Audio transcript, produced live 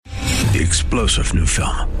The explosive new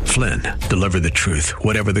film, Flynn, deliver the truth,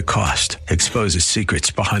 whatever the cost, exposes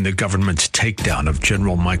secrets behind the government's takedown of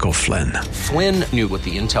General Michael Flynn. Flynn knew what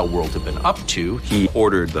the intel world had been up to. He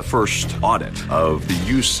ordered the first audit of the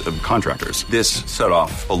use of contractors. This set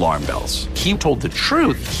off alarm bells. He told the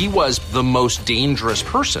truth. He was the most dangerous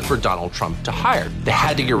person for Donald Trump to hire. They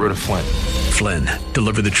had to get rid of Flynn. Flynn,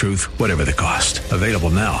 deliver the truth, whatever the cost. Available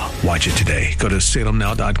now. Watch it today. Go to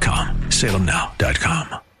salemnow.com.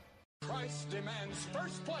 salemnow.com. Christ demands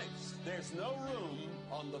first place. There's no room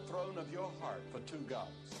on the throne of your heart for two gods.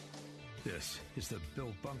 This is the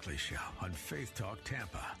Bill Bunkley Show on Faith Talk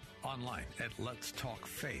Tampa. Online at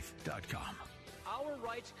letstalkfaith.com. Our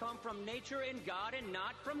rights come from nature and God and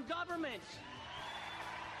not from government.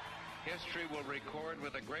 History will record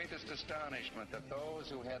with the greatest astonishment that those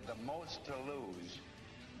who had the most to lose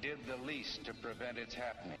did the least to prevent its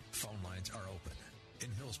happening. Phone lines are open. In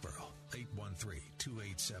Hillsborough,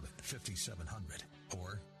 813-287-5700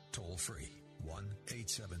 or toll free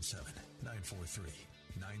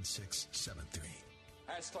 1-877-943-9673.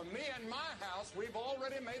 As for me and my house, we've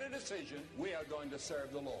already made a decision. We are going to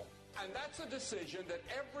serve the Lord. And that's a decision that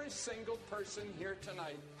every single person here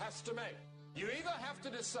tonight has to make. You either have to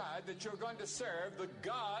decide that you're going to serve the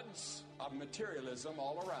gods of materialism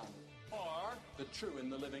all around you, or the true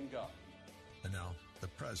and the living God. And now, the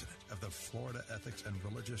president of the Florida Ethics and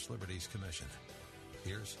Religious Liberties Commission.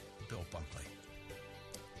 Here's Bill Bunkley.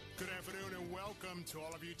 Good afternoon and welcome to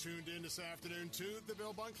all of you tuned in this afternoon to the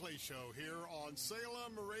Bill Bunkley Show here on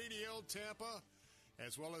Salem Radio Tampa,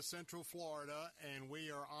 as well as Central Florida, and we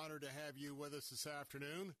are honored to have you with us this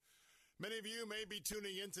afternoon. Many of you may be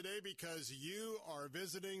tuning in today because you are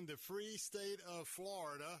visiting the free state of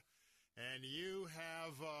Florida, and you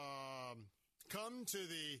have come to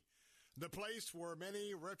the place where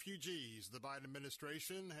many refugees, the Biden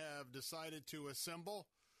administration, have decided to assemble,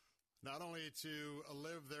 not only to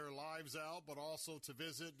live their lives out, but also to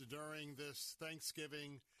visit during this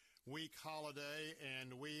Thanksgiving week holiday,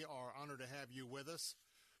 and we are honored to have you with us.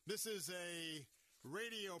 This is a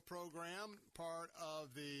radio program, part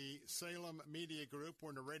of the Salem Media Group. We're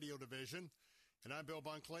in the radio division, and I'm Bill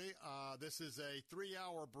Bunkley. This is a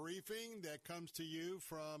 3-hour briefing that comes to you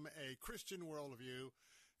from a Christian worldview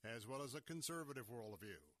as well as a conservative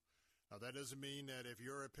worldview. Now, that doesn't mean that if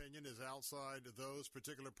your opinion is outside those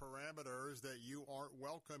particular parameters that you aren't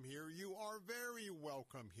welcome here. You are very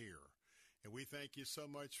welcome here, and we thank you so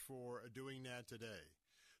much for doing that today.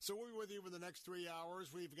 So we'll be with you for the next 3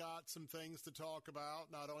 hours. We've got some things to talk about,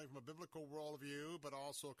 not only from a biblical worldview, but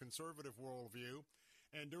also a conservative worldview.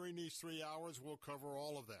 And during these 3 hours, we'll cover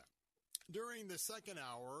all of that. During the second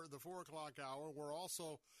hour, the 4 o'clock hour, we're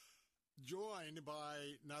also joined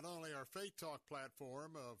by not only our Faith Talk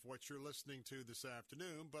platform of what you're listening to this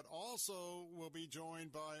afternoon, but also we'll be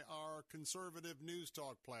joined by our conservative News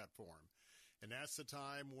Talk platform. And that's the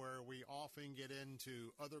time where we often get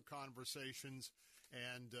into other conversations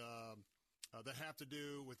and that have to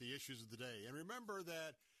do with the issues of the day. And remember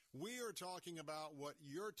that we are talking about what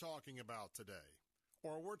you're talking about today,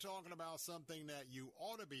 or we're talking about something that you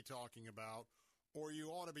ought to be talking about, or you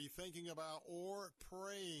ought to be thinking about or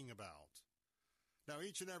praying about. Now,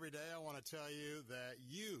 each and every day I want to tell you that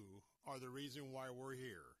you are the reason why we're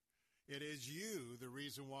here. It is you the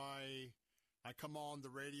reason why I come on the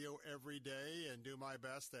radio every day and do my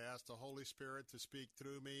best to ask the Holy Spirit to speak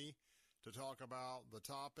through me, to talk about the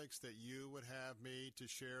topics that you would have me to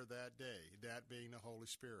share that day, that being the Holy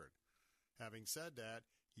Spirit. Having said that,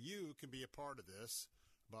 you can be a part of this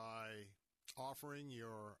by offering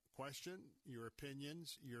your question, your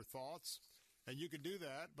opinions, your thoughts, and you can do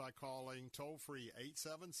that by calling toll-free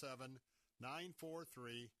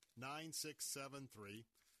 877-943-9673.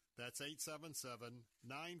 That's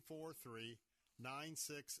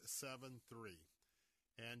 877-943-9673.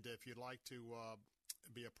 And if you'd like to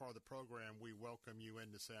be a part of the program, we welcome you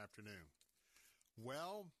in this afternoon.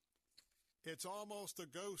 Well, it's almost a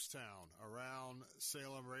ghost town around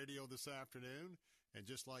Salem Radio this afternoon, and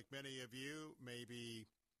just like many of you may be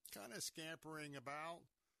kind of scampering about,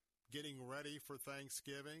 getting ready for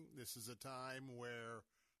Thanksgiving. This is a time where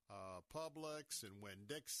Publix and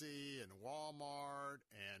Winn-Dixie and Walmart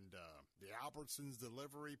and the Albertsons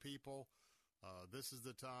delivery people, this is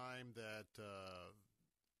the time that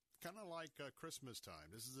kind of like Christmas time.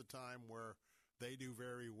 This is a time where they do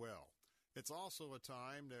very well. It's also a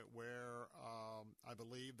time that where I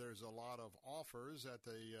believe there's a lot of offers at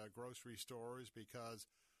the grocery stores, because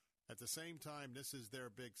at the same time this is their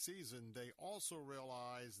big season, they also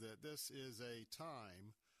realize that this is a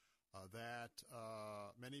time that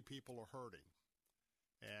many people are hurting.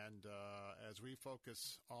 And as we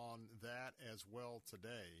focus on that as well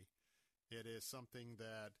today, It is something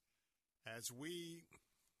that as we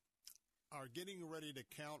are getting ready to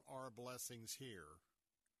count our blessings here,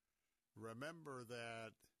 remember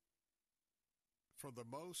that for the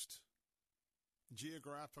most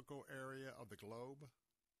geographical area of the globe,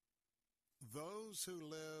 those who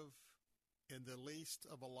live in the least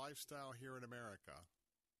of a lifestyle here in America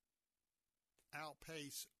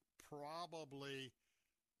outpace probably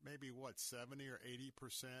maybe 70 or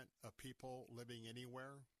 80% of people living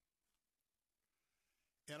anywhere.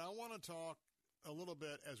 And I want to talk a little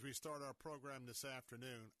bit as we start our program this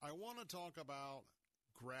afternoon. I want to talk about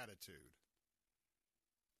gratitude.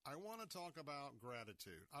 I want to talk about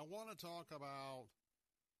gratitude. I want to talk about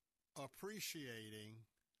appreciating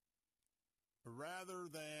rather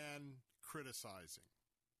than criticizing.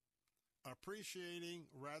 Appreciating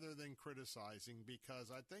rather than criticizing,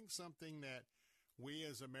 because I think something that we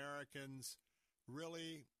as Americans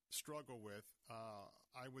really struggle with,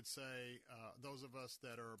 I would say those of us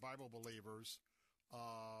that are Bible believers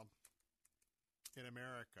in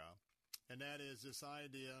America, and that is this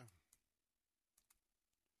idea,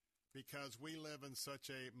 because we live in such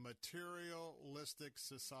a materialistic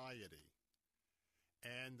society,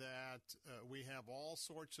 and that we have all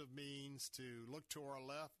sorts of means to look to our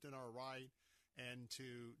left and our right and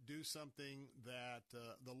to do something that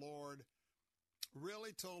the Lord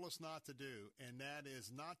really told us not to do, and that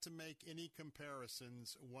is not to make any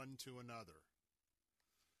comparisons one to another.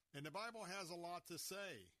 And the Bible has a lot to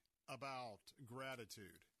say about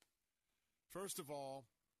gratitude. First of all,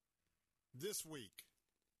 this week,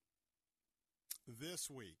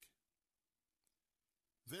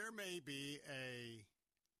 there may be a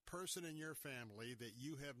person in your family that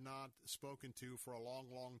you have not spoken to for a long,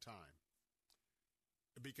 long time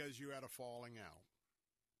because you had a falling out.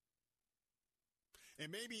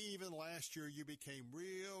 And maybe even last year you became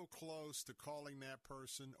real close to calling that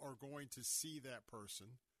person or going to see that person.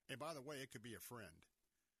 And by the way, it could be a friend.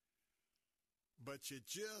 But you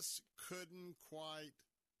just couldn't quite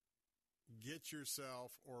get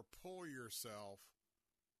yourself or pull yourself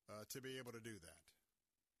to be able to do that.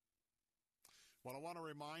 Well, I want to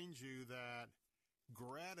remind you that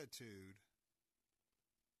gratitude,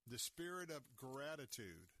 the spirit of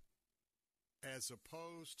gratitude, as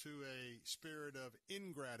opposed to a spirit of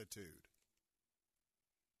ingratitude,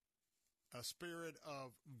 a spirit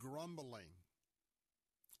of grumbling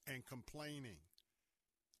and complaining,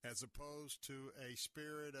 as opposed to a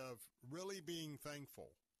spirit of really being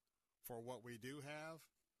thankful for what we do have,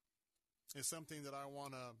 is something that I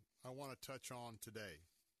want to touch on today.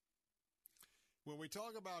 When we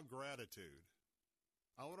talk about gratitude,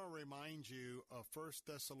 I want to remind you of 1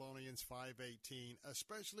 Thessalonians 5:18,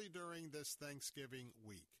 especially during this Thanksgiving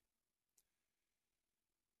week.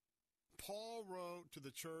 Paul wrote to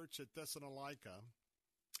the church at Thessalonica,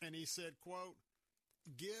 and he said, quote,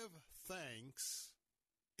 "Give thanks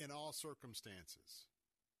in all circumstances,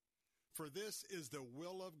 for this is the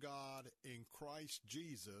will of God in Christ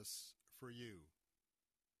Jesus for you."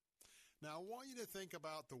 Now, I want you to think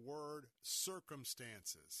about the word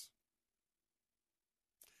circumstances.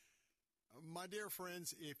 My dear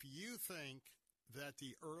friends, if you think that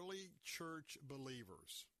the early church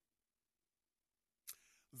believers,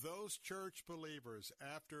 those church believers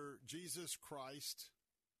after Jesus Christ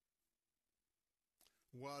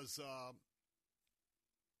was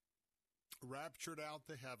raptured out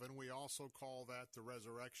to heaven, we also call that the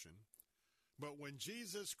resurrection. But when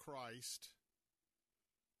Jesus Christ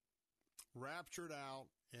raptured out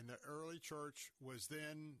and the early church was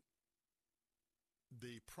then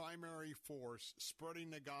the primary force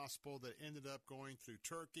spreading the gospel that ended up going through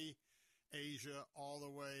Turkey, Asia, all the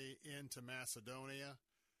way into Macedonia,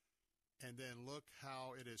 and then look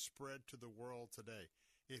how it has spread to the world today.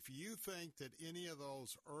 If you think that any of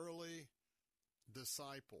those early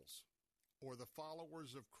disciples or the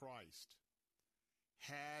followers of Christ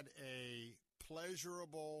had a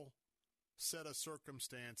pleasurable set of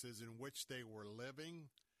circumstances in which they were living,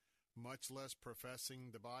 much less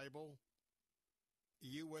professing the Bible,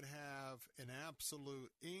 you would have an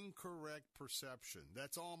absolute incorrect perception.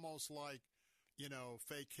 That's almost like,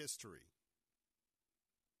 fake history.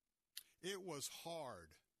 It was hard.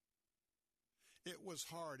 It was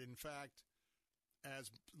hard. In fact, as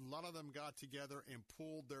a lot of them got together and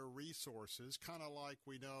pooled their resources, kind of like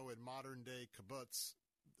we know in modern day kibbutz,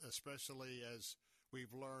 especially as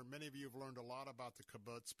we've learned, many of you have learned a lot about the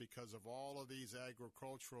kibbutz because of all of these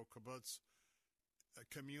agricultural kibbutz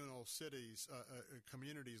communal cities,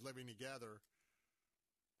 communities living together.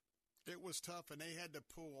 It was tough, and they had to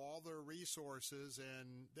pool all their resources,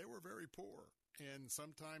 and they were very poor. And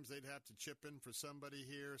sometimes they'd have to chip in for somebody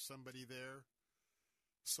here, somebody there.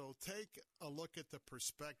 So take a look at the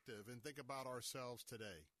perspective and think about ourselves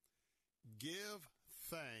today. Give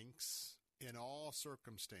thanks in all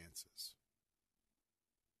circumstances.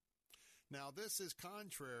 Now, this is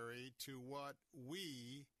contrary to what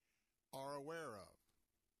we are aware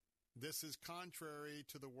of. This is contrary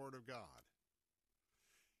to the Word of God,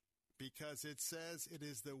 because it says it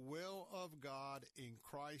is the will of God in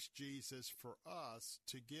Christ Jesus for us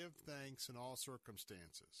to give thanks in all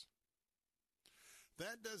circumstances.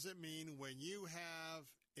 That doesn't mean when you have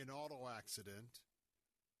an auto accident,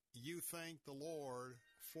 you thank the Lord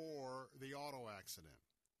for the auto accident.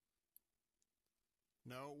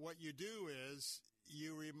 No, what you do is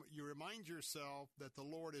you remind yourself that the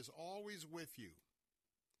Lord is always with you,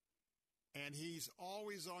 and He's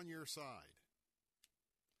always on your side.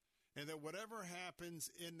 And that whatever happens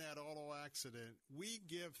in that auto accident, we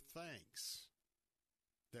give thanks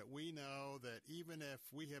that we know that even if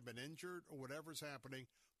we have been injured or whatever's happening,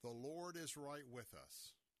 the Lord is right with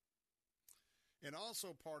us. And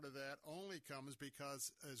also part of that only comes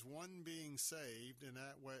because as one being saved, and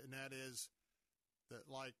that is that,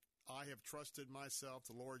 like I have trusted myself,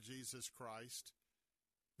 the Lord Jesus Christ.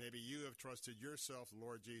 Maybe you have trusted yourself, the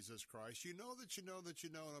Lord Jesus Christ. You know that you know that you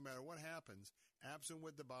know no matter what happens, absent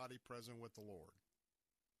with the body, present with the Lord.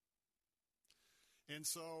 And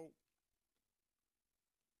so,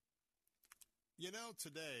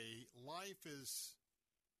 today, life is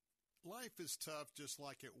tough just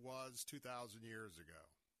like it was 2,000 years ago.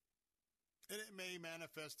 And it may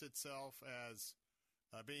manifest itself as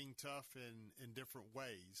being tough in different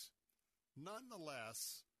ways.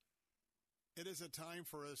 Nonetheless, it is a time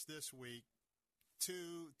for us this week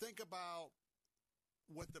to think about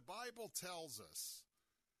what the Bible tells us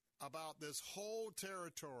about this whole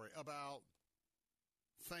territory, about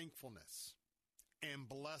thankfulness and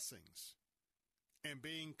blessings and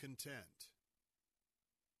being content.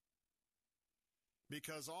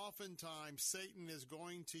 Because oftentimes Satan is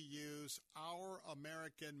going to use our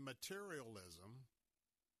American materialism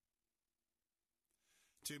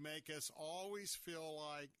to make us always feel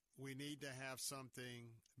like we need to have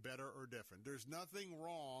something better or different. There's nothing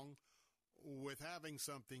wrong with having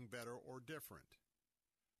something better or different.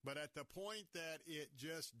 But at the point that it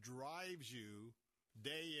just drives you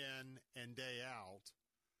day in and day out,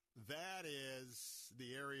 that is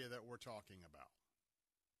the area that we're talking about.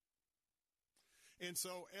 And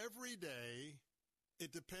so every day,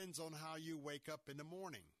 it depends on how you wake up in the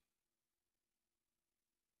morning.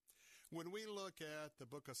 When we look at the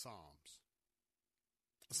book of Psalms,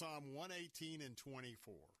 Psalm 118 and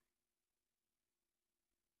 24,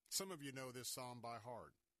 some of you know this psalm by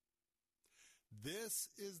heart. This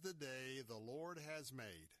is the day the Lord has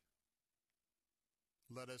made.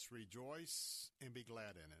 Let us rejoice and be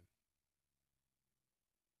glad in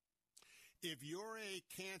it. If you're a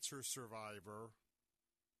cancer survivor,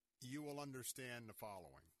 you will understand the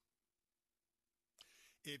following.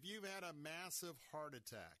 If you've had a massive heart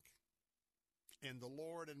attack and the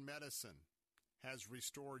Lord in medicine has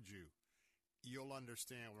restored you, you'll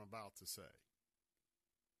understand what I'm about to say.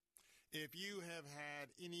 If you have had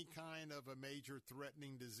any kind of a major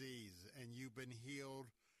threatening disease and you've been healed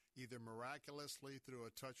either miraculously through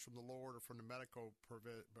a touch from the Lord or from the medical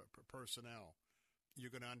personnel,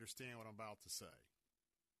 you're going to understand what I'm about to say.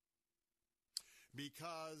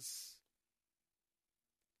 Because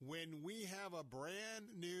when we have a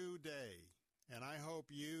brand new day, and I hope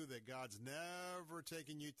that God's never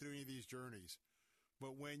taken you through any of these journeys,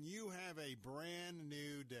 but when you have a brand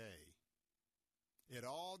new day, it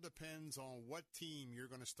all depends on what team you're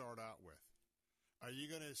going to start out with. Are you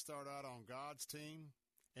going to start out on God's team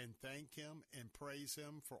and thank Him and praise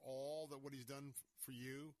Him for all that what He's done for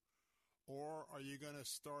you? Or are you going to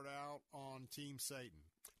start out on Team Satan?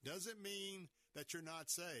 Doesn't mean that you're not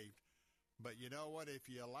saved, but you know what? If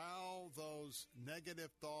you allow those negative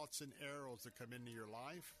thoughts and arrows to come into your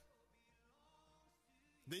life,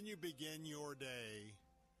 then you begin your day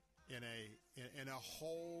in a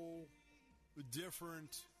whole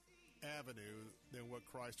different avenue than what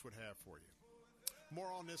Christ would have for you.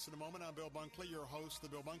 More on this in a moment. I'm Bill Bunkley, your host of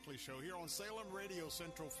The Bill Bunkley Show, here on Salem Radio,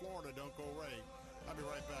 Central Florida. Don't go away. I'll be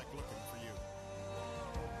right back looking for you.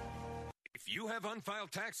 If you have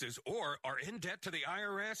unfiled taxes or are in debt to the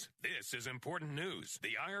IRS, this is important news.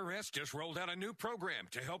 The IRS just rolled out a new program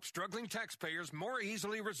to help struggling taxpayers more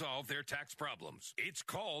easily resolve their tax problems. It's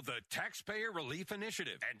called the Taxpayer Relief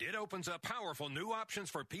Initiative, and it opens up powerful new options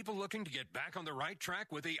for people looking to get back on the right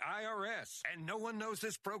track with the IRS. And no one knows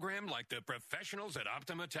this program like the professionals at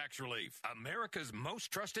Optima Tax Relief, America's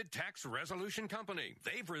most trusted tax resolution company.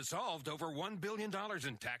 They've resolved over $1 billion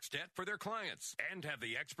in tax debt for their clients and have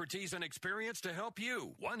the expertise and experience experience to help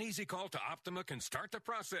you. One easy call to Optima can start the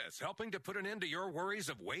process, helping to put an end to your worries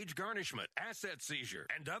of wage garnishment, asset seizure,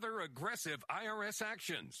 and other aggressive IRS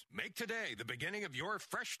actions. Make today the beginning of your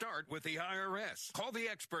fresh start with the IRS. Call the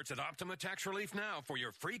experts at Optima Tax Relief now for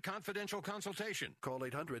your free confidential consultation. Call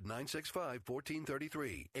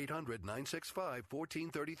 800-965-1433.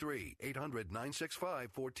 800-965-1433.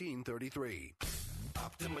 800-965-1433.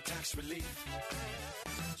 Optima Tax Relief.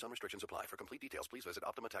 Some restrictions apply. For complete details, please visit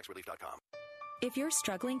OptimaTaxRelief.com. If you're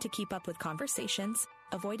struggling to keep up with conversations,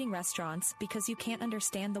 avoiding restaurants because you can't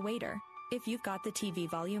understand the waiter, if you've got the TV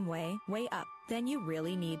volume way up, then you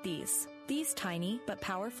really need these. These tiny but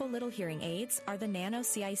powerful little hearing aids are the Nano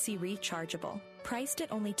CIC Rechargeable, priced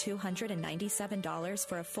at only $297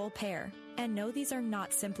 for a full pair. And no, these are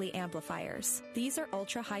not simply amplifiers. These are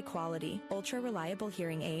ultra high quality, ultra reliable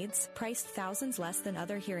hearing aids, priced thousands less than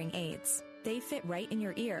other hearing aids. They fit right in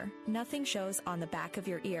your ear. Nothing shows on the back of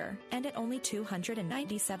your ear. And at only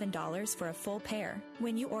 $297 for a full pair.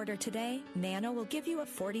 When you order today, Nano will give you a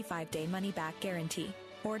 45-day money-back guarantee.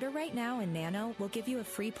 Order right now and Nano will give you a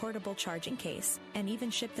free portable charging case and even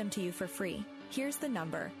ship them to you for free. Here's the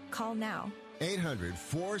number. Call now.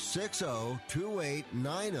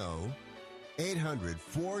 800-460-2890.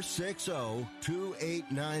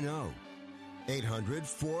 800-460-2890.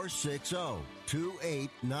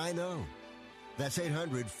 800-460-2890. That's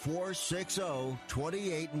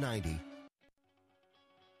 800-460-2890.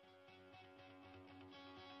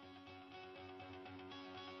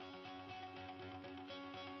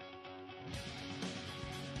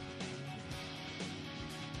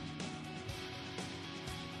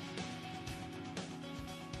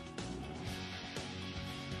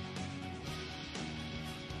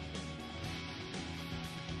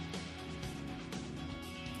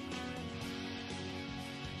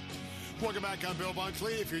 Welcome back. I'm Bill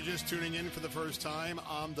Bunkley. If you're just tuning in for the first time,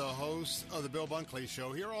 I'm the host of the Bill Bunkley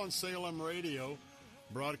Show here on Salem Radio,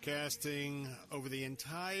 broadcasting over the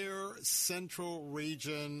entire central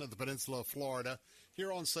region of the peninsula of Florida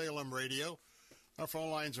here on Salem Radio. Our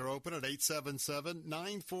phone lines are open at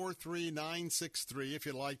 877-943-963 if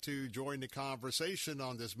you'd like to join the conversation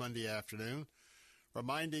on this Monday afternoon.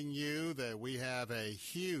 Reminding you that we have a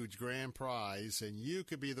huge grand prize, and you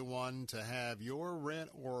could be the one to have your rent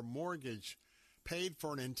or mortgage paid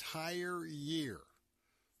for an entire year.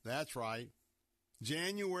 That's right.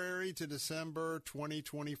 January to December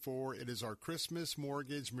 2024, it is our Christmas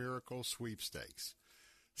Mortgage Miracle Sweepstakes.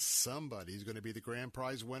 Somebody's going to be the grand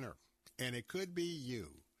prize winner, and it could be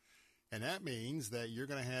you. And that means that you're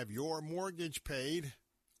going to have your mortgage paid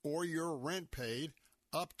or your rent paid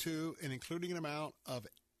up to and including an amount of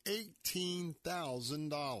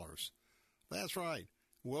 $18,000. That's right.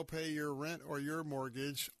 We'll pay your rent or your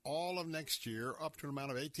mortgage all of next year up to an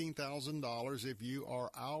amount of $18,000 if you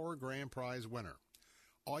are our grand prize winner.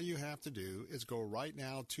 All you have to do is go right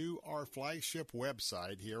now to our flagship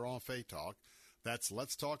website here on Faith Talk. That's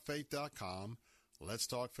letstalkfaith.com.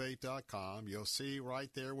 letstalkfaith.com. You'll see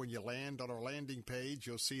right there when you land on our landing page,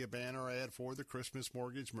 you'll see a banner ad for the Christmas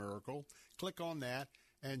Mortgage Miracle. Click on that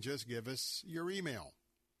and just give us your email.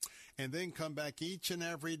 And then come back each and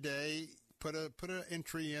every day, put an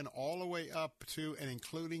entry in all the way up to and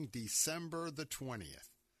including December the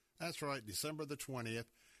 20th. That's right, December the 20th,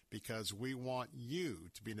 because we want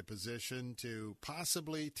you to be in a position to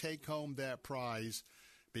possibly take home that prize,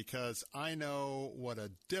 because I know what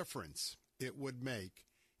a difference it would make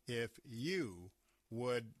if you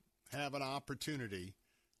would have an opportunity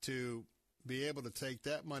to be able to take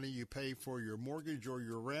that money you pay for your mortgage or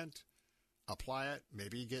your rent, apply it,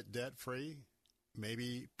 maybe get debt-free,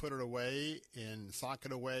 maybe put it away and sock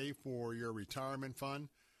it away for your retirement fund.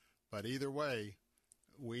 But either way,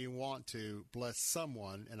 we want to bless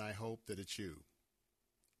someone, and I hope that it's you.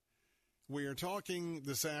 We are talking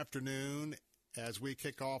this afternoon as we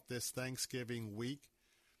kick off this Thanksgiving week.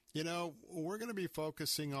 You know, we're going to be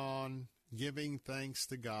focusing on giving thanks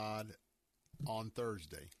to God on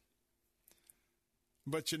Thursday.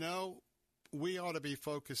 But, you know, we ought to be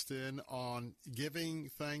focused in on giving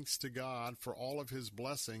thanks to God for all of his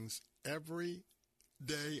blessings every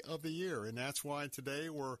day of the year. And that's why today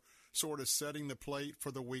we're sort of setting the plate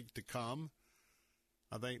for the week to come.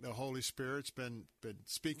 I think the Holy Spirit's been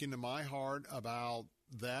speaking to my heart about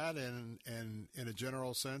that. And in a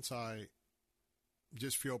general sense, I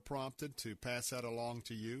just feel prompted to pass that along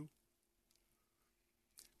to you.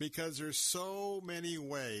 Because there's so many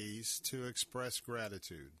ways to express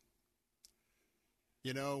gratitude.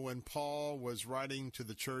 You know, when Paul was writing to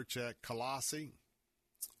the church at Colossae,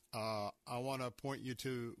 I want to point you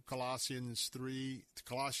to Colossians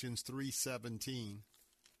 3:17.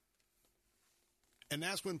 And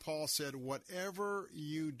that's when Paul said, whatever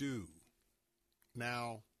you do.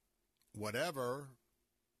 Now, whatever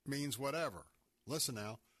means whatever. Listen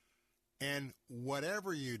now. And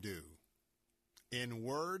whatever you do, in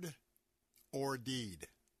word or deed,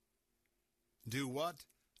 do what?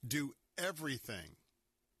 Do everything.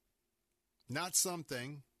 Not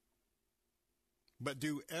something, but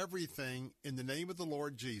do everything in the name of the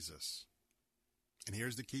Lord Jesus. And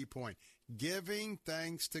here's the key point. Giving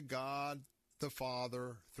thanks to God the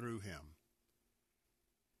Father through him.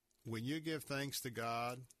 When you give thanks to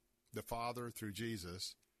God the Father through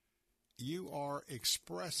Jesus, you are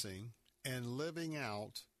expressing and living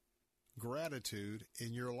out gratitude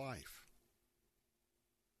in your life.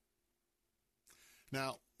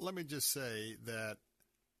 Now, let me just say that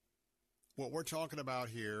what we're talking about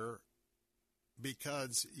here,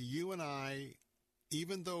 because you and I,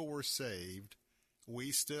 even though we're saved,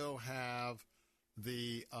 we still have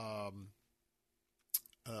the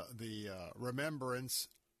remembrance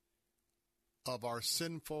of our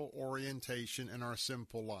sinful orientation and our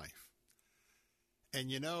sinful life. And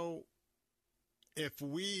you know, if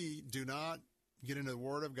we do not get into the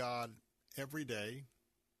Word of God every day,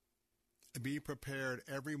 be prepared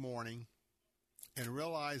every morning, and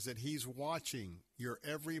realize that he's watching your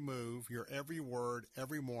every move, your every word,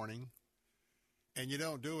 every morning, and you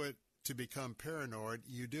don't do it to become paranoid.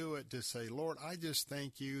 You do it to say, Lord, I just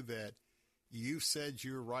thank you that you said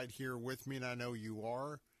you're right here with me, and I know you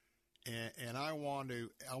are, and I want to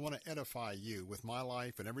edify you with my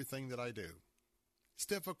life and everything that I do. It's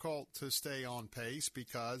difficult to stay on pace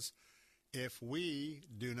because if we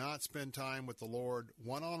do not spend time with the Lord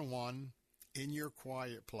one-on-one in your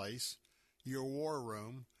quiet place, your war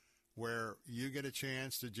room, where you get a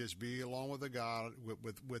chance to just be along with the God,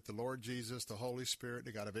 with the Lord Jesus, the Holy Spirit,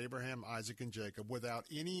 the God of Abraham, Isaac, and Jacob, without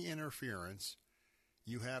any interference,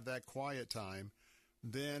 you have that quiet time,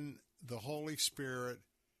 then the Holy Spirit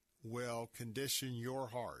will condition your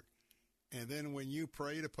heart. And then when you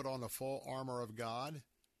pray to put on the full armor of God,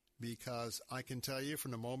 because I can tell you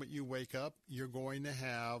from the moment you wake up, you're going to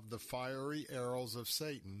have the fiery arrows of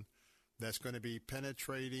Satan that's going to be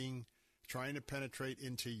trying to penetrate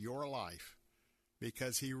into your life,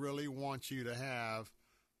 because he really wants you to have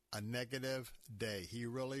a negative day. He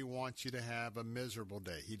really wants you to have a miserable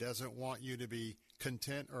day. He doesn't want you to be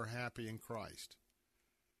content or happy in Christ.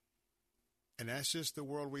 And that's just the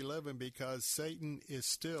world we live in, because Satan is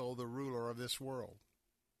still the ruler of this world.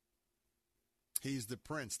 He's the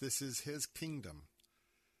prince. This is his kingdom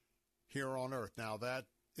here on earth. Now, that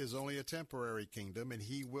is only a temporary kingdom, and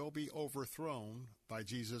he will be overthrown by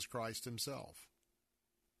Jesus Christ himself.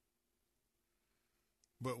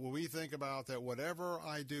 But when we think about that, whatever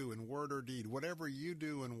I do in word or deed, whatever you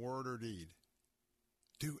do in word or deed,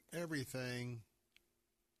 do everything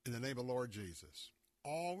in the name of the Lord Jesus,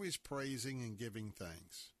 always praising and giving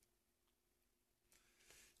thanks.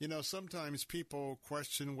 You know, sometimes people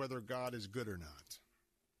question whether God is good or not.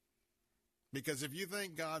 Because if you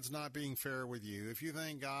think God's not being fair with you, if you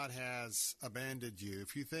think God has abandoned you,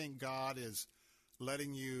 if you think God is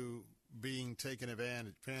letting you being taken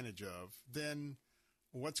advantage of, then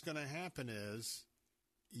what's going to happen is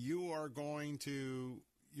you're going to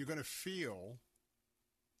feel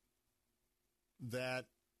that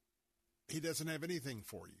he doesn't have anything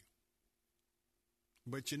for you.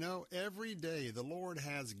 But you know, every day the Lord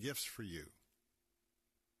has gifts for you.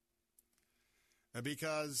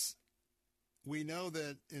 Because we know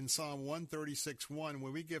that in Psalm 136:1,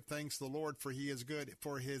 when we give thanks to the Lord, for he is good,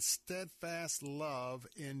 for his steadfast love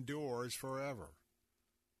endures forever.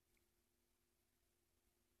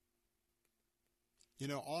 You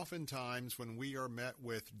know, oftentimes when we are met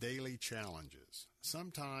with daily challenges,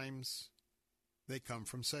 sometimes they come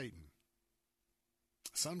from Satan.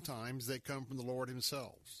 Sometimes they come from the Lord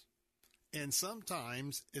himself. And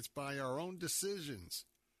sometimes it's by our own decisions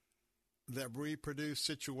that we produce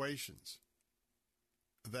situations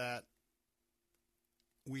that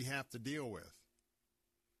we have to deal with.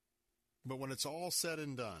 But when it's all said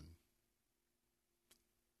and done,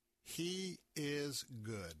 he is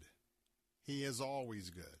good. He is always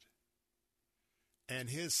good. And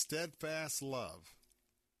his steadfast love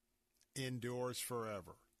endures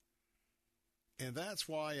forever. And that's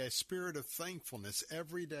why a spirit of thankfulness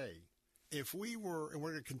every day, if we were, and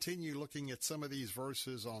we're going to continue looking at some of these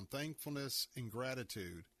verses on thankfulness and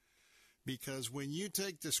gratitude, because when you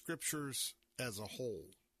take the scriptures as a whole,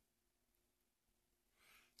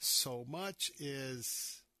 so much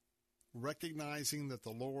is recognizing that the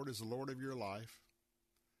Lord is the Lord of your life,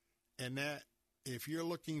 and that if you're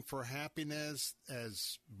looking for happiness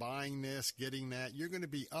as buying this, getting that, you're going to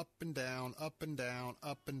be up and down, up and down,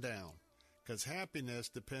 up and down. because happiness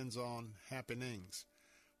depends on happenings.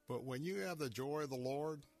 But when you have the joy of the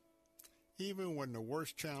Lord, even when the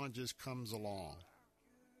worst challenges comes along,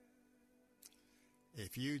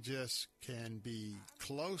 if you just can be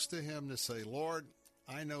close to him to say, Lord,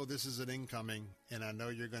 I know this is an incoming, and I know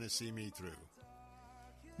you're going to see me through.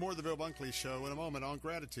 More of the Bill Bunkley Show in a moment on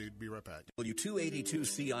Gratitude. Be right back.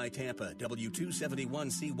 W282CI Tampa,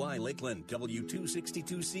 W271CY Lakeland,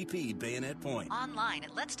 W262CP Bayonet Point. Online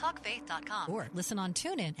at letstalkfaith.com. Or listen on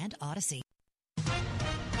TuneIn and Odyssey.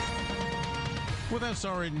 With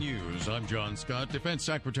SRN News, I'm John Scott. Defense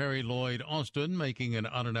Secretary Lloyd Austin making an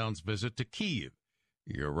unannounced visit to Kyiv.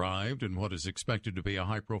 He arrived in what is expected to be a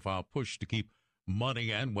high-profile push to keep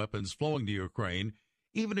money and weapons flowing to Ukraine,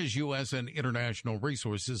 even as U.S. and international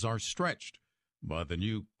resources are stretched by the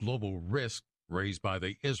new global risk raised by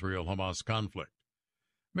the Israel-Hamas conflict.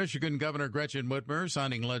 Michigan Governor Gretchen Whitmer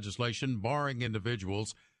signing legislation barring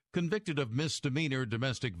individuals convicted of misdemeanor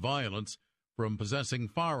domestic violence from possessing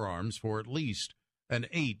firearms for at least an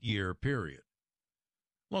 8-year period.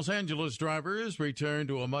 Los Angeles drivers returned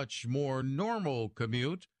to a much more normal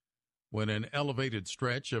commute when an elevated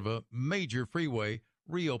stretch of a major freeway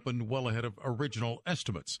reopened well ahead of original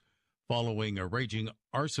estimates, following a raging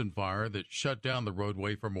arson fire that shut down the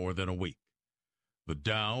roadway for more than a week. The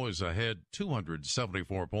Dow is ahead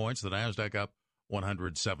 274 points, the Nasdaq up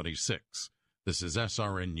 176. This is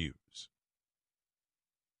SRN News.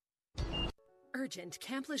 Urgent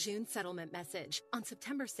Camp Lejeune settlement message. On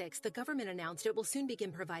September 6th, the government announced it will soon begin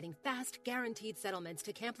providing fast, guaranteed settlements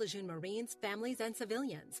to Camp Lejeune Marines, families, and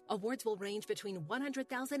civilians. Awards will range between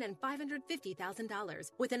 $100,000 and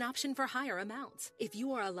 $550,000, with an option for higher amounts. If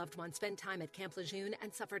you or a loved one spent time at Camp Lejeune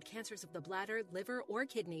and suffered cancers of the bladder, liver, or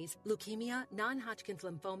kidneys, leukemia, non-Hodgkin's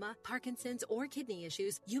lymphoma, Parkinson's, or kidney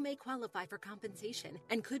issues, you may qualify for compensation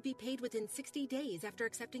and could be paid within 60 days after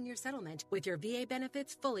accepting your settlement, with your VA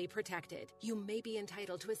benefits fully protected. You may be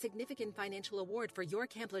entitled to a significant financial award for your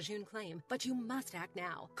Camp Lejeune claim, but you must act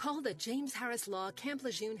now. Call the James Harris Law Camp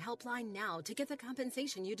Lejeune helpline now to get the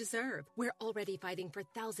compensation you deserve. We're already fighting for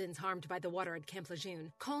thousands harmed by the water at Camp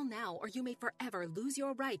Lejeune. Call now or you may forever lose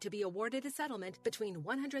your right to be awarded a settlement between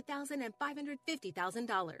 $100,000 and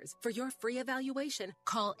 $550,000. For your free evaluation,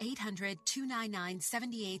 call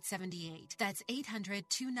 800-299-7878. That's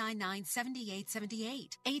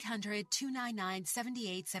 800-299-7878.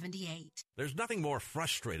 800-299-7878. There's nothing more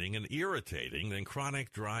frustrating and irritating than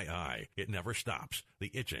chronic dry eye. It never stops.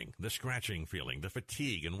 The itching, the scratching feeling, the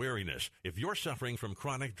fatigue and weariness. If you're suffering from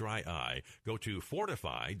chronic dry eye, go to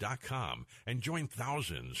Fortify.com and join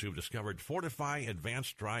thousands who've discovered Fortify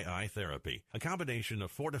Advanced Dry Eye Therapy, a combination of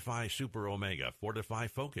Fortify Super Omega, Fortify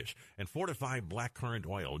Focus, and Fortify Blackcurrant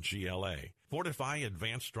Oil GLA. Fortify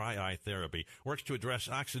Advanced Dry Eye Therapy works to address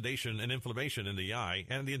oxidation and inflammation in the eye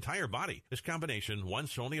and the entire body. This combination,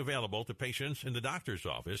 once only available to patients in the doctor's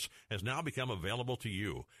office, has now become available to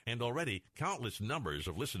you. And already, countless numbers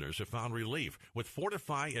of listeners have found relief with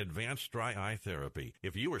Fortify Advanced Dry Eye Therapy.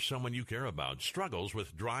 If you or someone you care about struggles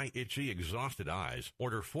with dry, itchy, exhausted eyes,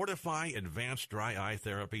 order Fortify Advanced Dry Eye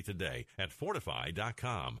Therapy today at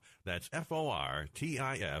Fortify.com. That's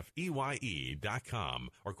FORTIFEYE.com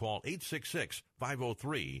or call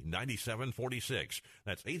 866-503-9746.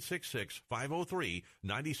 That's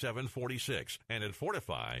 866-503-9746 and at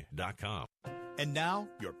Fortify.com. And now,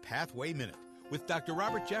 your Pathway Minute with Dr.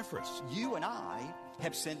 Robert Jeffress. You and I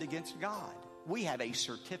have sinned against God. We have a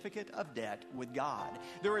certificate of debt with God.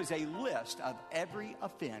 There is a list of every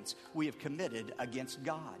offense we have committed against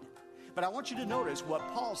God. But I want you to notice what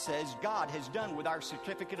Paul says God has done with our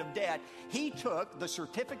certificate of debt. He took the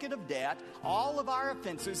certificate of debt, all of our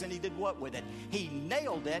offenses, and he did what with it? He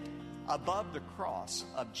nailed it above the cross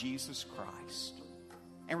of Jesus Christ.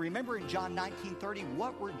 And remember in John 19:30,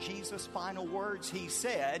 what were Jesus' final words? He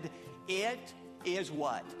said, it is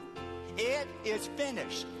what? It is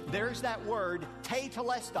finished. There's that word,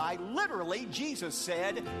 tetelestai. Literally, Jesus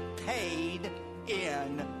said, paid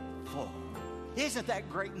in full. Isn't that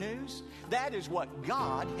great news? That is what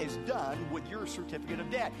God has done with your certificate of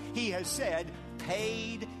debt. He has said,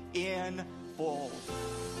 paid in full.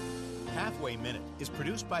 Pathway Minute is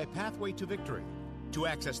produced by Pathway to Victory. To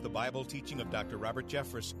access the Bible teaching of Dr. Robert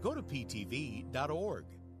Jeffress, go to ptv.org.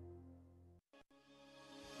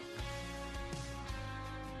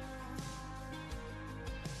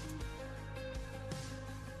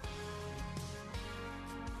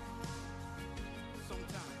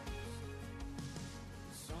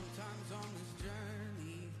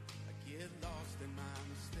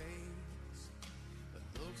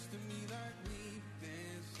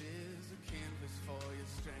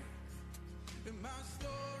 My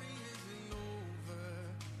story isn't over.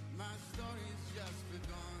 My story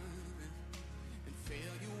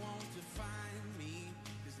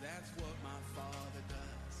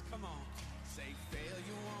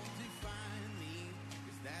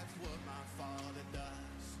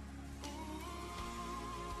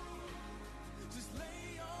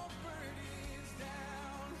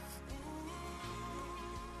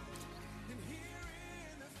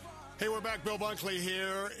Hey, we're back. Bill Bunkley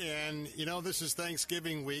here, and, this is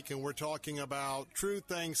Thanksgiving week, and we're talking about true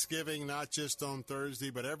Thanksgiving, not just on Thursday,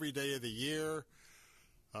 but every day of the year.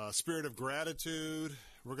 Spirit of gratitude.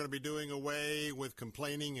 We're going to be doing away with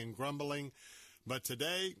complaining and grumbling, but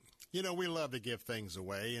today, we love to give things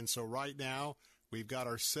away, and so right now, we've got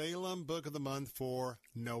our Salem Book of the Month for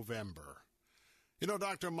November.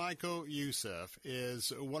 Dr. Michael Youssef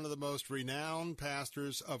is one of the most renowned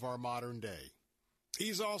pastors of our modern day.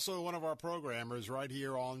 He's also one of our programmers right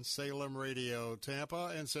here on Salem Radio,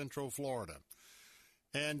 Tampa, and Central Florida.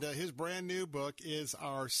 And his brand new book is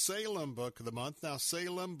our Salem Book of the Month. Now,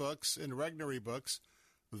 Salem Books and Regnery Books,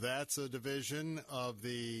 that's a division of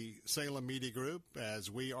the Salem Media Group, as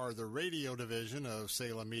we are the radio division of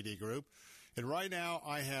Salem Media Group. And right now,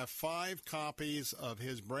 I have 5 copies of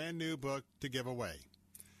his brand new book to give away.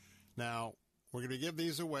 Now, we're going to give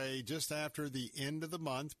these away just after the end of the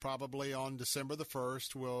month, probably on December the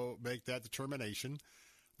 1st. We'll make that determination.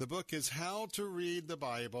 The book is How to Read the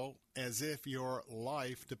Bible as If Your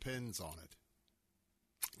Life Depends on It.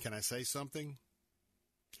 Can I say something?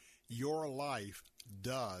 Your life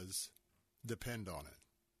does depend on it.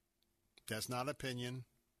 That's not opinion.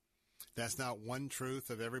 That's not one truth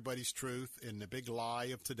of everybody's truth in the big lie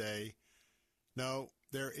of today. No,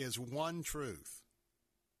 there is one truth.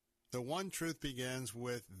 The one truth begins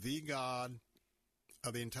with the God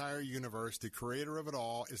of the entire universe, the creator of it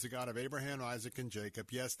all, is the God of Abraham, Isaac, and Jacob.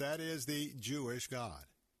 Yes, that is the Jewish God.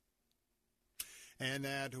 And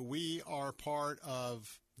that we are part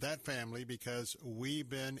of that family because we've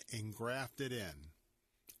been engrafted in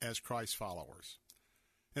as Christ followers.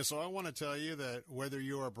 And so I want to tell you that whether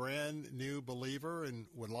you're a brand new believer and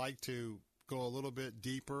would like to go a little bit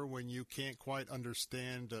deeper when you can't quite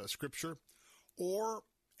understand Scripture, or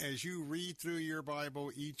as you read through your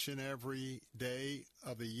Bible each and every day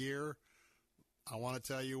of the year, I want to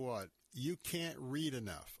tell you what, you can't read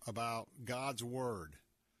enough about God's Word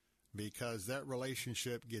because that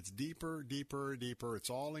relationship gets deeper, deeper, deeper. It's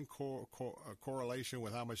all in correlation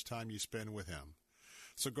with how much time you spend with Him.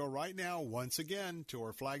 So go right now, once again, to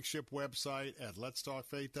our flagship website at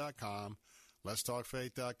letstalkfaith.com,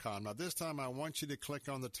 letstalkfaith.com. Now, this time I want you to click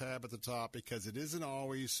on the tab at the top because it isn't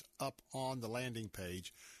always up on the landing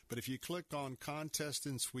page. But if you click on Contest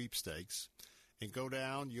and Sweepstakes and go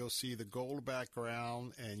down, you'll see the gold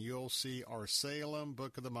background and you'll see our Salem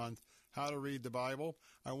Book of the Month, How to Read the Bible.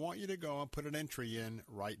 I want you to go and put an entry in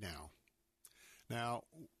right now. Now,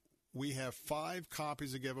 we have 5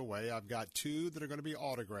 copies to give away. I've got 2 that are going to be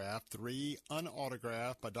autographed, 3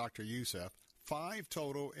 unautographed by Dr. Youssef, 5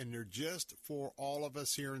 total, and they're just for all of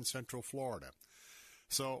us here in Central Florida.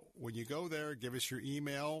 So when you go there, give us your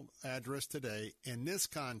email address today. In this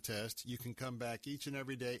contest, you can come back each and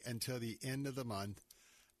every day until the end of the month,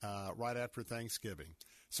 right after Thanksgiving.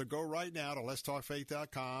 So go right now to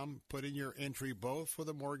letstalkfaith.com, put in your entry both for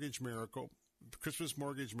the Mortgage Miracle, Christmas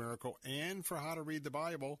Mortgage Miracle, and for How to Read the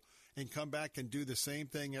Bible, and come back and do the same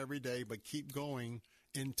thing every day, but keep going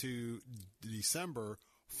into December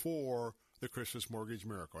for the Christmas Mortgage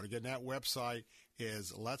Miracle. And again, that website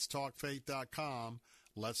is letstalkfaith.com,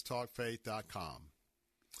 letstalkfaith.com.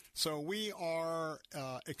 So we are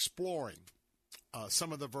exploring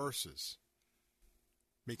some of the verses,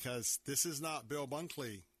 because this is not Bill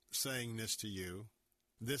Bunkley saying this to you.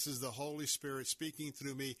 This is the Holy Spirit speaking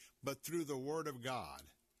through me, but through the Word of God.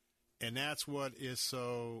 And that's what is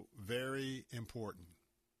so very important.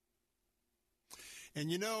 And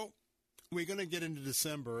we're going to get into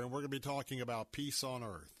December, and we're going to be talking about peace on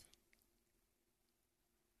earth.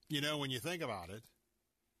 When you think about it,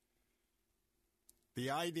 the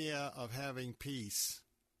idea of having peace,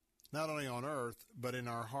 not only on earth, but in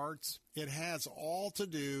our hearts, it has all to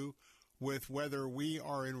do with whether we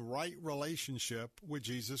are in right relationship with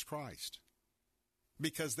Jesus Christ.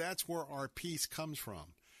 Because that's where our peace comes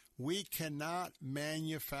from. We cannot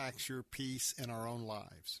manufacture peace in our own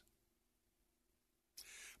lives.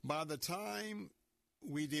 By the time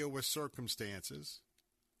we deal with circumstances,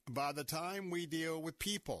 by the time we deal with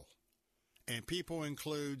people, and people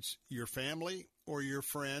includes your family or your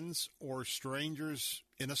friends or strangers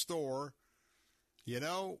in a store,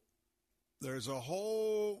 there's a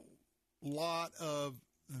whole lot of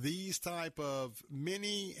these type of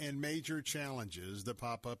mini and major challenges that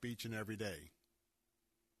pop up each and every day.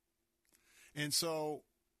 And so,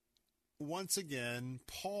 once again,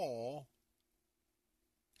 Paul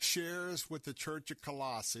shares with the church of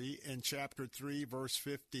Colossae in chapter 3, verse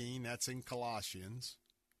 15, that's in Colossians.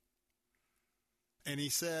 And he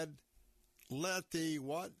said, let the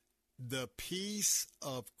what? The peace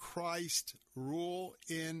of Christ rule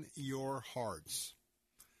in your hearts.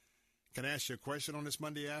 Can I ask you a question on this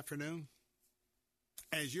Monday afternoon?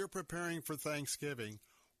 As you're preparing for Thanksgiving,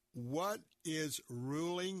 what is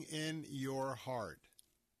ruling in your heart?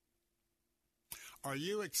 Are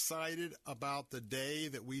you excited about the day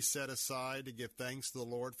that we set aside to give thanks to the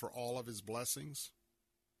Lord for all of his blessings?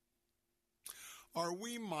 Are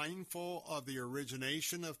we mindful of the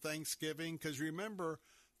origination of Thanksgiving? Because remember,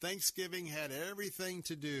 Thanksgiving had everything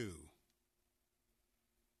to do,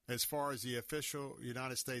 as far as the official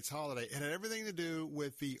United States holiday, it had everything to do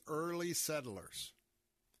with the early settlers.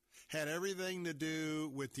 Had everything to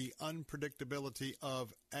do with the unpredictability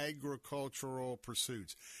of agricultural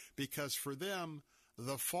pursuits. Because for them,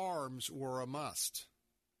 the farms were a must.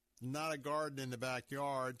 Not a garden in the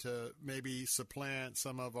backyard to maybe supplant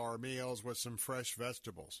some of our meals with some fresh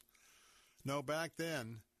vegetables. No, back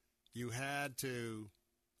then, you had to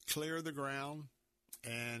clear the ground,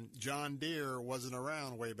 and John Deere wasn't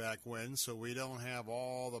around way back when, so we don't have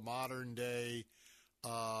all the modern-day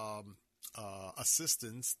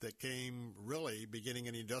assistance that came really beginning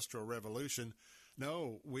in the Industrial Revolution.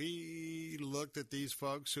 No, we looked at these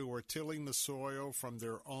folks who were tilling the soil from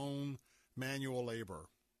their own manual labor.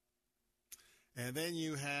 And then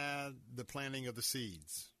you had the planting of the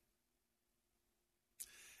seeds.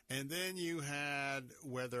 And then you had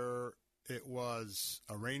whether it was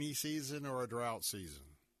a rainy season or a drought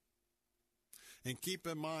season. And keep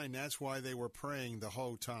in mind, that's why they were praying the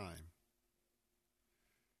whole time,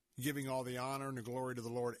 giving all the honor and the glory to the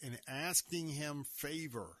Lord and asking him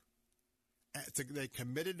favor. They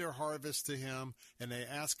committed their harvest to him, and they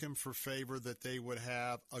asked him for favor that they would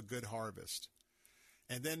have a good harvest.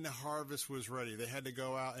 And then the harvest was ready. They had to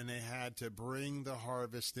go out and they had to bring the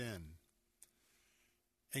harvest in.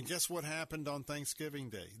 And guess what happened on Thanksgiving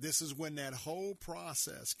Day? This is when that whole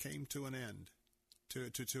process came to an end,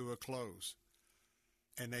 to a close.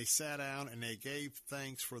 And they sat down and they gave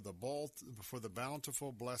thanks for the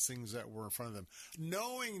bountiful blessings that were in front of them,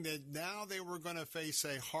 knowing that now they were going to face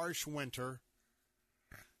a harsh winter.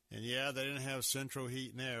 And yeah, they didn't have central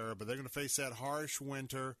heat and air, but they're going to face that harsh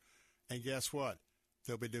winter. And guess what?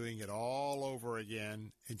 They'll be doing it all over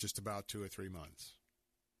again in just about 2 or 3 months.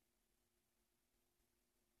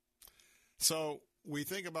 So we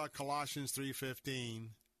think about Colossians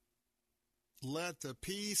 3:15. Let the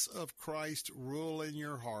peace of Christ rule in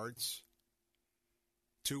your hearts,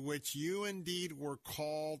 to which you indeed were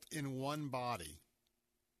called in one body.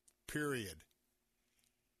 Period.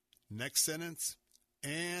 Next sentence,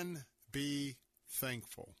 and be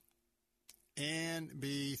thankful. And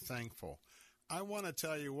be thankful. I want to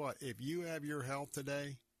tell you what, if you have your health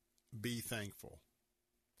today, be thankful.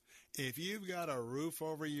 If you've got a roof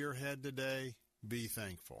over your head today, be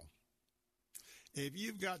thankful. If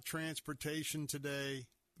you've got transportation today,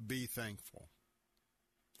 be thankful.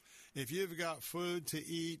 If you've got food to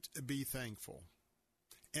eat, be thankful.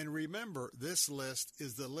 And remember, this list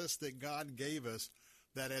is the list that God gave us,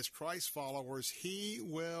 that as Christ followers, he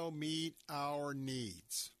will meet our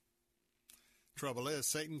needs. Trouble is,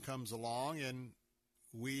 Satan comes along, and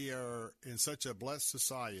we are in such a blessed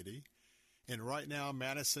society. And right now,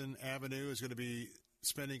 Madison Avenue is going to be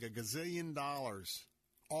spending $1 gazillion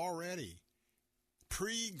already.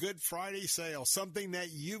 Pre-Good Friday sale, something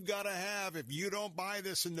that you've got to have. If you don't buy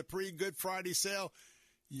this in the pre-Good Friday sale,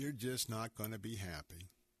 you're just not going to be happy.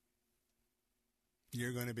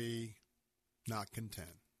 You're going to be not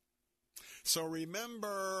content. So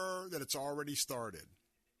remember that it's already started.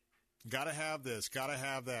 Got to have this, got to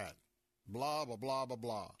have that. Blah, blah, blah, blah,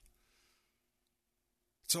 blah.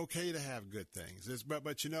 It's okay to have good things.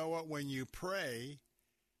 But you know what? When you pray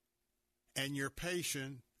and you're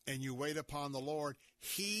patient and you wait upon the Lord,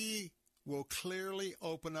 he will clearly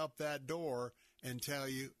open up that door and tell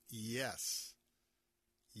you, yes,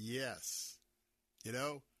 yes. You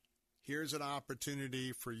know, here's an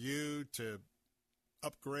opportunity for you to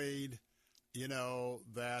upgrade, you know,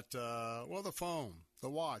 that, the phone, the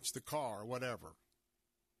watch, the car, whatever.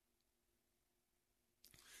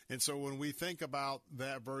 And so when we think about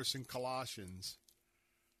that verse in Colossians,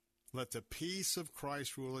 let the peace of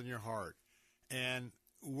Christ rule in your heart. And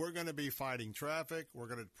we're going to be fighting traffic.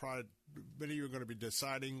 Many of you are going to be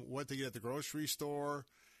deciding what to get at the grocery store.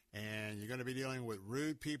 And you're going to be dealing with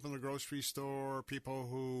rude people in the grocery store, people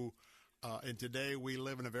who, and today we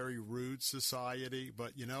live in a very rude society.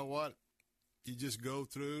 But you know what? You just go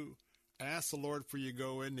through, ask the Lord for you to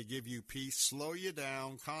go in to give you peace, slow you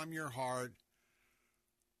down, calm your heart.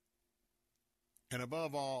 And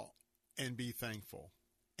above all, and be thankful.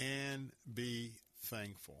 And be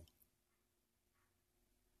thankful.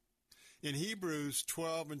 In Hebrews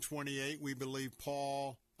 12 and 28, we believe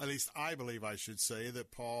Paul, at least I believe I should say,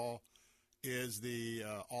 that Paul is the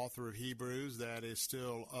author of Hebrews. That is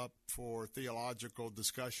still up for theological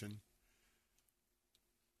discussion.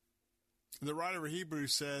 The writer of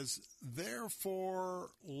Hebrews says, therefore,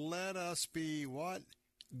 let us be what?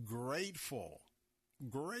 Grateful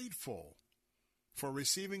for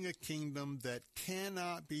receiving a kingdom that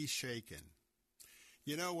cannot be shaken.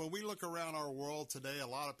 You know, when we look around our world today, a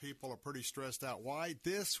lot of people are pretty stressed out. Why?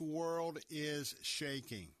 This world is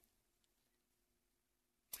shaking.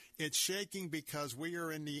 It's shaking because we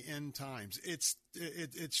are in the end times. It's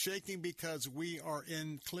shaking because we are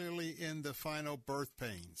clearly in the final birth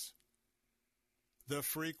pains. The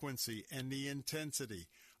frequency and the intensity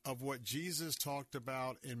of what Jesus talked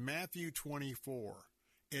about in Matthew 24.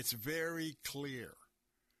 It's very clear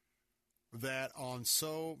that on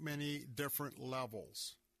so many different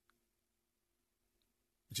levels,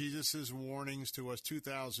 Jesus' warnings to us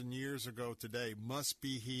 2,000 years ago today must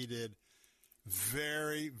be heeded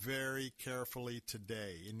very, very carefully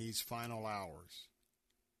today in these final hours.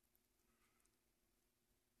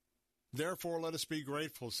 Therefore, let us be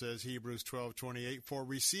grateful, says Hebrews 12:28, for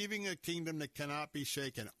receiving a kingdom that cannot be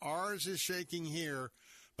shaken. Ours is shaking here,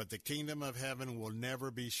 but the kingdom of heaven will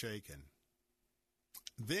never be shaken.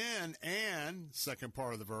 Then, and, second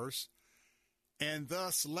part of the verse, and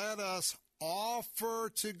thus let us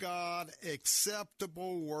offer to God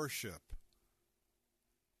acceptable worship.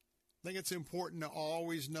 I think it's important to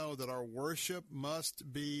always know that our worship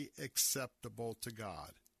must be acceptable to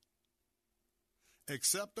God.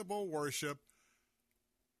 Acceptable worship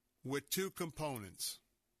with two components.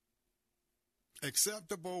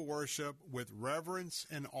 Acceptable worship with reverence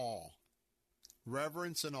and awe.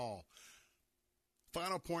 Reverence and awe.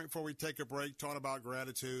 Final point before we take a break, talking about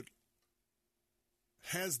gratitude.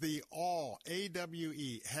 Has the awe,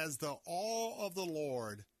 A-W-E, has the awe of the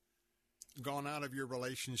Lord gone out of your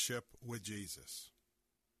relationship with Jesus?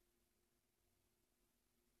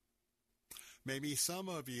 Maybe some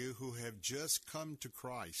of you who have just come to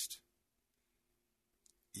Christ,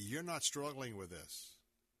 you're not struggling with this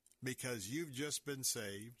because you've just been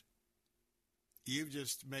saved. You've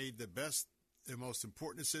just made the best and most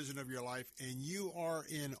important decision of your life, and you are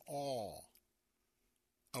in awe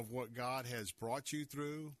of what God has brought you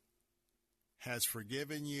through, has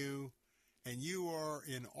forgiven you, and you are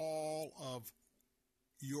in awe of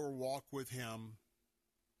your walk with Him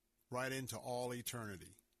right into all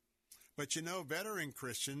eternity. But you know, veteran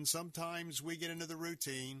Christians, sometimes we get into the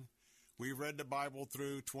routine. We've read the Bible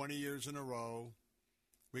through 20 years in a row.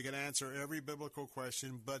 We can answer every biblical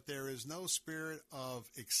question, but there is no spirit of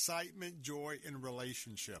excitement, joy, and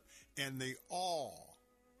relationship. And the awe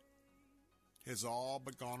has all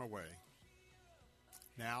but gone away.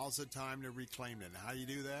 Now's the time to reclaim it. How do you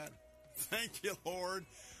do that? Thank you, Lord.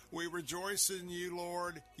 We rejoice in you,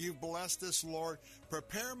 Lord. You've blessed us, Lord.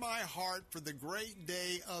 Prepare my heart for the great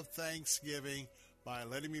day of Thanksgiving by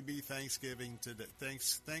letting me be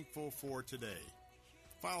thankful for today.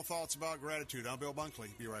 Final thoughts about gratitude. I'm Bill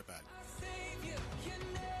Bunkley. Be right back.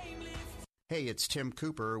 Hey, it's Tim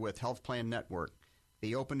Cooper with Health Plan Network.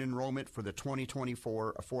 The open enrollment for the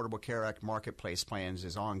 2024 Affordable Care Act Marketplace plans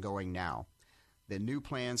is ongoing now. The new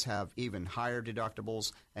plans have even higher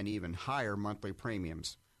deductibles and even higher monthly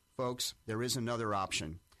premiums. Folks, there is another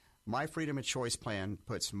option. My Freedom of Choice plan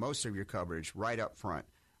puts most of your coverage right up front,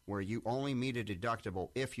 where you only meet a deductible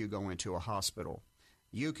if you go into a hospital.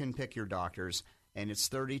 You can pick your doctors, and it's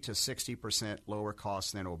 30 to 60% lower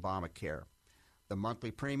cost than Obamacare. The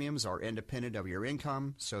monthly premiums are independent of your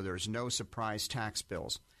income, so there's no surprise tax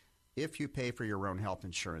bills. If you pay for your own health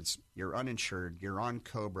insurance, you're uninsured, you're on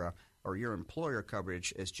COBRA, or your employer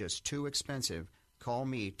coverage is just too expensive, call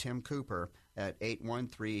me, Tim Cooper, at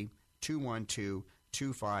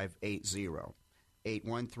 813-212-2580,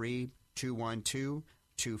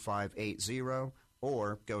 813-212-2580,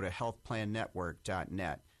 or go to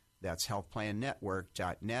healthplannetwork.net. That's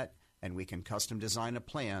healthplannetwork.net, and we can custom design a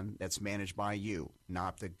plan that's managed by you,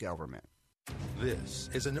 not the government. This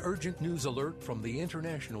is an urgent news alert from the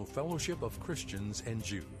International Fellowship of Christians and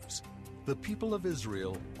Jews. The people of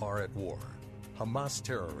Israel are at war. Hamas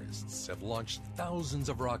terrorists have launched thousands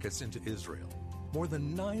of rockets into Israel. More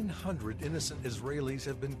than 900 innocent Israelis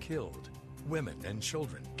have been killed, women and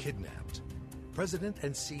children kidnapped. President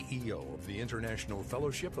and CEO of the International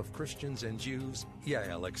Fellowship of Christians and Jews,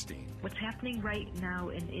 Yael Eckstein. What's happening right now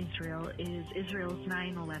in Israel is Israel's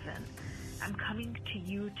 9/11. I'm coming to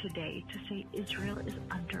you today to say Israel is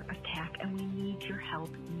under attack and we need your help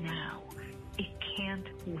now. It can't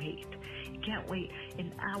wait. It can't wait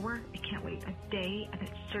an hour, it can't wait a day, and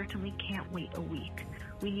it certainly can't wait a week.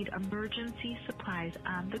 We need emergency supplies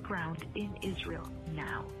on the ground in Israel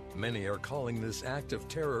now. Many are calling this act of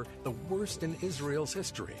terror the worst in Israel's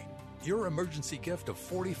history. Your emergency gift of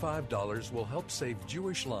 $45 will help save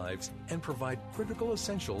Jewish lives and provide critical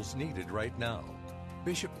essentials needed right now.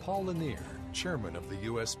 Bishop Paul Lanier, chairman of the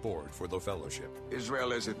U.S. Board for the Fellowship.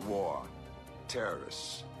 Israel is at war.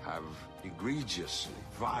 Terrorists have egregiously,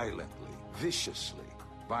 violently, viciously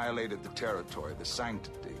violated the territory, the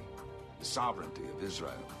sanctity, the sovereignty of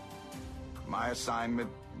Israel. My assignment,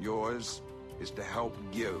 yours, is to help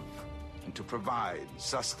give and to provide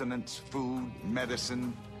sustenance, food,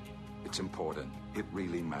 medicine. It's important. It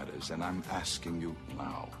really matters. And I'm asking you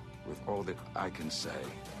now, with all that I can say,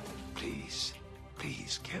 please,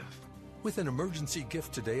 please give. With an emergency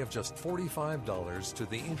gift today of just $45 to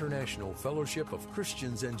the International Fellowship of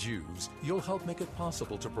Christians and Jews, you'll help make it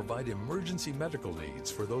possible to provide emergency medical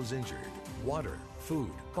needs for those injured, water,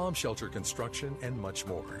 food, bomb shelter construction, and much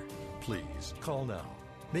more. Please, call now.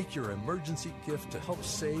 Make your emergency gift to help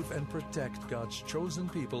save and protect God's chosen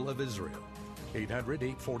people of Israel.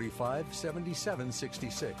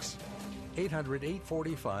 800-845-7766.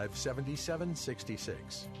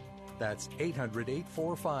 800-845-7766. That's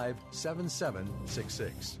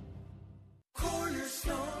 800-845-7766.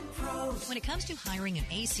 Cornerstone Pros. When it comes to hiring an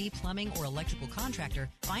AC, plumbing, or electrical contractor,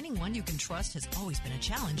 finding one you can trust has always been a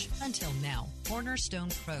challenge until now. Cornerstone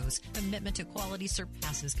Pros. Commitment to quality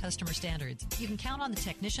surpasses customer standards. You can count on the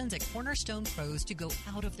technicians at Cornerstone Pros to go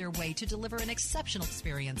out of their way to deliver an exceptional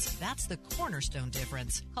experience. That's the Cornerstone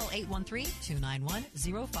difference. Call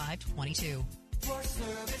 813-291-0522. For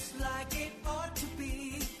service like it ought to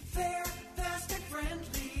be, fair, fast, and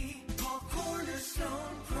friendly. Call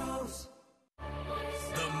Cornerstone Pros.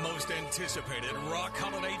 The most anticipated rock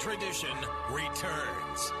holiday tradition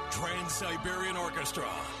returns. Trans-Siberian Orchestra,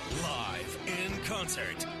 live in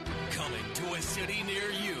concert. Coming to a city near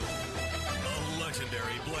you. A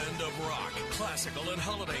legendary blend of rock, classical, and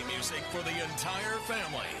holiday music for the entire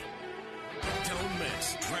family. Don't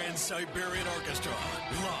miss Trans-Siberian Orchestra,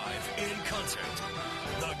 live in concert.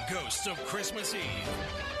 The Ghosts of Christmas Eve.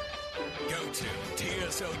 Go to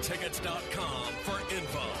tsotickets.com for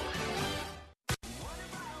info.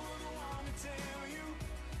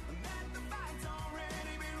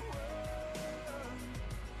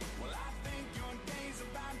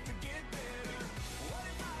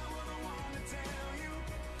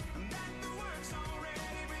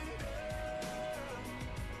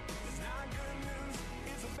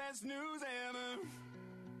 News ever.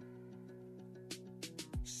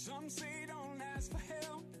 Some say don't ask for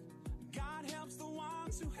help. God helps the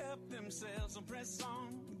ones who help themselves. So press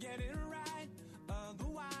on, get it right.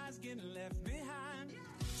 Otherwise, get left behind.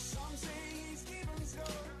 Some say he's keeping score.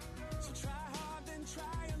 So try hard, then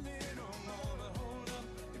try a little more. But hold up,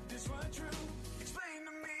 if this were true, explain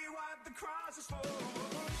to me what the cross is for.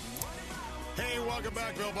 Hey, welcome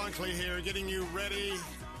back. Bill Bunkley here, getting you ready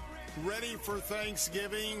for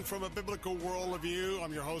Thanksgiving from a biblical worldview.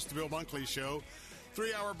 I'm your host, The Bill Bunkley Show.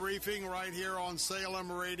 3-hour briefing right here on Salem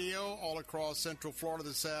Radio, all across Central Florida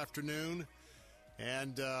this afternoon.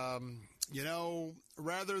 And,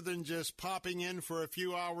 rather than just popping in for a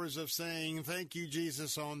few hours of saying, thank you,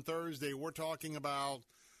 Jesus, on Thursday, we're talking about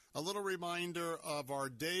a little reminder of our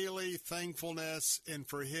daily thankfulness and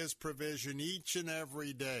for his provision each and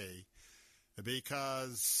every day.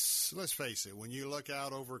 Because, let's face it, when you look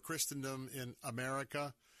out over Christendom in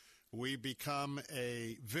America, we become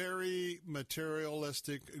a very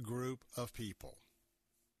materialistic group of people.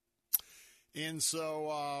 And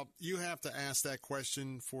so you have to ask that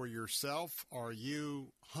question for yourself. Are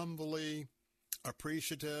you humbly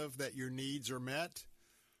appreciative that your needs are met?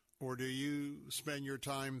 Or do you spend your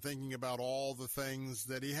time thinking about all the things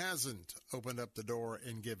that he hasn't opened up the door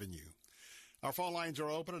and given you? Our phone lines are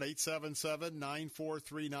open at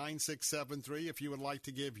 877-943-9673. If you would like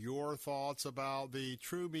to give your thoughts about the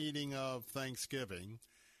true meaning of Thanksgiving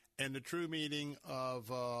and the true meaning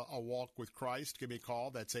of a walk with Christ, give me a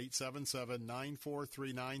call. That's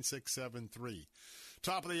 877-943-9673.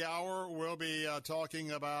 Top of the hour, we'll be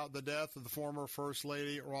talking about the death of the former First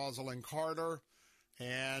Lady Rosalind Carter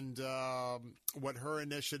and what her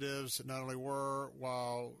initiatives not only were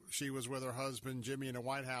while she was with her husband Jimmy in the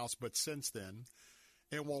White House, but since then.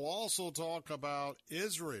 And we'll also talk about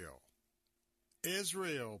Israel.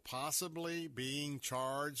 Israel possibly being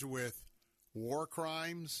charged with war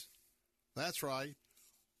crimes. That's right.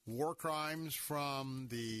 War crimes from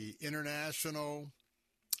the International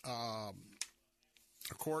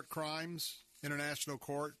International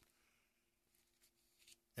Court.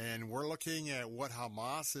 And we're looking at what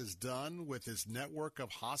Hamas has done with its network of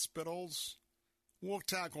hospitals We'll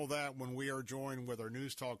tackle that when we are joined with our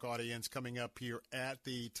News Talk audience coming up here at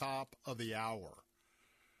the top of the hour.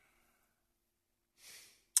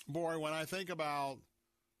 Boy, when I think about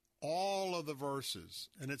all of the verses,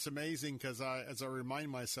 and it's amazing because as I remind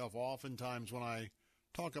myself oftentimes when I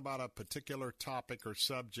talk about a particular topic or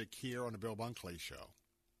subject here on the Bill Bunkley Show,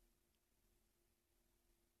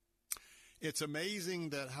 it's amazing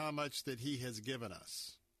that how much that he has given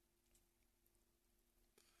us.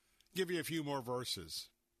 Give you a few more verses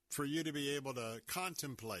for you to be able to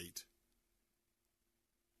contemplate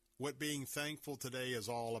what being thankful today is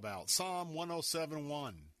all about. Psalm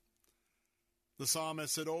 107:1. The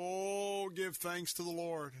psalmist said, "Oh, give thanks to the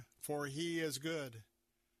Lord, for he is good,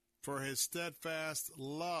 for his steadfast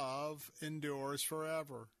love endures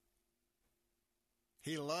forever."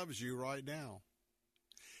 He loves you right now.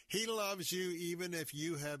 He loves you even if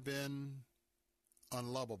you have been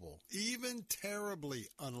unlovable, even terribly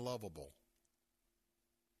unlovable.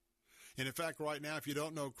 And in fact, right now, if you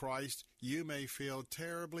don't know Christ, you may feel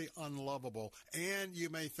terribly unlovable, and you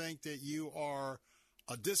may think that you are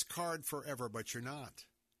a discard forever, but you're not.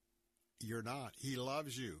 You're not. He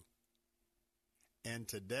loves you. And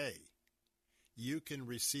today, you can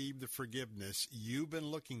receive the forgiveness you've been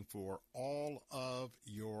looking for all of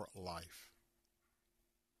your life.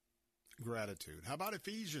 Gratitude. How about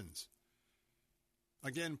Ephesians?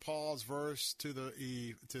 Again, Paul's verse to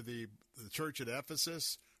the church at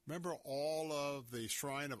Ephesus. Remember all of the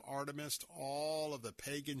shrine of Artemis, all of the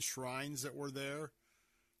pagan shrines that were there?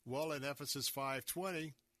 Well, in Ephesus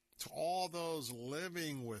 5:20, to all those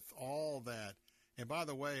living with all that, and by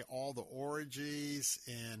the way, all the orgies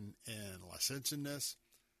and licentiousness,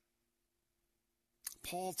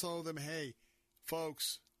 Paul told them, hey,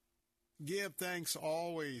 folks, give thanks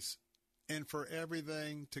always and for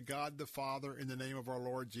everything to God the Father in the name of our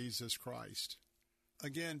Lord Jesus Christ.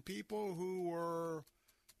 Again, people who were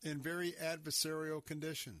in very adversarial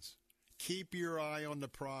conditions, keep your eye on the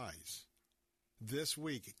prize. This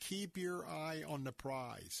week, keep your eye on the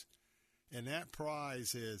prize. And that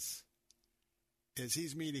prize is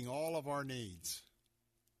he's meeting all of our needs.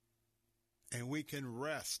 And we can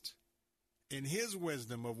rest in his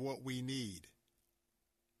wisdom of what we need.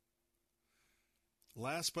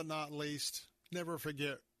 Last but not least, never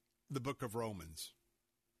forget the book of Romans.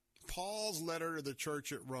 Paul's letter to the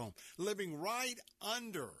church at Rome, living right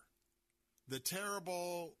under the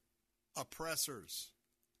terrible oppressors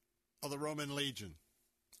of the Roman legion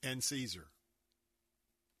and Caesar.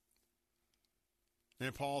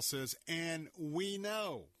 And Paul says, and we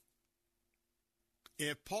know.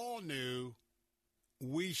 If Paul knew,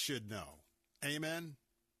 we should know. Amen?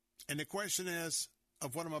 And the question is,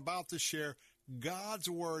 of what I'm about to share, God's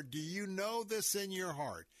word, do you know this in your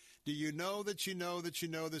heart? Do you know that you know that you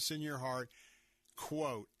know this in your heart?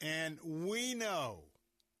 Quote, and we know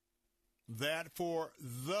that for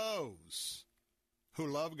those who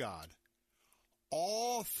love God,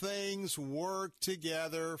 all things work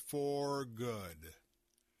together for good.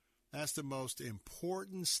 That's the most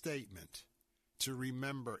important statement to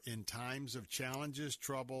remember in times of challenges,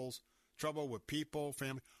 trouble with people,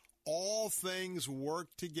 family. All things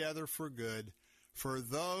work together for good for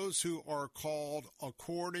those who are called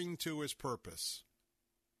according to his purpose.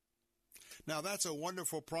 Now, that's a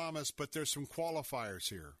wonderful promise, but there's some qualifiers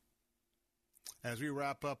here as we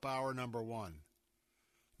wrap up hour number one.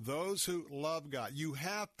 Those who love God. You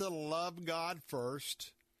have to love God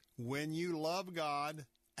first. When you love God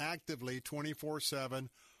actively 24/7,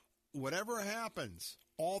 whatever happens,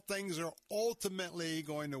 all things are ultimately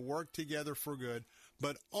going to work together for good,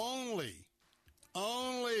 but only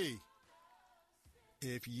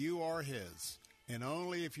if you are his, and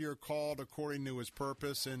only if you're called according to his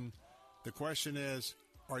purpose. And the question is,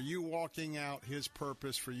 are you walking out his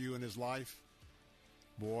purpose for you in his life?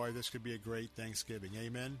 Boy, this could be a great Thanksgiving.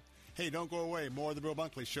 Amen. Hey, don't go away. More of the Bill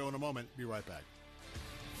Bunkley Show in a moment. Be right back.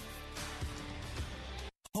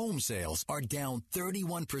 Home sales are down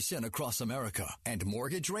 31% across America, and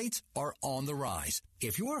mortgage rates are on the rise.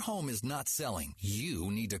 If your home is not selling, you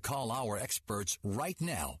need to call our experts right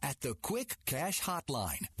now at the Quick Cash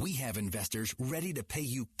Hotline. We have investors ready to pay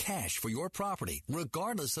you cash for your property,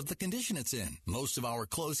 regardless of the condition it's in. Most of our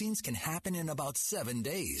closings can happen in about 7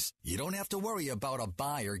 days. You don't have to worry about a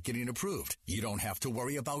buyer getting approved. You don't have to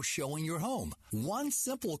worry about showing your home. One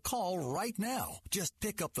simple call right now. Just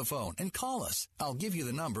pick up the phone and call us. I'll give you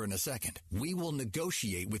the number in a second. We will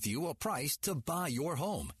negotiate with you a price to buy your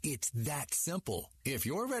home. It's that simple. If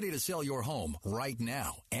you're ready to sell your home right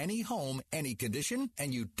now, any home, any condition,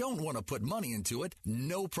 and you don't want to put money into it,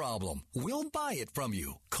 no problem. We'll buy it from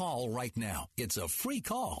you. Call right now. It's a free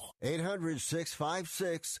call.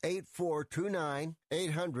 800-656-8429.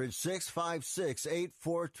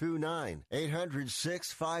 800-656-8429.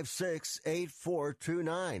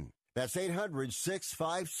 800-656-8429. That's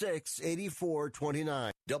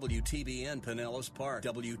 800-656-8429. WTBN Pinellas Park,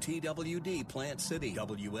 WTWD Plant City,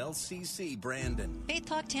 WLCC Brandon. Faith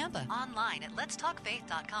Talk Tampa. Online at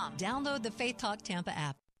letstalkfaith.com. Download the Faith Talk Tampa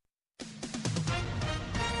app.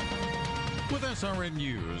 With SRN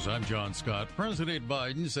News, I'm John Scott. President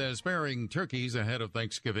Biden says sparing turkeys ahead of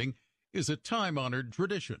Thanksgiving is a time-honored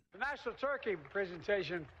tradition. The National Turkey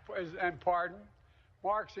Presentation and Pardon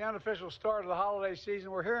marks the unofficial start of the holiday season.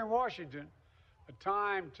 We're here in Washington, a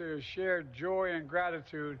time to share joy and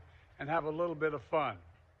gratitude and have a little bit of fun.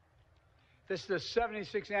 This is the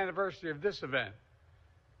 76th anniversary of this event.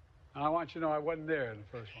 And I want you to know I wasn't there in the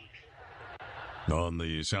first one. On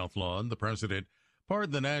the South Lawn, the president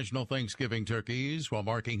pardoned the national Thanksgiving turkeys while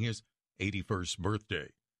marking his 81st birthday.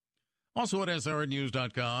 Also at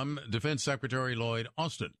SRNnews.com, Defense Secretary Lloyd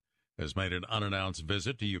Austin has made an unannounced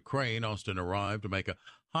visit to Ukraine. Austin arrived to make a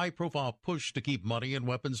high-profile push to keep money and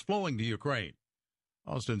weapons flowing to Ukraine.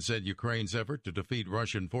 Austin said Ukraine's effort to defeat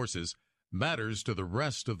Russian forces matters to the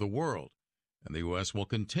rest of the world, and the U.S. will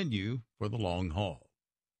continue for the long haul.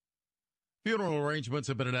 Funeral arrangements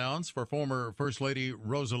have been announced for former First Lady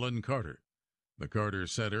Rosalynn Carter. The Carter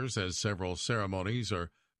Center says several ceremonies are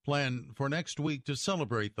planned for next week to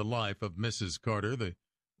celebrate the life of Mrs. Carter, the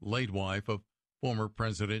late wife of former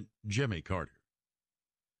President Jimmy Carter.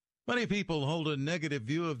 Many people hold a negative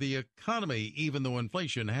view of the economy, even though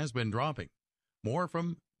inflation has been dropping. More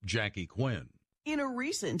from Jackie Quinn. In a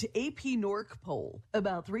recent AP NORC poll,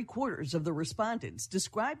 about 3/4 of the respondents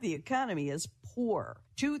describe the economy as poor.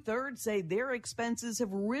 2/3 say their expenses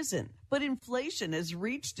have risen, but inflation has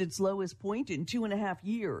reached its lowest point in 2.5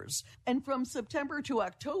 years. And from September to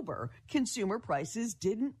October, consumer prices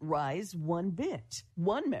didn't rise one bit.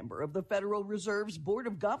 One member of the Federal Reserve's Board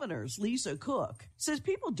of Governors, Lisa Cook, says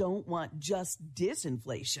people don't want just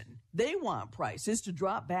disinflation. They want prices to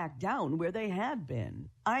drop back down where they had been.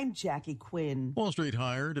 I'm Jackie Quinn. Wall Street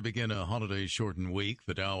higher to begin a holiday-shortened week.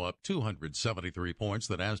 The Dow up 273 points,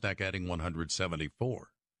 the Nasdaq adding 174.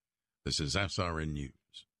 This is SRN News.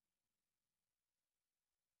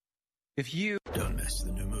 If you don't miss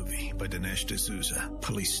the new movie by Dinesh D'Souza,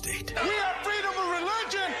 Police State. We have freedom of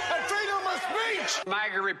religion and freedom of speech.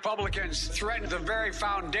 MAGA Republicans threaten the very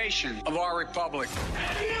foundation of our republic.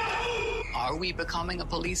 Are we becoming a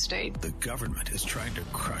police state? The government is trying to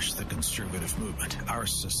crush the conservative movement, our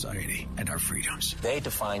society, and our freedoms. They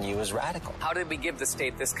define you as radical. How did we give the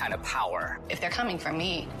state this kind of power? If they're coming for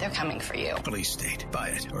me, they're coming for you. Police State. Buy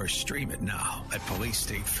it or stream it now at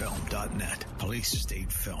policestatefilm.net.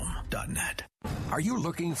 policestatefilm.net. Are you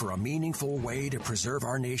looking for a meaningful way to preserve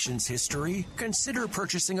our nation's history? Consider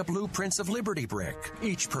purchasing a Blueprints of Liberty brick.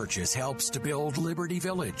 Each purchase helps to build Liberty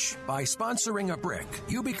Village. By sponsoring a brick,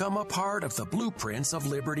 you become a part of the Blueprints of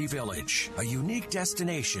Liberty Village, a unique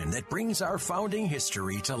destination that brings our founding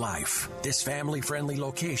history to life. This family-friendly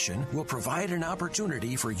location will provide an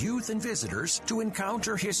opportunity for youth and visitors to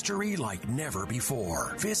encounter history like never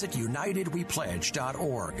before. Visit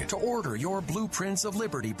UnitedWePledge.org to order your Blueprints of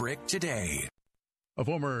Liberty brick today. A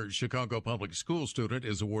former Chicago public school student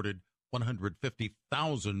is awarded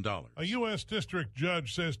 $150,000. A U.S. district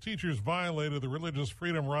judge says teachers violated the religious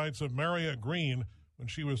freedom rights of Maria Green when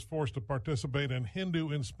she was forced to participate in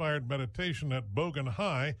Hindu-inspired meditation at Bogan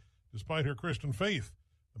High, despite her Christian faith.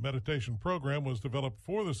 The meditation program was developed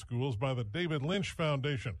for the schools by the David Lynch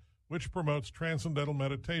Foundation, which promotes transcendental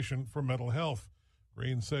meditation for mental health.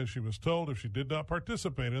 Green says she was told if she did not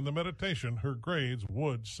participate in the meditation, her grades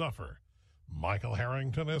would suffer. Michael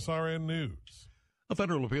Harrington, SRN News. A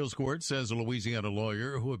federal appeals court says a Louisiana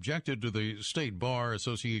lawyer who objected to the State Bar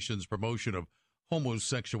Association's promotion of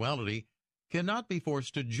homosexuality cannot be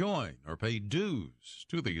forced to join or pay dues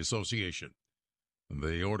to the association.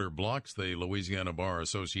 The order blocks the Louisiana Bar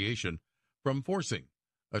Association from forcing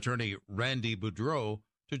attorney Randy Boudreau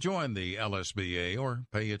to join the LSBA or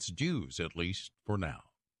pay its dues, at least for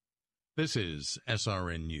now. This is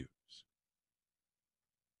SRN News.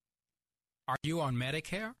 Are you on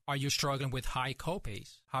Medicare? Are you struggling with high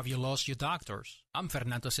copays? Have you lost your doctors? I'm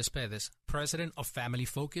Fernando Cespedes, president of Family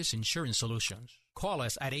Focus Insurance Solutions. Call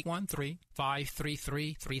us at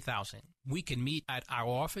 813-533-3000. We can meet at our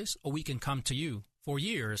office or we can come to you. For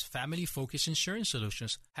years, Family Focus Insurance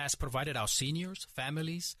Solutions has provided our seniors,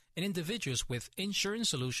 families, and individuals with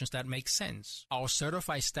insurance solutions that make sense. Our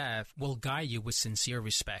certified staff will guide you with sincere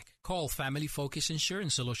respect. Call Family Focus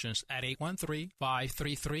Insurance Solutions at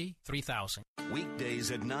 813-533-3000.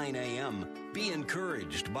 Weekdays at 9 a.m. Be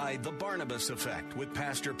encouraged by The Barnabas Effect with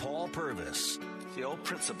Pastor Paul Purvis. It's the old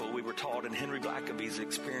principle we were taught in Henry Blackaby's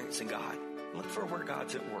Experiencing God. Look for where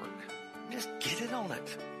God's at work. Just get in on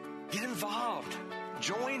it. Get involved.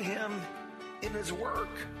 Join Him in His work.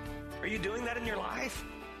 Are you doing that in your life?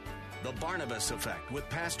 The Barnabas Effect with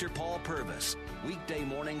Pastor Paul Purvis. Weekday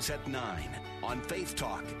mornings at 9 on Faith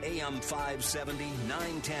Talk, AM 570,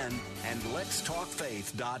 910, and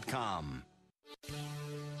letstalkfaith.com.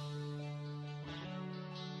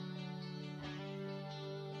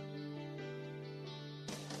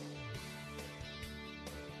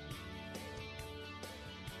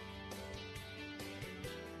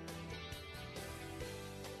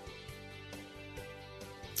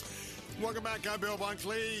 Welcome back. I'm Bill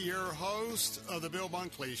Bunkley, your host of the Bill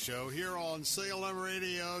Bunkley Show here on Salem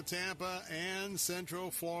Radio, Tampa, and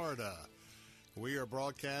Central Florida. We are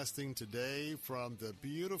broadcasting today from the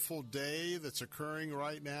beautiful day that's occurring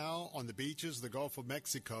right now on the beaches of the Gulf of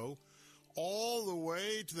Mexico, all the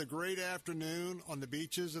way to the great afternoon on the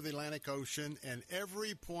beaches of the Atlantic Ocean and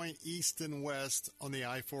every point east and west on the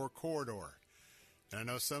I-4 corridor. And I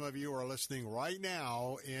know some of you are listening right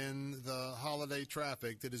now in the holiday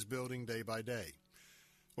traffic that is building day by day.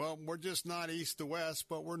 Well, we're just not east to west,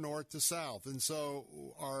 but we're north to south. And so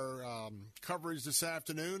our coverage this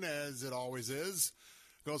afternoon, as it always is,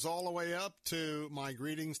 goes all the way up to my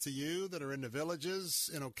greetings to you that are in the villages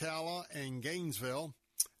in Ocala and Gainesville.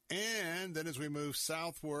 And then as we move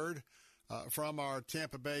southward from our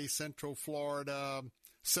Tampa Bay, Central Florida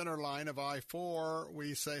center line of I-4,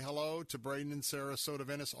 we say hello to Bradenton, Sarasota,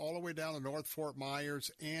 Venice, all the way down to North Fort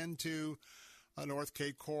Myers and to North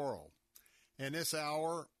Cape Coral. And this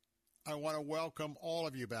hour, I want to welcome all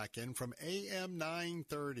of you back in from AM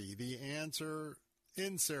 930, The Answer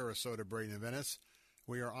in Sarasota, Bradenton, Venice.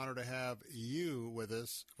 We are honored to have you with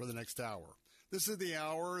us for the next hour. This is the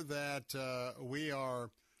hour that we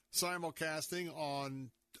are simulcasting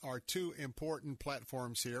on our two important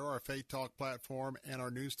platforms here, our Faith Talk platform and our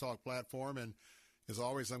News Talk platform. And as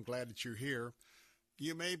always, I'm glad that you're here.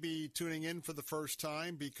 You may be tuning in for the first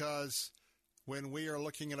time because when we are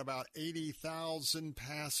looking at about 80,000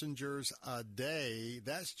 passengers a day,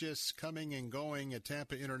 that's just coming and going at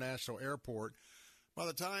Tampa International Airport. By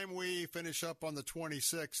the time we finish up on the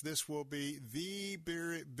 26th, this will be the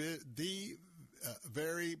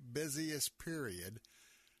very busiest period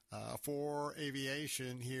for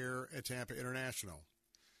aviation here at Tampa International.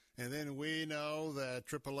 And then we know that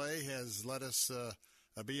AAA has let us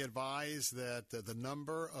be advised that the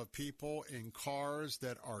number of people in cars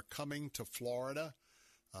that are coming to Florida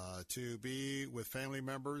to be with family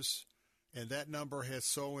members, and that number has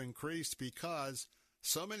so increased because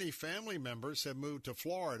so many family members have moved to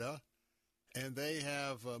Florida and they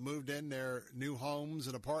have moved in their new homes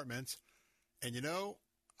and apartments. And, you know,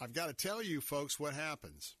 I've got to tell you, folks, what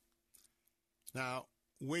happens. Now,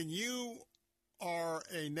 when you are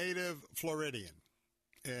a native Floridian,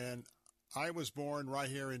 and I was born right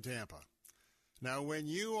here in Tampa. Now, when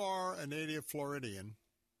you are a native Floridian,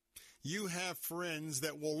 you have friends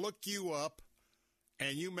that will look you up,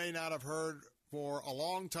 and you may not have heard for a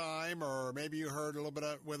long time, or maybe you heard a little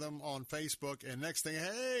bit with them on Facebook, and next thing,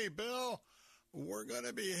 hey, Bill, we're going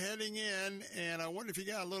to be heading in, and I wonder if you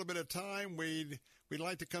got a little bit of time, we'd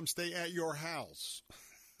like to come stay at your house.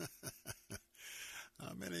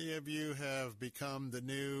 Many of you have become the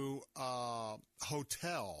new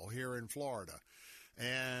hotel here in Florida,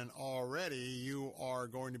 and already you are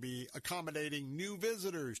going to be accommodating new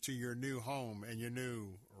visitors to your new home and your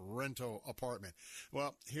new rental apartment.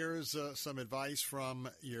 Well, here's some advice from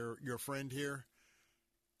your friend here.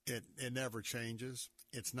 It never changes.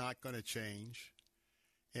 It's not going to change.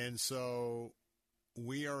 And so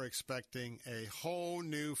we are expecting a whole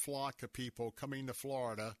new flock of people coming to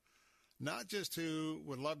Florida, not just who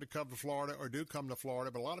would love to come to Florida or do come to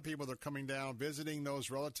Florida, but a lot of people that are coming down visiting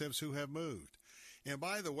those relatives who have moved. And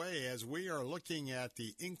by the way, as we are looking at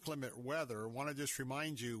the inclement weather, I want to just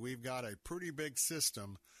remind you we've got a pretty big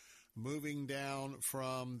system moving down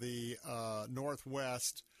from the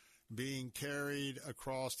northwest, being carried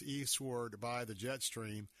across eastward by the jet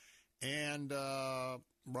stream. And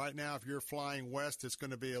right now, if you're flying west, it's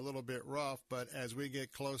going to be a little bit rough. But as we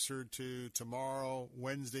get closer to tomorrow,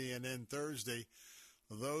 Wednesday, and then Thursday,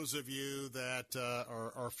 those of you that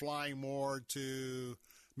are flying more to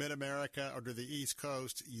Mid-America or to the East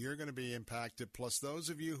Coast, you're going to be impacted. Plus, those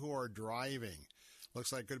of you who are driving,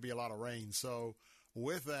 looks like could be a lot of rain. So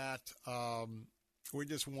with that, we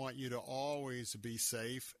just want you to always be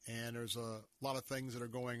safe. And there's a lot of things that are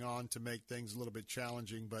going on to make things a little bit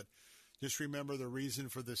challenging. But just remember the reason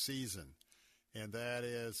for the season, and that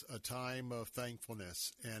is a time of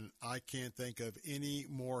thankfulness. And I can't think of any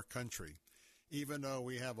more country, even though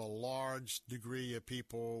we have a large degree of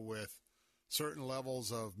people with certain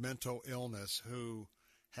levels of mental illness who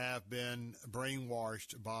have been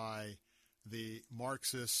brainwashed by the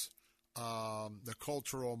Marxists, the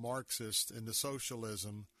cultural Marxist and the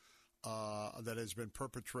socialism that has been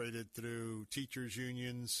perpetrated through teachers'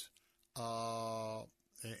 unions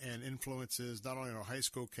and influences not only on our high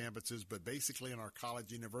school campuses, but basically on our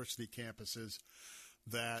college university campuses,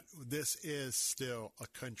 that this is still a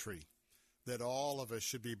country that all of us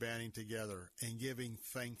should be banding together and giving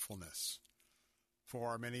thankfulness for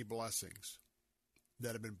our many blessings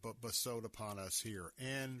that have been bestowed upon us here.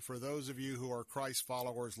 And for those of you who are Christ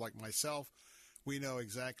followers like myself, we know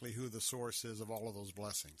exactly who the source is of all of those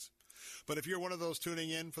blessings. But if you're one of those tuning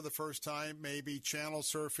in for the first time, maybe channel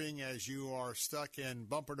surfing as you are stuck in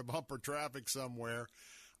bumper-to-bumper traffic somewhere,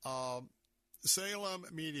 Salem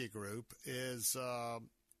Media Group is a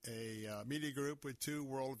media group with two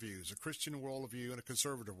worldviews, a Christian worldview and a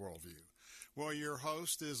conservative worldview. Well, your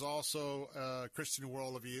host is also a Christian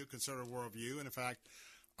worldview, conservative worldview. And in fact,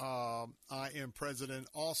 I am president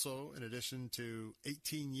also, in addition to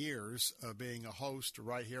 18 years of being a host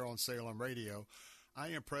right here on Salem Radio. I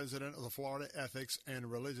am president of the Florida Ethics and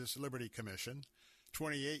Religious Liberty Commission.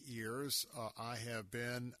 28 years I have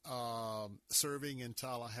been serving in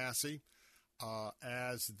Tallahassee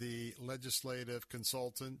as the legislative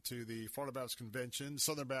consultant to the Florida Baptist Convention,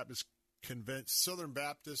 Southern Baptist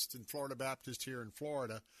and Florida Baptist here in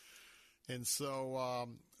Florida. And so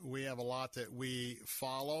we have a lot that we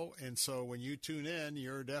follow. And so when you tune in,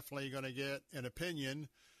 you're definitely going to get an opinion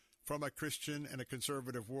from a Christian and a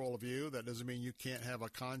conservative worldview. That doesn't mean you can't have a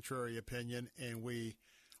contrary opinion. And we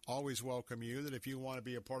always welcome you, that if you want to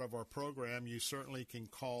be a part of our program, you certainly can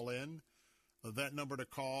call in. That number to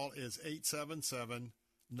call is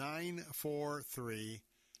 877-943-9673,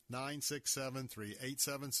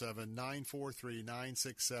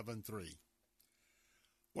 877-943-9673.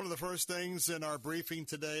 One of the first things in our briefing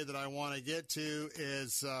today that I want to get to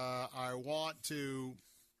is I want to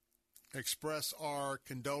express our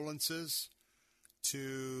condolences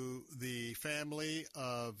to the family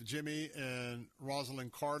of Jimmy and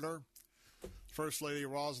Rosalind Carter. First Lady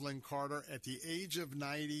Rosalind Carter, at the age of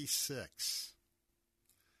 96,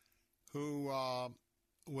 who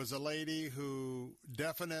was a lady who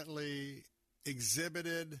definitely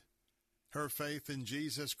exhibited her faith in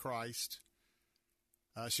Jesus Christ.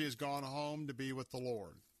 She has gone home to be with the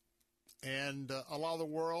Lord. And a lot of the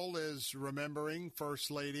world is remembering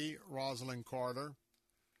First Lady Rosalind Carter.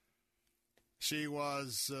 She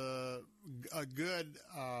was a good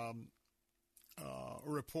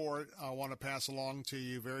report I want to pass along to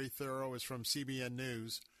you, very thorough, is from CBN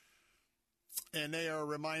News. And they are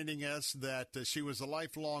reminding us that she was a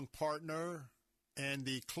lifelong partner and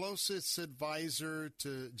the closest advisor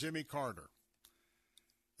to Jimmy Carter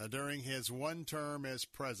during his one term as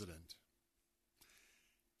president.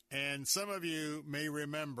 And some of you may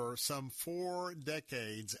remember, some 4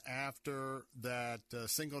 decades after that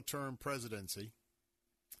single-term presidency,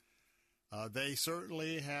 they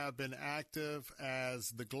certainly have been active as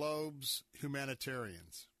the Globe's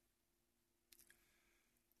humanitarians.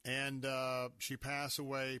 And she passed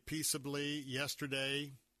away peaceably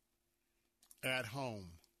yesterday at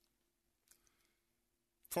home.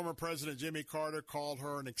 Former President Jimmy Carter called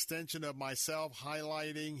her an extension of myself,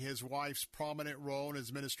 highlighting his wife's prominent role in his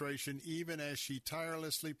administration, even as she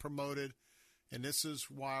tirelessly promoted, and this is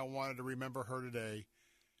why I wanted to remember her today,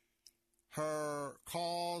 her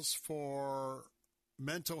cause for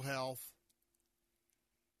mental health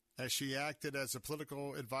as she acted as a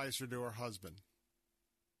political advisor to her husband.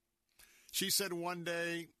 She said one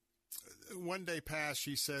day past,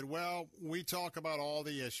 she said, well, we talk about all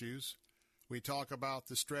the issues. We talk about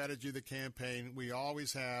the strategy of the campaign. We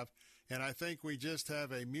always have. And I think we just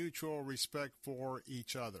have a mutual respect for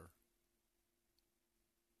each other.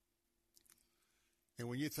 And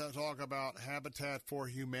when you talk about Habitat for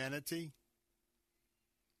Humanity,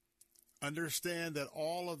 understand that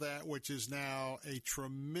all of that, which is now a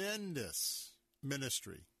tremendous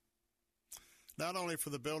ministry, not only for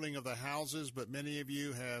the building of the houses, but many of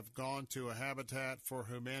you have gone to a Habitat for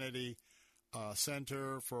Humanity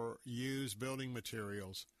center for used building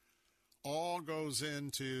materials, all goes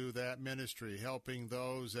into that ministry, helping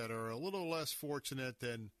those that are a little less fortunate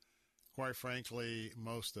than, quite frankly,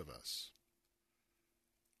 most of us.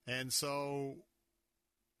 And so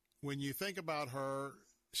when you think about her,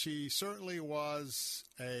 she certainly was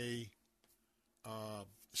a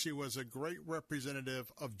great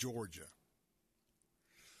representative of Georgia.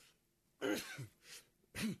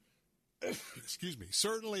 Excuse me.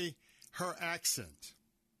 Certainly her accent.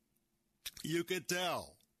 You could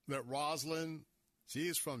tell that Rosalind, she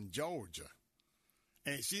is from Georgia.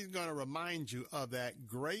 And she's going to remind you of that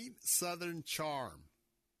great Southern charm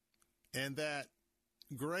and that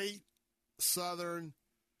great Southern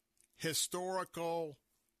historical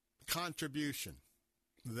contribution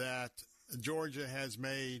that Georgia has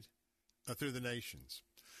made through the nations.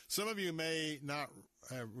 Some of you may not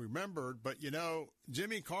have remembered, but you know,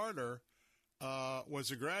 Jimmy Carter was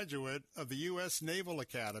a graduate of the U.S. Naval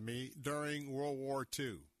Academy during World War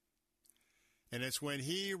II. And it's when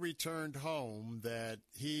he returned home that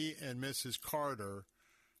he and Mrs. Carter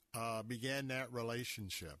began that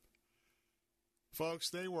relationship. Folks,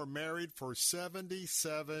 they were married for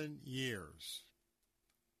 77 years.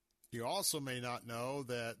 You also may not know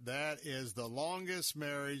that that is the longest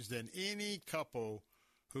marriage than any couple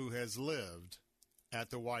who has lived at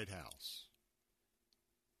the White House.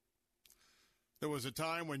 There was a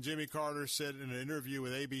time when Jimmy Carter said in an interview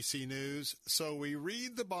with ABC News, "So we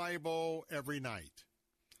read the Bible every night.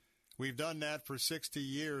 We've done that for 60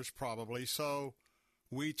 years probably, so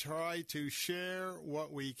we try to share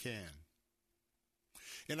what we can."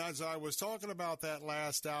 And as I was talking about that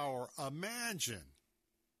last hour, imagine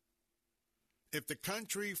if the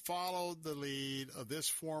country followed the lead of this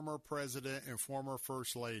former president and former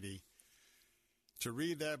first lady to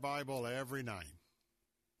read that Bible every night.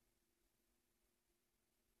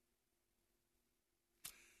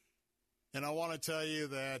 And I want to tell you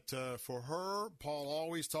that for her, Paul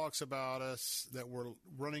always talks about us, that we're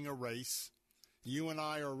running a race. You and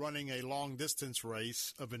I are running a long-distance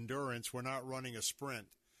race of endurance. We're not running a sprint.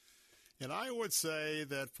 And I would say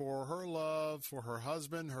that for her love for her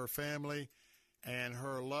husband, her family, and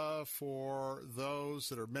her love for those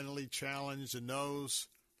that are mentally challenged and those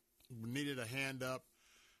who needed a hand up,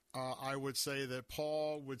 I would say that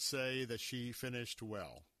Paul would say that she finished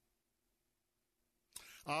well.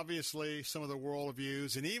 Obviously, some of the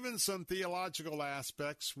worldviews and even some theological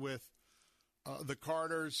aspects with the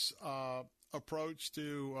Carters' approach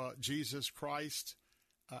to Jesus Christ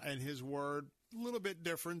and his word, a little bit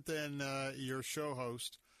different than your show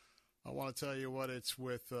host. I want to tell you what, it's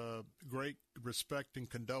with great respect and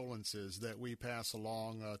condolences that we pass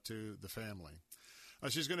along to the family.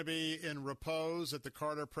 She's going to be in repose at the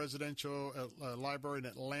Carter Presidential Library in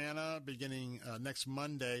Atlanta beginning next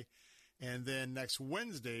Monday. And then next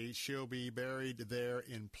Wednesday, she'll be buried there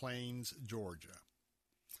in Plains, Georgia.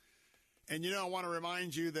 And, you know, I want to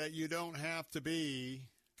remind you that you don't have to be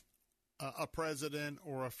a president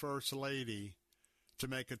or a first lady to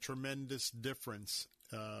make a tremendous difference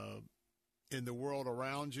in the world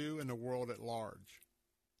around you and the world at large.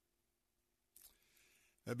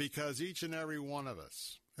 Because each and every one of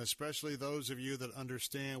us, especially those of you that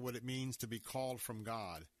understand what it means to be called from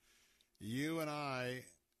God, you and I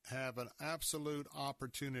have an absolute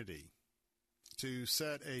opportunity to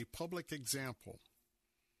set a public example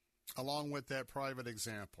along with that private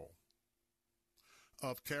example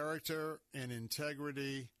of character and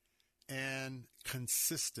integrity and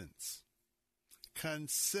consistency.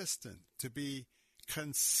 To be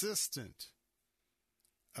consistent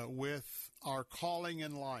with our calling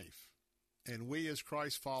in life. And we as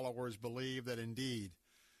Christ followers believe that indeed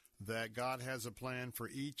that God has a plan for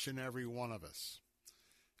each and every one of us.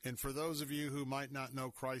 And for those of you who might not know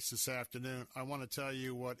Christ this afternoon, I want to tell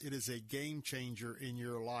you what, it is a game changer in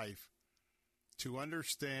your life to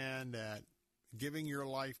understand that giving your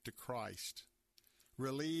life to Christ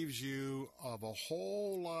relieves you of a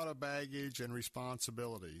whole lot of baggage and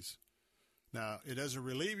responsibilities. Now, it doesn't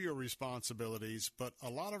relieve your responsibilities, but a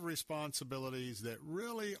lot of responsibilities that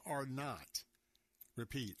really are not,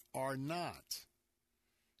 repeat, are not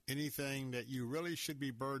anything that you really should be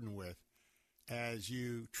burdened with as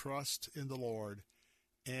you trust in the Lord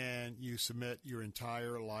and you submit your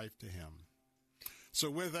entire life to Him. So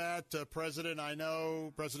with that, President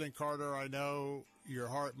Carter, I know your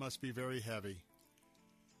heart must be very heavy.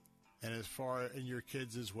 And as far as your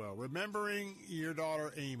kids as well. Remembering your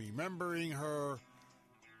daughter, Amy, remembering her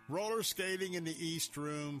roller skating in the East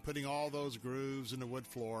Room, putting all those grooves in the wood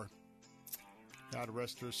floor. God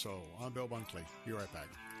rest her soul. I'm Bill Bunkley. Be right back.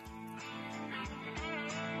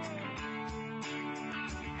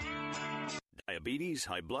 Diabetes,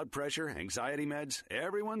 high blood pressure, anxiety meds,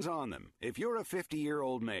 everyone's on them. If you're a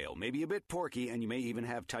 50-year-old male, maybe a bit porky, and you may even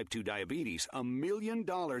have type 2 diabetes, $1 million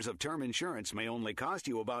of term insurance may only cost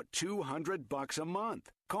you about $200 a month.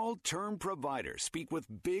 Call Term Provider. Speak with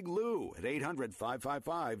Big Lou at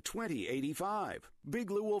 800-555-2085.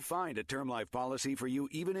 Big Lou will find a term life policy for you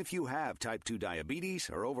even if you have type 2 diabetes,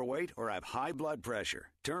 are overweight, or have high blood pressure.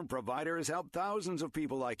 Term Provider has helped thousands of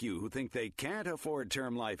people like you who think they can't afford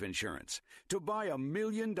term life insurance. To buy $1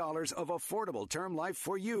 million of affordable term life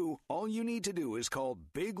for you, all you need to do is call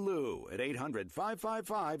Big Lou at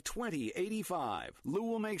 800-555-2085. Lou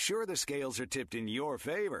will make sure the scales are tipped in your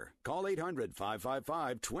favor. Call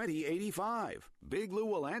 800-555-2085. Big Lou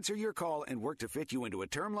will answer your call and work to fit you into a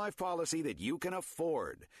term life policy that you can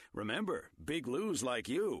afford. Remember, Big Lou's like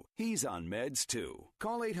you. He's on meds too.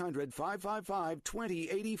 Call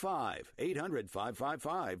 800-555-2085.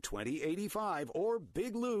 800-555-2085 or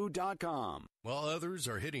biglou.com. While others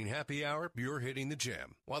are hitting happy hour, you're hitting the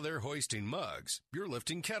gym. While they're hoisting mugs, you're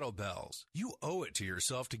lifting kettlebells. You owe it to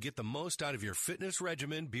yourself to get the most out of your fitness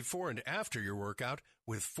regimen before and after your workout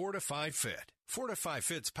with Fortify Fit. Fortify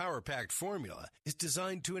Fit's power-packed formula is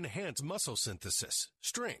designed to enhance muscle synthesis,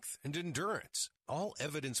 strength, and endurance. All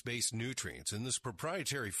evidence-based nutrients in this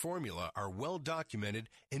proprietary formula are well documented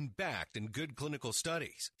and backed in good clinical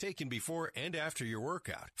studies, taken before and after your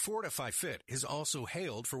workout. Fortify Fit is also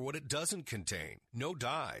hailed for what it doesn't contain. No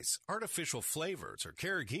dyes, artificial flavors, or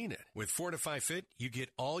carrageenan. With Fortify Fit, you get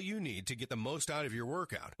all you need to get the most out of your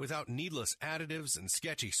workout without needless additives and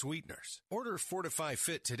sketchy sweeteners. Order Fortify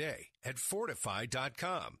Fit today at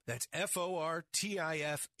Fortify.com. That's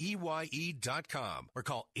FORTIFEYE.com or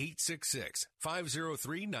call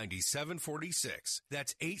 866-503-9746.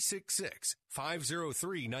 That's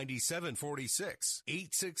 866-503-9746.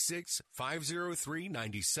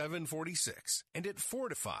 866-503-9746. And at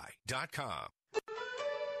Fortify.com.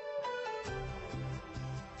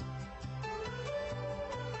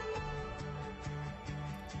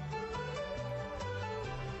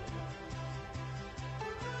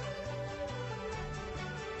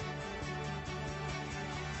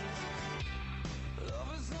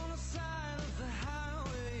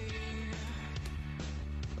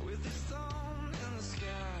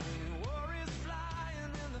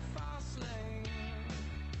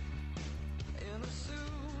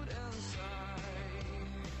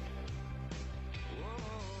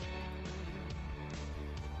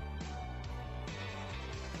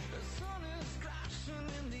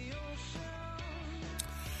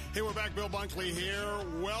 Hey, we're back. Bill Bunkley here.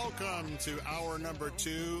 Welcome to hour number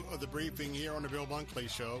 2 of the briefing here on the Bill Bunkley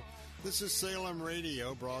Show. This is Salem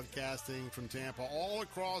Radio, broadcasting from Tampa all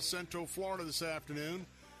across Central Florida this afternoon.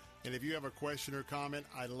 And if you have a question or comment,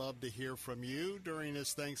 I'd love to hear from you during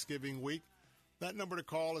this Thanksgiving week. That number to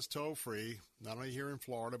call is toll-free, not only here in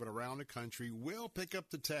Florida, but around the country. We'll pick up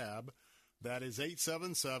the tab. That is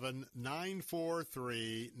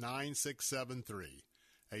 877-943-9673.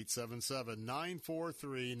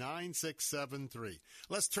 877-943-9673.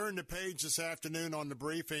 Let's turn the page this afternoon on the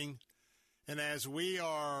briefing. And as we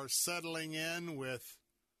are settling in with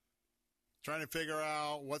trying to figure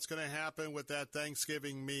out what's going to happen with that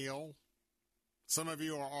Thanksgiving meal, some of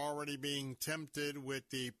you are already being tempted with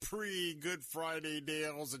the pre-Good Friday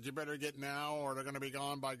deals that you better get now or they're going to be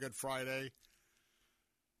gone by Good Friday.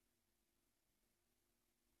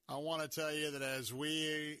 I want to tell you that as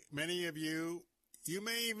many of you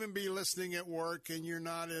may even be listening at work and you're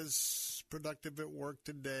not as productive at work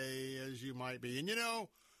today as you might be. And you know,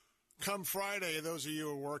 come Friday, those of you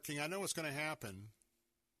who are working, I know what's going to happen.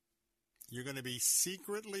 You're going to be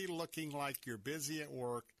secretly looking like you're busy at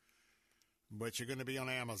work, but you're going to be on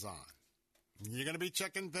Amazon. You're going to be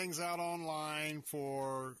checking things out online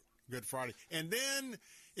for Good Friday. And then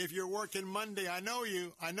if you're working Monday, I know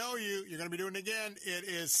you, you're going to be doing it again. It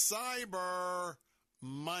is Cyber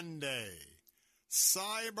Monday.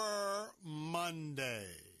 Cyber Monday.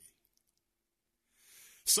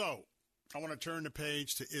 So, I want to turn the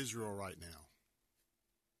page to Israel right now.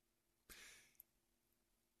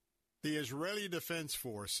 The Israeli Defense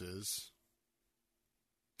Forces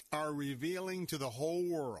are revealing to the whole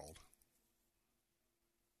world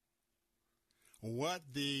what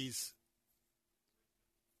these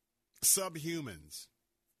subhumans,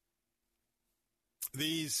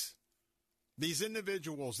 these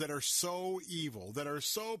individuals that are so evil, that are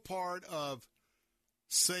so part of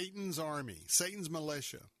Satan's army, Satan's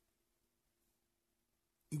militia.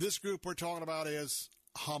 This group we're talking about is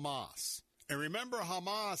Hamas. And remember,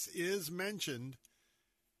 Hamas is mentioned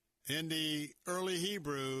in the early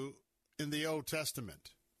Hebrew in the Old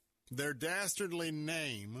Testament. Their dastardly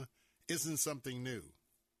name isn't something new.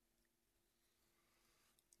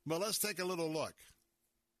 But let's take a little look.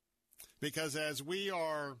 Because as we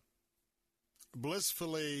are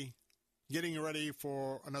blissfully getting ready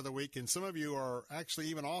for another week, and some of you are actually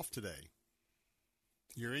even off today.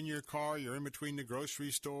 You're in your car, you're in between the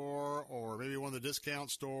grocery store or maybe one of the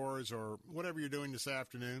discount stores or whatever you're doing this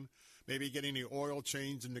afternoon. Maybe getting the oil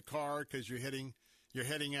changed in the car because you're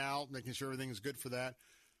heading out, making sure everything is good for that.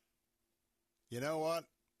 You know what?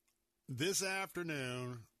 This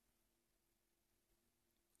afternoon,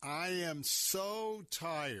 I am so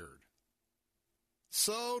tired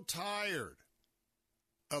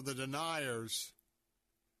of the deniers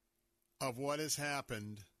of what has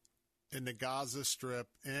happened in the Gaza Strip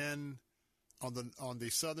and on the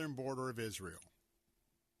southern border of Israel.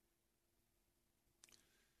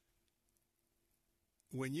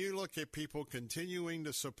 When you look at people continuing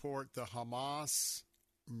to support the Hamas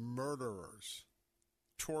murderers,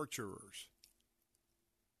 torturers,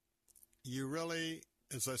 you really,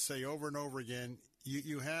 as I say over and over again,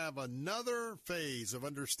 you have another phase of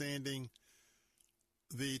understanding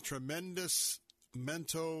the tremendous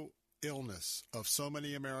mental illness of so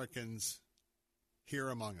many Americans here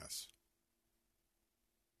among us.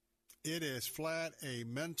 It is flat a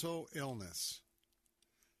mental illness.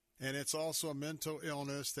 And it's also a mental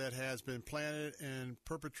illness that has been planted and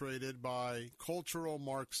perpetrated by cultural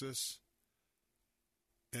Marxists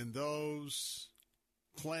and those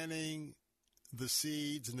planting the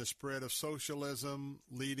seeds and the spread of socialism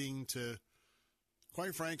leading to,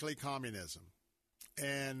 quite frankly, communism.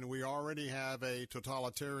 And we already have a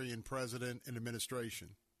totalitarian president and administration.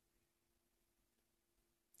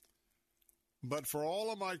 But for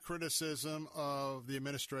all of my criticism of the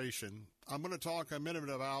administration, I'm going to talk a minute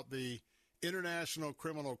about the International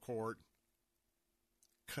Criminal Court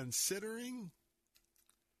considering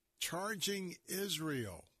charging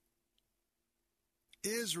Israel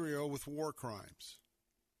with war crimes.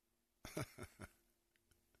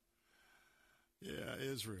 Yeah,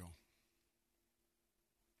 Israel.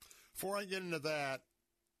 Before I get into that,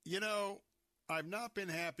 I've not been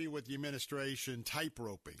happy with the administration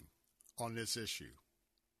tight-roping on this issue.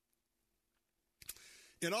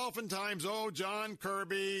 And oftentimes, John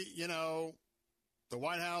Kirby, the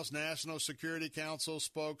White House National Security Council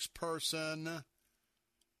spokesperson,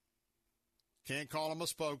 can't call him a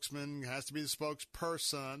spokesman, has to be the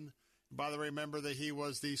spokesperson. By the way, remember that he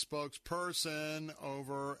was the spokesperson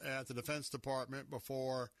over at the Defense Department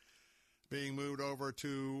before being moved over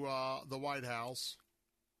to the White House.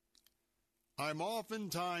 I'm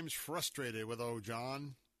oftentimes frustrated with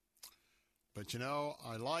John, but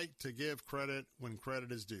I like to give credit when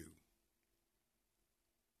credit is due.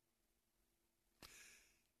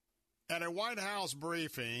 At a White House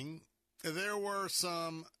briefing, there were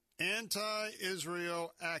some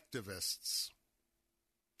anti-Israel activists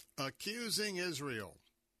accusing Israel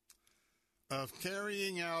of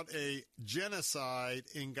carrying out a genocide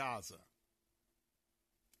in Gaza.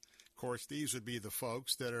 Of course, these would be the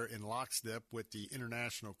folks that are in lockstep with the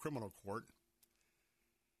International Criminal Court.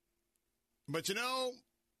 But John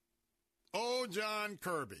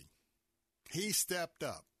Kirby, he stepped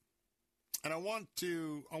up. And I want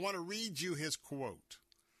to read you his quote.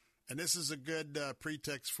 And this is a good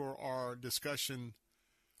pretext for our discussion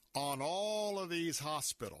on all of these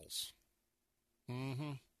hospitals.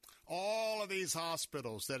 All of these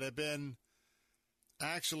hospitals that have been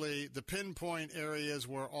actually the pinpoint areas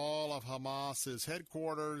where all of Hamas's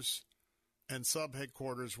headquarters and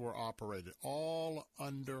sub-headquarters were operated, all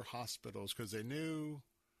under hospitals because they knew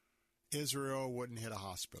Israel wouldn't hit a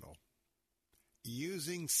hospital.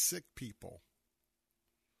 Using sick people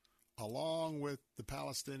along with the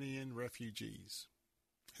Palestinian refugees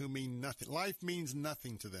who mean nothing. Life means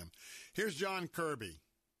nothing to them. Here's John Kirby.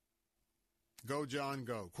 Go, John,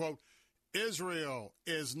 go. Quote, Israel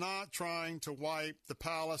is not trying to wipe the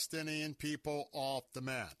Palestinian people off the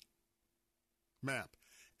map.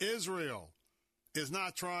 Israel is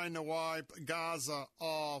not trying to wipe Gaza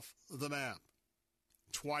off the map.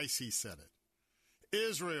 Twice he said it.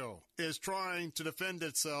 Israel is trying to defend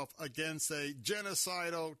itself against a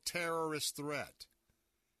genocidal terrorist threat.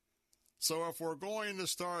 So if we're going to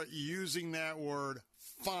start using that word,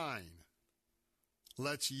 fine.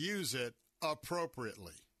 Let's use it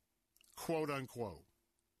appropriately. Quote, unquote.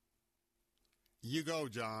 You go,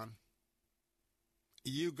 John.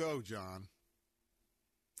 You go, John.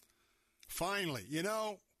 Finally,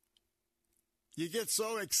 you get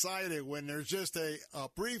so excited when there's just a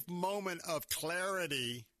brief moment of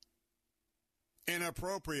clarity and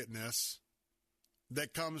appropriateness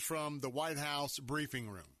that comes from the White House briefing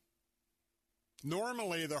room.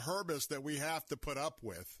 Normally, the herbis that we have to put up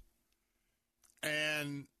with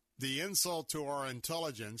and the insult to our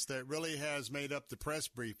intelligence that really has made up the press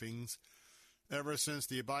briefings ever since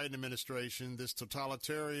the Biden administration, this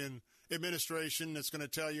totalitarian administration that's going to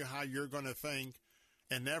tell you how you're going to think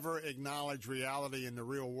and never acknowledge reality in the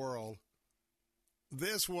real world,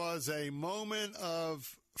 this was a moment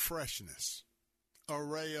of freshness, a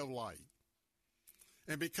ray of light.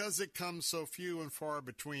 And because it comes so few and far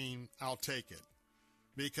between, I'll take it.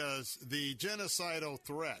 Because the genocidal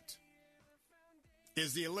threat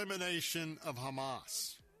is the elimination of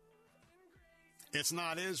Hamas. It's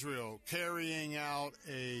not Israel carrying out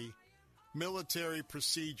a military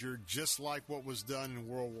procedure just like what was done in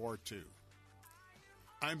World War II.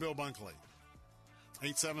 I'm Bill Bunkley.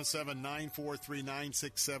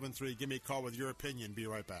 877-943-9673. Give me a call with your opinion. Be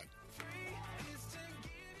right back.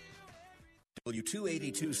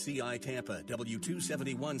 W282CI Tampa,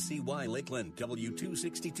 W271CY Lakeland,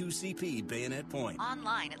 W262CP Bayonet Point.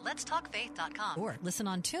 Online at letstalkfaith.com. Or listen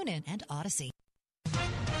on TuneIn and Odyssey.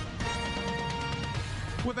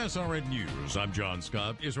 With SRN News, I'm John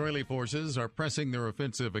Scott. Israeli forces are pressing their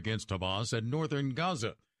offensive against Hamas in northern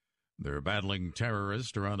Gaza. They're battling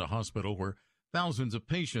terrorists around a hospital where thousands of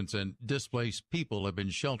patients and displaced people have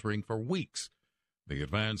been sheltering for weeks. The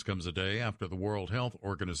advance comes a day after the World Health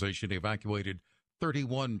Organization evacuated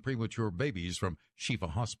 31 premature babies from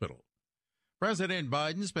Shifa Hospital. President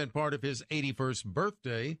Biden spent part of his 81st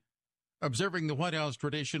birthday observing the White House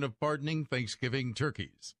tradition of pardoning Thanksgiving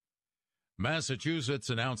turkeys. Massachusetts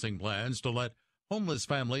announcing plans to let homeless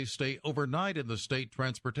families stay overnight in the State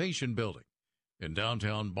Transportation Building in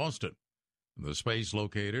downtown Boston. The space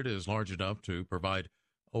located is large enough to provide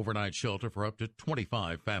overnight shelter for up to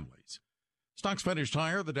 25 families. Stocks finished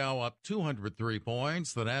higher, the Dow up 203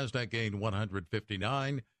 points, the Nasdaq gained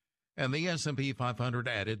 159, and the S&P 500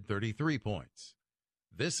 added 33 points.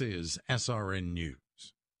 This is SRN News.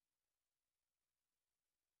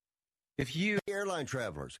 If you airline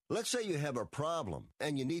travelers, let's say you have a problem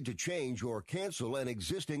and you need to change or cancel an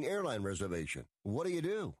existing airline reservation. What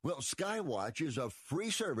do? Well, Skywatch is a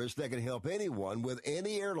free service that can help anyone with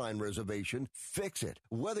any airline reservation fix it.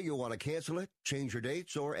 Whether you want to cancel it, change your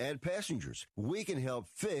dates, or add passengers, we can help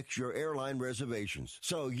fix your airline reservations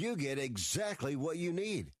so you get exactly what you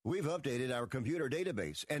need. We've updated our computer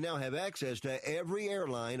database and now have access to every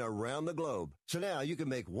airline around the globe. So now you can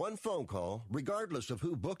make one phone call regardless of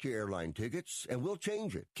who booked your airline tickets, and we'll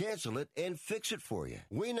change it, cancel it, and fix it for you.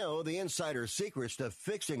 We know the insider secrets to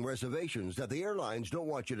fixing reservations that the airlines don't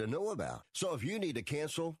want you to know about. So if you need to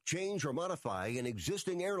cancel, change, or modify an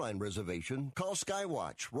existing airline reservation, call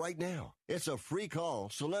Skywatch right now. It's a free call,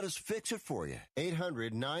 so let us fix it for you.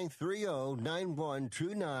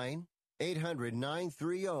 800-930-9129.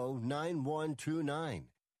 800-930-9129.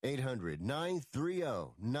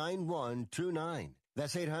 800-930-9129.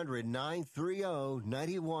 That's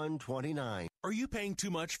 800-930-9129. Are you paying too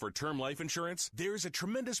much for term life insurance? There's a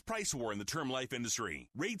tremendous price war in the term life industry.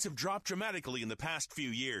 Rates have dropped dramatically in the past few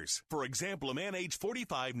years. For example, a man age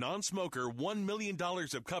 45, non-smoker, $1 million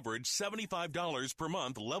of coverage, $75 per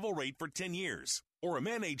month, level rate for 10 years. Or a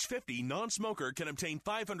man age 50, non-smoker, can obtain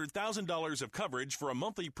 $500,000 of coverage for a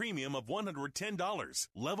monthly premium of $110.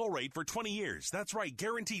 Level rate for 20 years. That's right,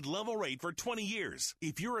 guaranteed level rate for 20 years.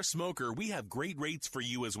 If you're a smoker, we have great rates for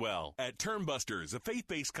you as well. At Term Busters, a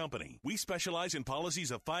faith-based company, we specialize in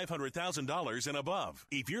policies of $500,000 and above.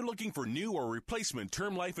 If you're looking for new or replacement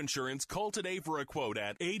term life insurance, call today for a quote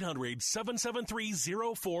at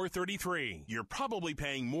 800-773-0433. You're probably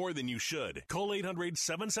paying more than you should. Call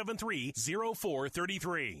 800-773-0433.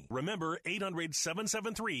 Remember,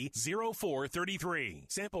 800-773-0433.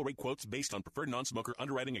 Sample rate quotes based on preferred non-smoker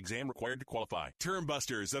underwriting exam required to qualify. Term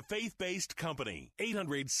Busters, a faith-based company.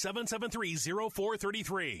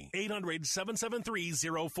 800-773-0433.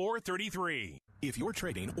 800-773-0433. If you're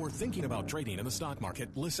trading or thinking about trading in the stock market,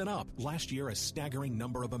 listen up. Last year, a staggering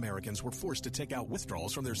number of Americans were forced to take out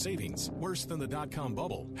withdrawals from their savings. Worse than the dot-com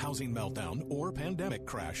bubble, housing meltdown, or pandemic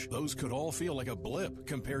crash. Those could all feel like a blip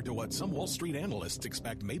compared to what some Wall Street analysts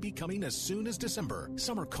expect may be coming as soon as December.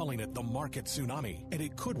 Some are calling it the market tsunami, and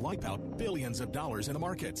it could wipe out billions of dollars in the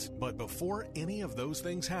markets. But before any of those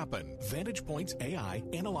things happen, Vantage Points AI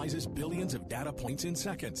analyzes billions of data points in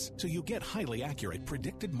seconds, so you get highly accurate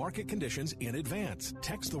predicted market conditions in advance.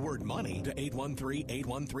 Text the word money to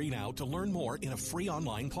 813-813 now to learn more in a free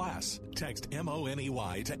online class. Text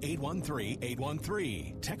MONEY to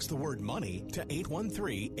 813-813. Text the word money to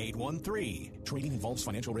 813-813. Trading involves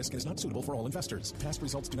financial risk and is not suitable for all investors. Past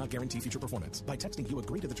results do not guarantee future performance. By texting, you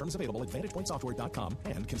agree to the terms available at VantagePointSoftware.com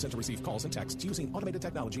and consent to receive calls and texts using automated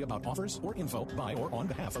technology about offers or info by or on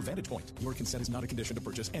behalf of VantagePoint. Your consent is not a condition to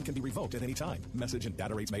purchase and can be revoked at any time. Message and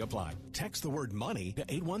data rates may apply. Text the word money to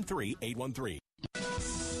 813-813.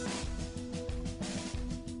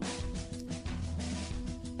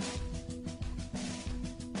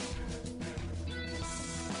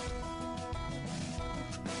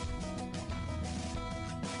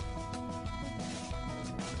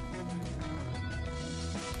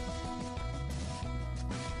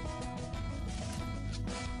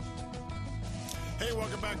 Hey,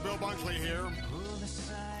 welcome back. Bill Bunkley here.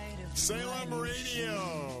 Salem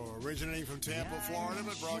Radio, originating from Tampa, Florida,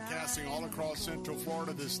 but broadcasting all across Central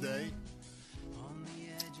Florida this day.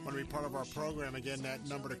 Want to be part of our program? Again, that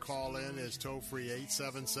number to call in is toll-free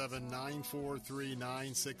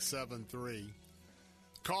 877-943-9673.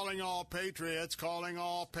 Calling all Patriots, calling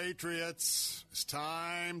all Patriots. It's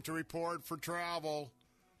time to report for travel.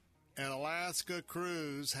 An Alaska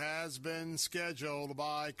cruise has been scheduled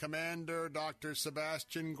by Commander Dr.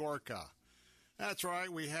 Sebastian Gorka. That's right,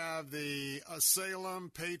 we have the Salem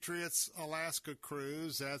Patriots Alaska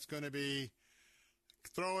cruise. That's going to be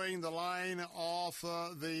throwing the line off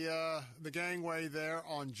the gangway there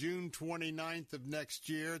on June 29th of next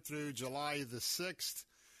year through July the 6th.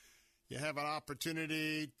 You have an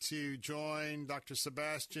opportunity to join Dr.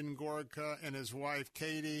 Sebastian Gorka and his wife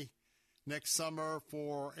Katie next summer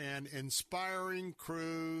for an inspiring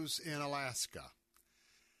cruise in Alaska.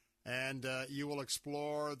 And you will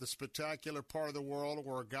explore the spectacular part of the world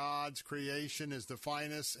where God's creation is the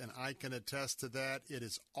finest, and I can attest to that. It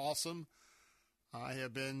is awesome. I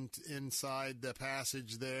have been inside the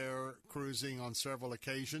passage there cruising on several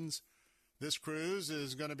occasions. This cruise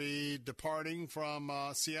is going to be departing from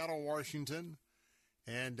Seattle, Washington,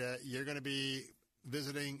 and you're going to be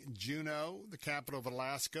visiting Juneau, the capital of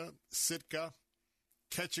Alaska, Sitka,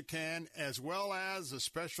 Ketchikan, as well as a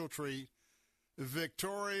special treat,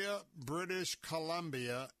 Victoria, British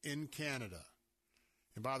Columbia in Canada.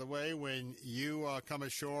 And by the way, when you come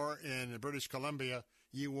ashore in British Columbia,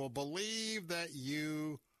 you will believe that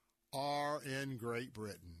you are in Great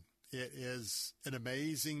Britain. It is an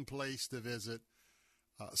amazing place to visit,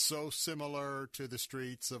 so similar to the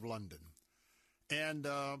streets of London. And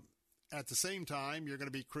at the same time, you're going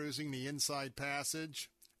to be cruising the Inside Passage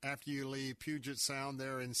after you leave Puget Sound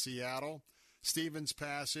there in Seattle, Stevens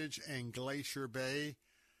Passage, and Glacier Bay.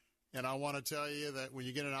 And I want to tell you that when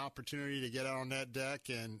you get an opportunity to get out on that deck,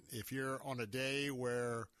 and if you're on a day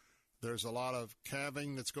where there's a lot of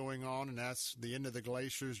calving that's going on, and that's the end of the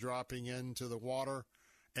glaciers dropping into the water,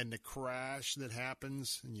 and the crash that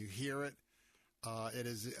happens, and you hear it, it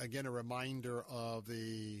is, again, a reminder of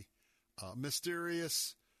the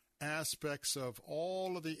mysterious aspects of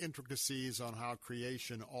all of the intricacies on how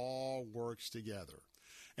creation all works together.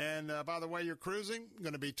 And by the way, you're cruising,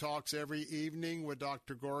 going to be talks every evening with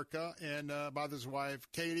Dr. Gorka and by his wife,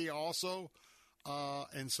 Katie, also.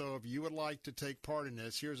 And so if you would like to take part in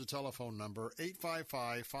this, here's a telephone number,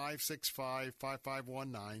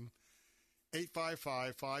 855-565-5519.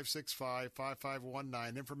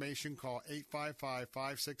 855-565-5519. Information, call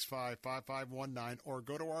 855-565-5519 or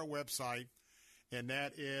go to our website, and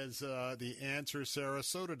that is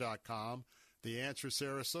theanswersarasota.com,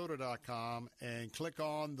 theanswersarasota.com, and click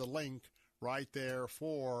on the link right there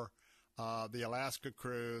for the Alaska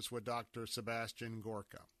cruise with Dr. Sebastian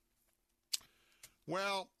Gorka.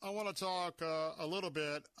 Well, I want to talk a little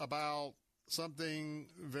bit about something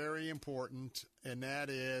very important, and that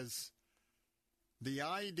is the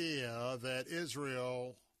idea that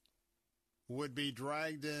Israel would be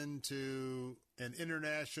dragged into an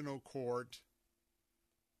international court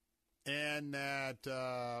and that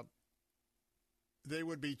they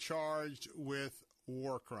would be charged with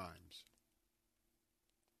war crimes.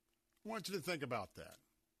 I want you to think about that.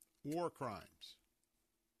 War crimes.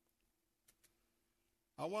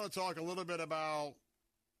 I want to talk a little bit about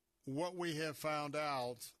what we have found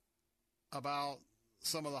out about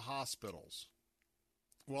some of the hospitals.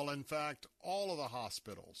 Well, in fact, all of the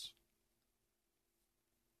hospitals.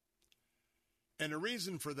 And the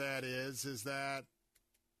reason for that is that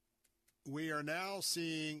we are now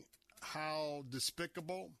seeing how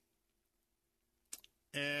despicable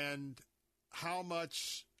and how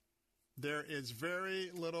much there is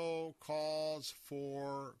very little cause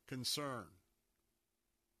for concern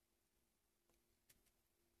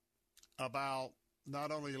about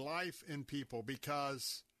not only life in people,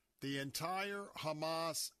 because the entire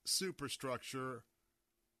Hamas superstructure,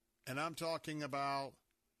 and I'm talking about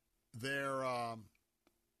their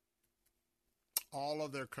all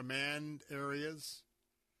of their command areas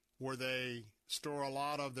where they store a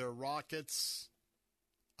lot of their rockets,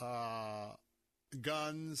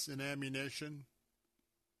 guns, and ammunition.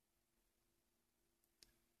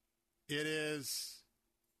 It is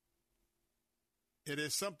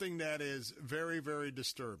something that is very, very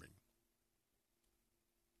disturbing.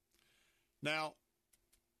 Now,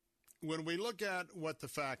 when we look at what the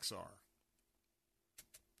facts are,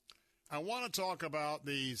 I want to talk about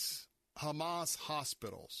these Hamas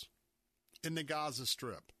hospitals in the Gaza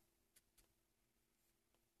Strip.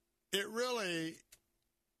 It really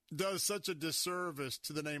does such a disservice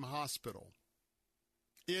to the name hospital.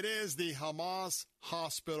 It is the Hamas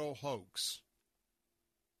hospital hoax.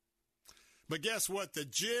 But guess what? The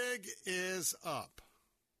jig is up.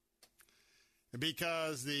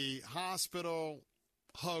 Because the hospital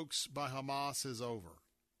hoax by Hamas is over.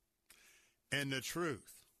 And the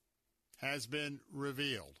truth has been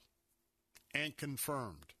revealed and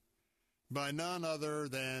confirmed by none other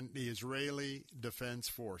than the Israeli Defense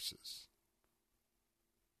Forces.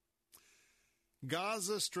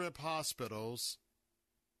 Gaza Strip hospitals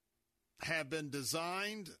have been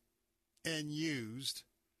designed and used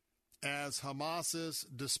as Hamas's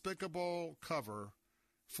despicable cover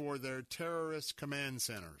for their terrorist command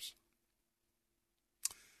centers.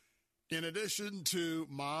 In addition to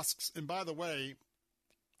mosques, and by the way,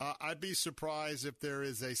 I'd be surprised if there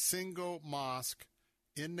is a single mosque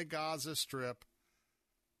in the Gaza Strip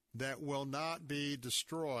that will not be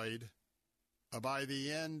destroyed by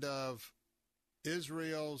the end of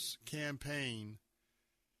Israel's campaign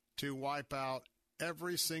to wipe out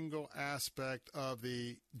every single aspect of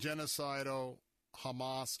the genocidal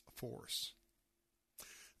Hamas force.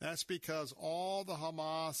 That's because all the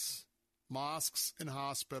Hamas mosques and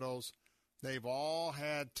hospitals, they've all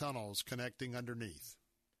had tunnels connecting underneath.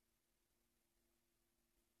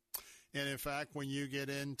 And in fact, when you get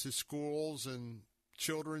into schools and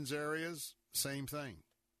children's areas, same thing.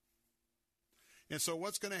 And so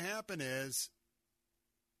what's going to happen is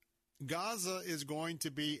Gaza is going to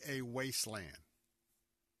be a wasteland.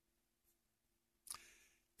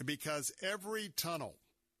 Because every tunnel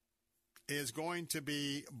is going to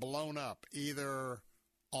be blown up, either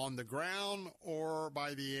on the ground or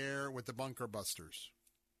by the air with the bunker busters.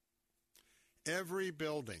 Every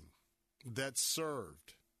building that's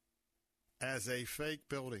served as a fake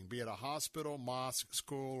building, be it a hospital, mosque,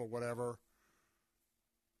 school, or whatever,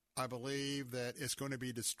 I believe that it's going to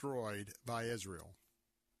be destroyed by Israel.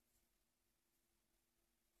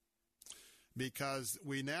 Because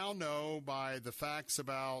we now know by the facts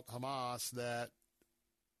about Hamas that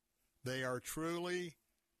they are truly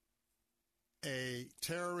a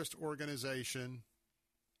terrorist organization,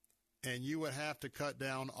 and you would have to cut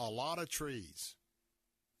down a lot of trees,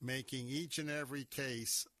 making each and every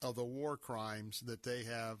case of the war crimes that they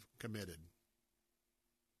have committed.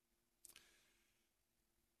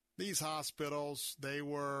 These hospitals, they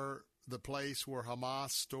were the place where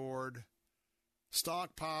Hamas stored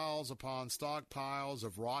stockpiles upon stockpiles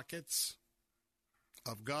of rockets,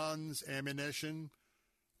 of guns, ammunition,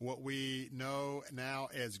 what we know now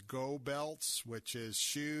as go belts, which is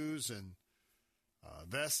shoes and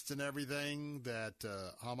vests and everything that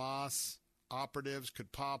Hamas operatives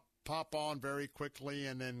could pop on very quickly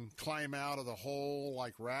and then climb out of the hole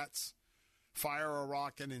like rats, fire a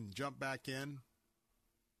rocket and jump back in.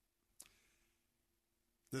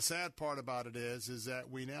 The sad part about it is that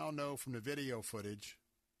we now know from the video footage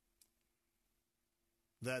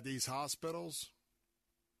that these hospitals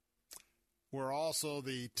were also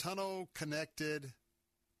the tunnel-connected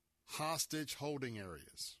hostage holding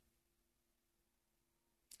areas.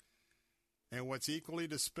 And what's equally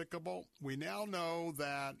despicable, we now know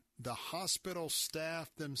that the hospital staff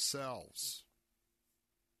themselves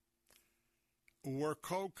were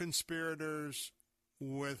co-conspirators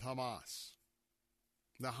with Hamas.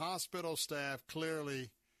 The hospital staff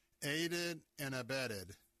clearly aided and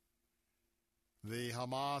abetted the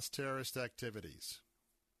Hamas terrorist activities.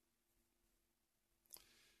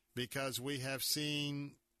 Because we have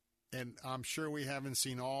seen, and I'm sure we haven't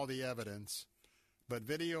seen all the evidence, but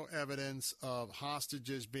video evidence of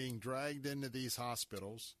hostages being dragged into these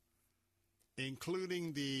hospitals,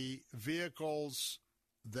 including the vehicles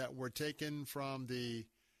that were taken from the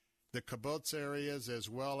kibbutz areas, as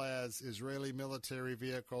well as Israeli military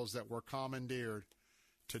vehicles that were commandeered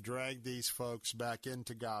to drag these folks back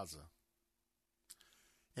into Gaza.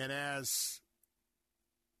 And as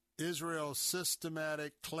Israel's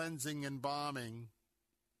systematic cleansing and bombing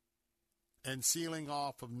and sealing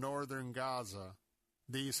off of northern Gaza,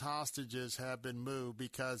 these hostages have been moved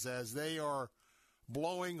because as they are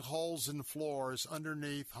blowing holes in floors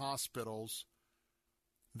underneath hospitals,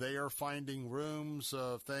 they are finding rooms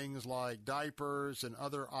of things like diapers and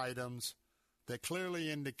other items that clearly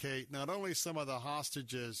indicate not only some of the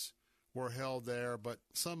hostages were held there, but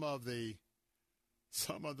some of the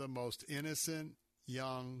most innocent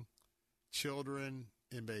young children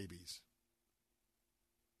and babies.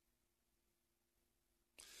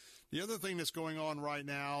 The other thing that's going on right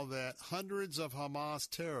now, that hundreds of Hamas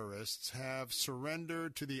terrorists have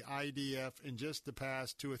surrendered to the IDF in just the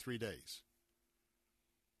past 2 or 3 days.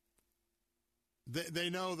 They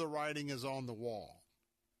know the writing is on the wall.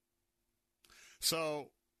 So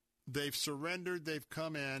They've surrendered. They've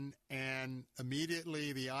come in, and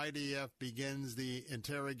immediately the IDF begins the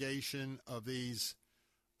interrogation of these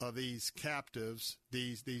captives,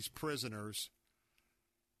 these prisoners.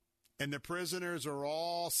 And the prisoners are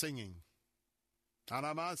all singing. And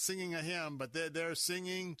I'm not singing a hymn, but they're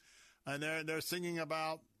singing, and they're singing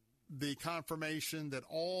about the confirmation that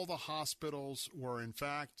all the hospitals were, in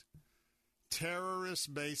fact,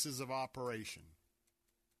 terrorist bases of operation.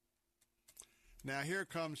 Now, here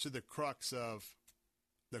comes to the crux of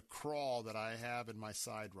the crawl that I have in my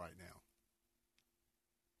side right now.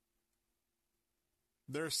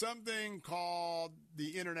 There's something called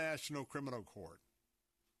the International Criminal Court.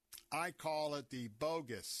 I call it the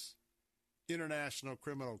bogus International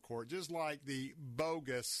Criminal Court, just like the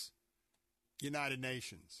bogus United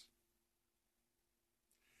Nations.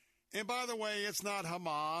 And by the way, it's not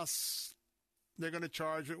Hamas. They're going to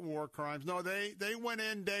charge with war crimes. No, they went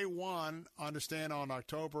in day one, understand, on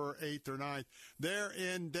October 8th or 9th. They're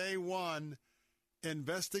in day one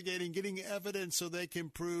investigating, getting evidence so they can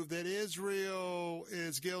prove that Israel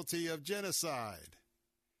is guilty of genocide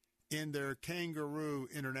in their kangaroo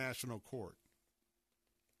international court.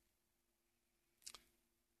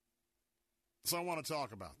 So I want to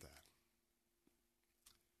talk about that.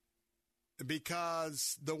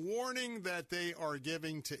 Because the warning that they are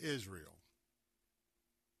giving to Israel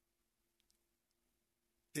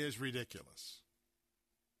is ridiculous.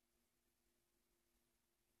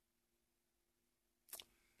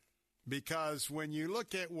 Because when you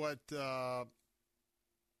look at what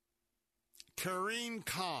Karim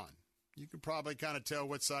Khan, you can probably kind of tell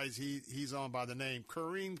what side he's on by the name,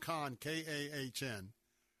 Karim Khan, K-A-H-N.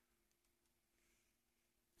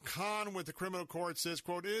 Khan with the criminal court says,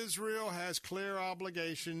 quote, Israel has clear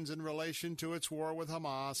obligations in relation to its war with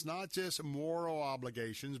Hamas, not just moral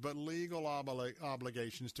obligations, but legal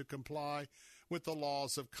obligations to comply with the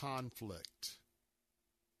laws of conflict.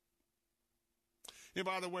 And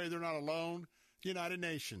by the way, they're not alone. The United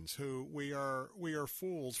Nations, who we are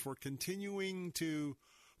fools for continuing to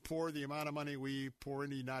pour the amount of money we pour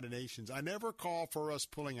into the United Nations. I never call for us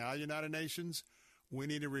pulling out of the United Nations. We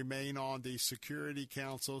need to remain on the Security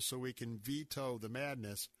Council so we can veto the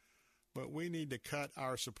madness, but we need to cut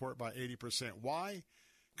our support by 80%. Why?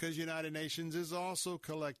 Because United Nations is also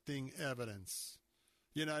collecting evidence.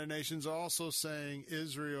 United Nations also saying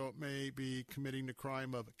Israel may be committing the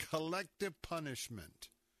crime of collective punishment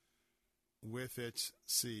with its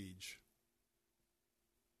siege.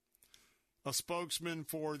 A spokesman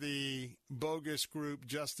for the bogus group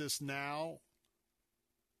Justice Now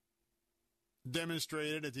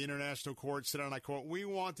demonstrated at the International Court said, and I quote, we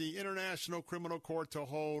want the International Criminal Court to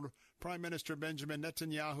hold Prime Minister Benjamin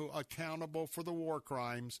Netanyahu accountable for the war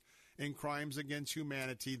crimes and crimes against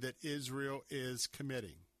humanity that Israel is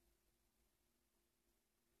committing.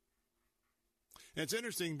 It's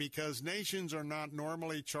interesting because nations are not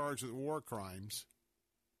normally charged with war crimes.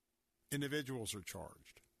 Individuals are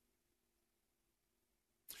charged.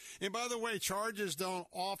 And by the way, charges don't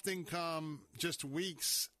often come just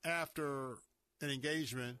weeks after an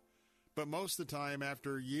engagement, but most of the time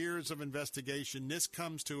after years of investigation. This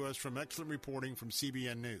comes to us from excellent reporting from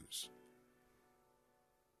CBN News.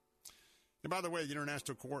 And by the way, the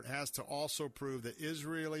International Court has to also prove that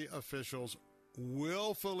Israeli officials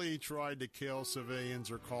willfully tried to kill civilians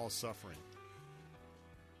or cause suffering.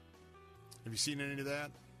 Have you seen any of that?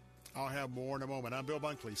 I'll have more in a moment. I'm Bill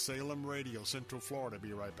Bunkley, Salem Radio, Central Florida.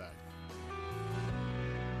 Be right back.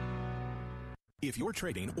 If you're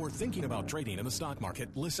trading or thinking about trading in the stock market,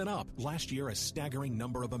 listen up. Last year, a staggering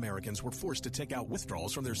number of Americans were forced to take out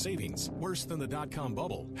withdrawals from their savings. Worse than the dot-com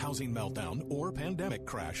bubble, housing meltdown, or pandemic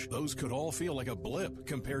crash. Those could all feel like a blip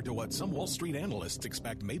compared to what some Wall Street analysts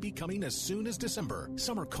expect may be coming as soon as December.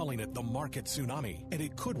 Some are calling it the market tsunami, and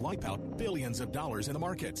it could wipe out billions of dollars in the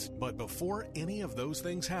markets. But before any of those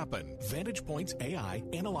things happen, Vantage Points AI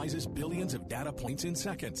analyzes billions of data points in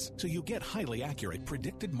seconds, so you get highly accurate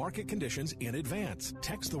predicted market conditions in advance.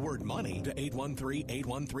 Text the word money to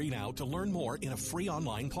 813-813 now to learn more in a free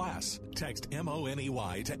online class. Text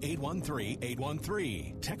MONEY to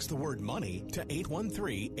 813-813. Text the word money to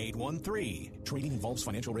 813-813. Trading involves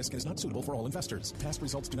financial risk and is not suitable for all investors. Past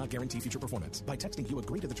results do not guarantee future performance. By texting, you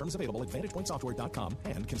agree to the terms available at VantagePointSoftware.com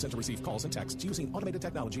and consent to receive calls and texts using automated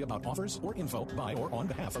technology about offers or info by or on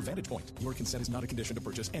behalf of VantagePoint. Your consent is not a condition to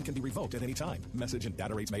purchase and can be revoked at any time. Message and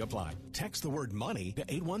data rates may apply. Text the word money to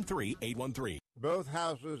 813-813. Both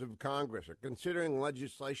houses of Congress are considering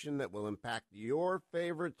legislation that will impact your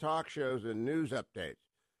favorite talk shows and news updates.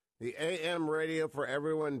 The AM Radio for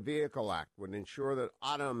Everyone Vehicle Act would ensure that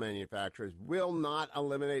auto manufacturers will not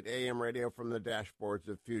eliminate AM radio from the dashboards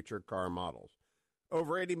of future car models.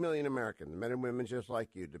 Over 80 million Americans, men and women just like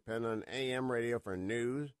you, depend on AM radio for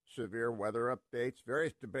news, severe weather updates,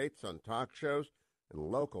 various debates on talk shows, and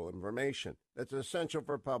local information that's essential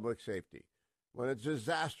for public safety. When a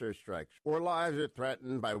disaster strikes or lives are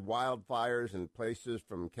threatened by wildfires in places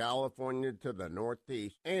from California to the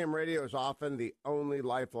Northeast, AM radio is often the only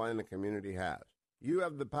lifeline the community has. You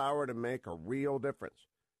have the power to make a real difference.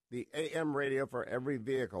 The AM Radio for Every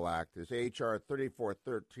Vehicle Act is H.R.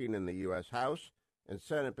 3413 in the U.S. House and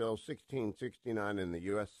Senate Bill 1669 in the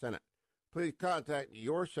U.S. Senate. Please contact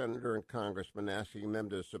your senator and congressman asking them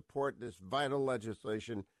to support this vital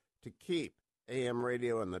legislation to keep AM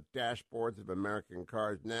radio on the dashboards of American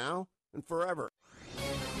cars now and forever.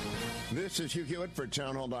 This is Hugh Hewitt for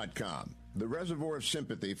Townhall.com. The reservoir of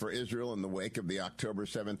sympathy for Israel in the wake of the October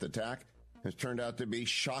 7th attack has turned out to be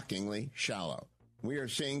shockingly shallow. We are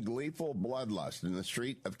seeing gleeful bloodlust in the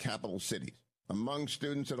street of capital cities, among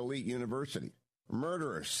students at elite universities.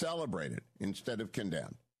 Murderers celebrated instead of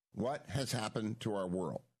condemned. What has happened to our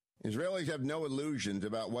world? Israelis have no illusions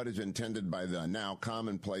about what is intended by the now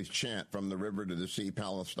commonplace chant, "From the river to the sea,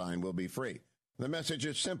 Palestine will be free." The message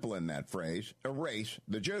is simple in that phrase: erase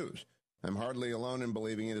the Jews. I'm hardly alone in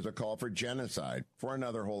believing it is a call for genocide, for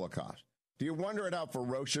another Holocaust. Do you wonder at how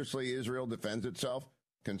ferociously Israel defends itself?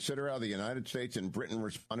 Consider how the United States and Britain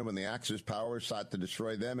responded when the Axis powers sought to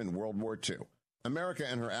destroy them in World War II. America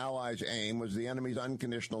and her allies' aim was the enemy's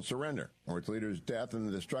unconditional surrender, or its leader's death and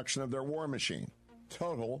the destruction of their war machine.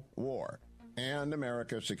 Total war. And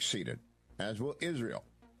America succeeded, as will Israel,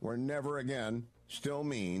 where never again still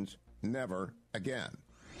means never again.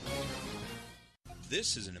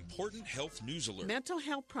 This is an important health news alert. Mental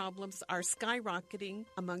health problems are skyrocketing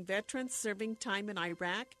among veterans serving time in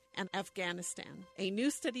Iraq and Afghanistan. A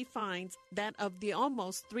new study finds that of the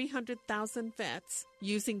almost 300,000 vets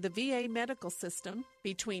using the VA medical system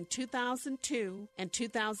between 2002 and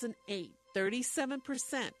 2008,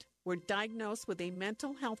 37% were diagnosed with a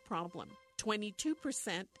mental health problem,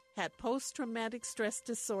 22% had post-traumatic stress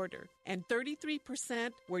disorder, and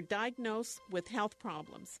 33% were diagnosed with health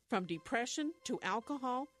problems, from depression to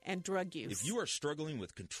alcohol and drug use. If you are struggling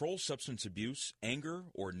with controlled substance abuse, anger,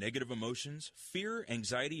 or negative emotions, fear,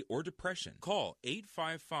 anxiety, or depression, call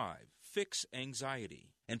 855-FIX-ANXIETY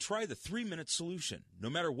and try the 3-minute solution. No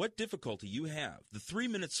matter what difficulty you have, the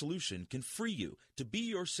 3-minute solution can free you to be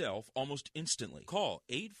yourself almost instantly. Call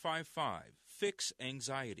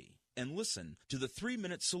 855-FIX-ANXIETY and listen to the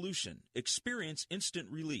 3-minute solution. Experience instant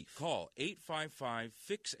relief. Call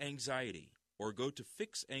 855-FIX-ANXIETY or go to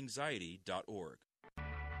fixanxiety.org.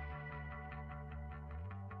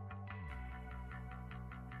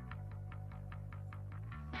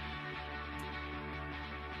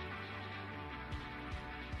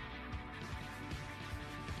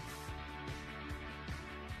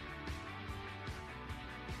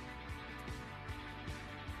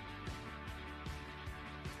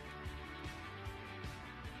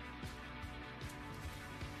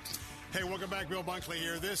 Hey, welcome back. Bill Bunkley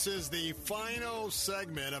here. This is the final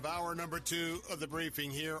segment of hour number 2 of the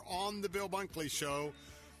briefing here on the Bill Bunkley Show,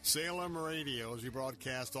 Salem Radio, as we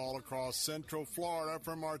broadcast all across Central Florida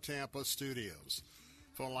from our Tampa studios.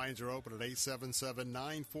 Phone lines are open at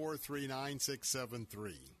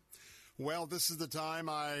 877-943-9673. Well, this is the time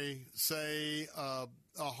I say a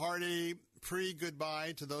hearty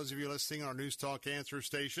pre-goodbye to those of you listening on our News Talk answer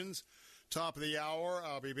stations. Top of the hour,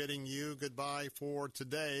 I'll be bidding you goodbye for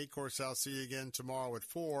today. Of course, I'll see you again tomorrow at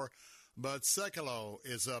 4. But Sekelo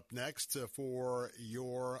is up next for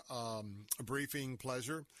your briefing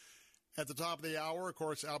pleasure. At the top of the hour, of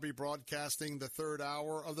course, I'll be broadcasting the third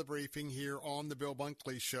hour of the briefing here on the Bill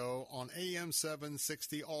Bunkley Show on AM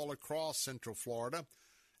 760 all across Central Florida,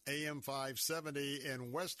 AM 570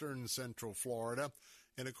 in western Central Florida,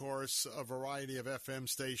 and, of course, a variety of FM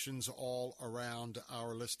stations all around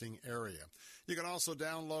our listing area. You can also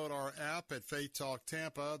download our app at Faith Talk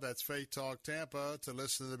Tampa. That's Faith Talk Tampa to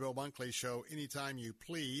listen to the Bill Bunkley Show anytime you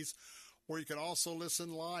please. Or you can also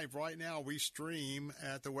listen live. Right now, we stream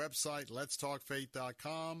at the website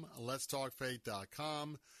letstalkfaith.com,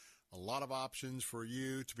 letstalkfaith.com. A lot of options for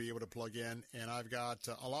you to be able to plug in. And I've got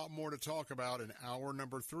a lot more to talk about in hour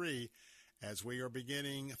number 3 as we are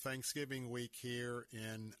beginning Thanksgiving week here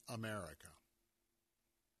in America.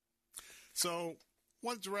 So,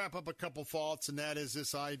 wanted to wrap up a couple thoughts, and that is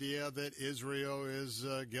this idea that Israel is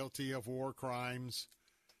guilty of war crimes.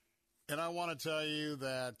 And I want to tell you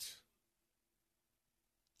that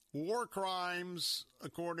war crimes,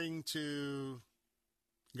 according to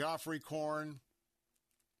Geoffrey Korn,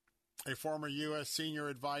 a former U.S. senior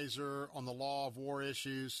advisor on the law of war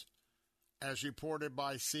issues, as reported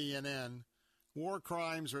by CNN, War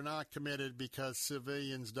crimes are not committed because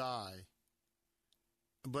civilians die,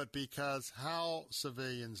 but because how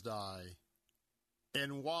civilians die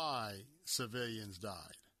and why civilians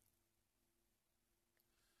died.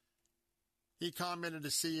 He commented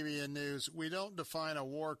to CBN News, "We don't define a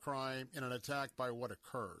war crime in an attack by what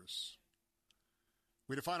occurs.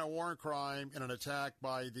 We define a war crime in an attack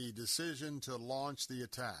by the decision to launch the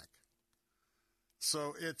attack.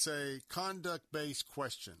 So it's a conduct-based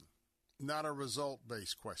question, not a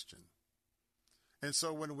result-based question. And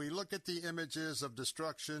so when we look at the images of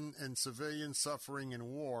destruction and civilian suffering in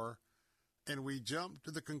war, and we jump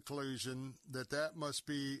to the conclusion that that must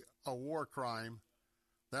be a war crime,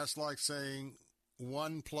 that's like saying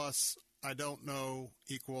 1 plus I don't know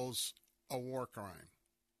equals a war crime."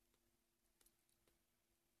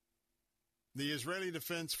 The Israeli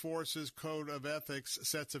Defense Forces Code of Ethics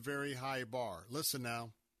sets a very high bar. Listen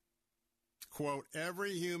now. Quote,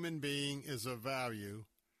 "Every human being is of value,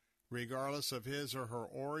 regardless of his or her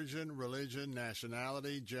origin, religion,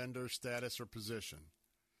 nationality, gender, status, or position.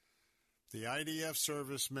 The IDF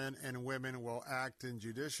servicemen and women will act in a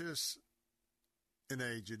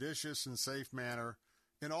judicious and safe manner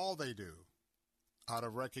in all they do, out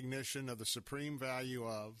of recognition of the supreme value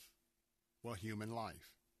of, well, human life."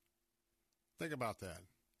 Think about that.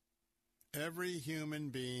 Every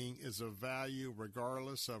human being is of value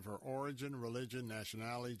regardless of her origin, religion,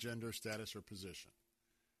 nationality, gender, status, or position.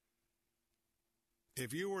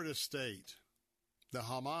 If you were to state the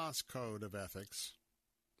Hamas Code of Ethics,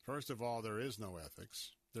 first of all, there is no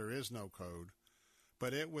ethics, there is no code,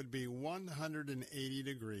 but it would be 180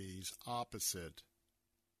 degrees opposite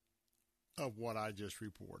of what I just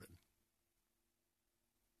reported.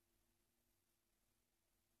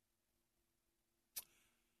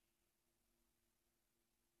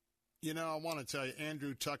 You know, I want to tell you,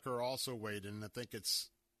 Andrew Tucker also weighed in, and I think it's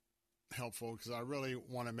helpful because I really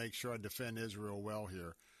want to make sure I defend Israel well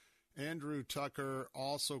here. Andrew Tucker,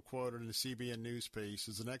 also quoted in the CBN News piece,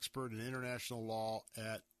 is an expert in international law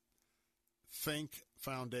at Think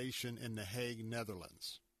Foundation in The Hague,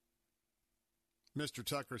 Netherlands. Mr.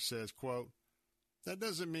 Tucker says, quote, "That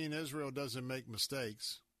doesn't mean Israel doesn't make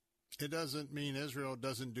mistakes. It doesn't mean Israel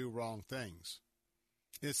doesn't do wrong things.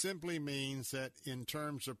 It simply means that in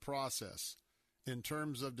terms of process, in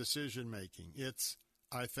terms of decision-making, it's,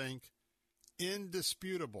 I think,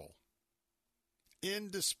 indisputable,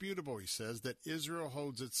 he says, that Israel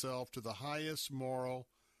holds itself to the highest moral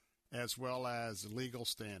as well as legal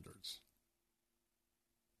standards."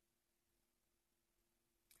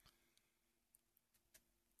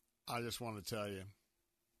 I just want to tell you,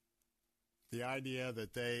 the idea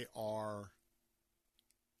that they are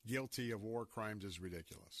guilty of war crimes is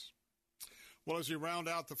ridiculous. Well, as we round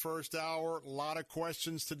out the first hour, a lot of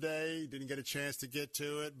questions today. Didn't get a chance to get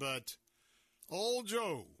to it, but old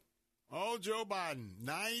Joe Biden,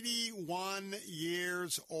 91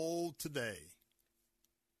 years old today.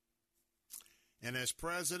 And as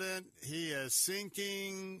president, he is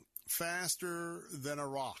sinking faster than a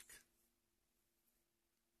rock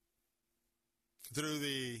through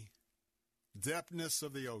the depthness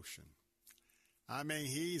of the ocean. I mean,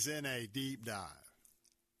 he's in a deep dive.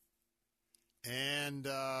 And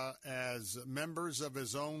as members of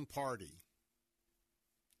his own party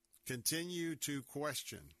continue to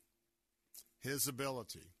question his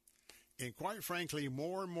ability, and quite frankly,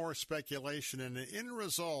 more and more speculation, and an end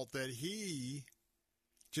result that he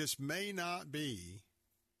just may not be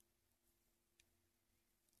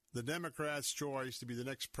the Democrats' choice to be the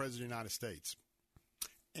next president of the United States.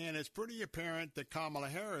 And it's pretty apparent that Kamala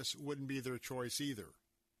Harris wouldn't be their choice either.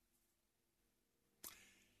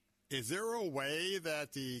 Is there a way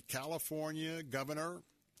that the California governor,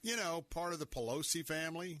 part of the Pelosi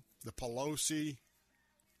family, the Pelosi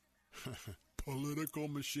political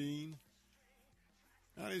machine,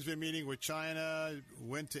 and he's been meeting with China,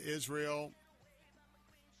 went to Israel.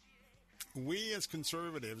 We as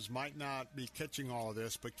conservatives might not be catching all of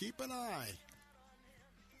this, but keep an eye,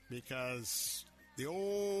 because the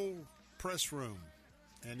old press room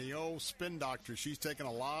and the old spin doctor, she's taking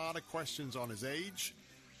a lot of questions on his age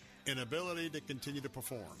and ability to continue to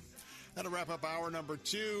perform. That'll wrap up hour number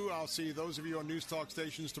 2. I'll see those of you on News Talk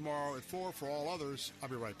stations tomorrow at 4. For all others, I'll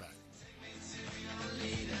be right back.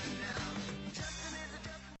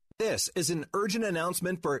 This is an urgent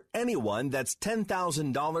announcement for anyone that's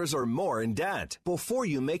 $10,000 or more in debt. Before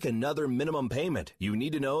you make another minimum payment, you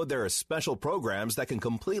need to know there are special programs that can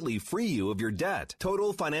completely free you of your debt.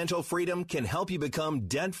 Total Financial Freedom can help you become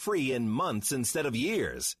debt-free in months instead of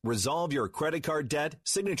years. Resolve your credit card debt,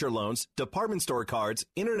 signature loans, department store cards,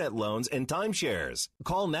 internet loans, and timeshares.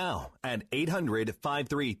 Call now at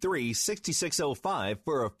 800-533-6605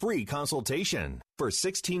 for a free consultation. For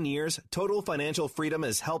 16 years, Total Financial Freedom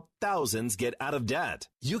has helped thousands get out of debt.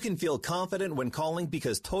 You can feel confident when calling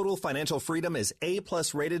because Total Financial Freedom is A+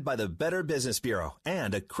 rated by the Better Business Bureau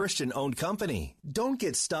and a Christian-owned company. Don't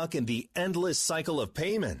get stuck in the endless cycle of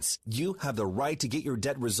payments. You have the right to get your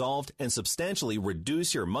debt resolved and substantially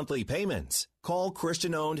reduce your monthly payments. Call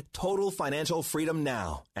Christian-owned Total Financial Freedom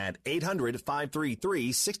now at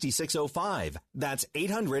 800-533-6605. That's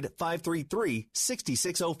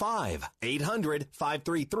 800-533-6605.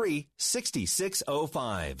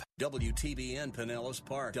 800-533-6605. WTBN Pinellas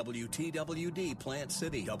Park, WTWD Plant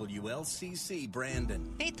City, WLCC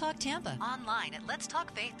Brandon. Faith Talk Tampa. Online at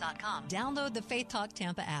letstalkfaith.com. Download the Faith Talk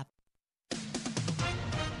Tampa app.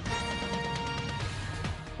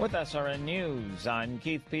 With SRN News, I'm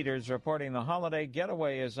Keith Peters reporting the holiday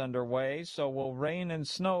getaway is underway, so will rain and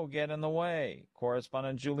snow get in the way?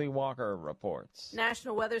 Correspondent Julie Walker reports.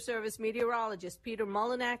 National Weather Service meteorologist Peter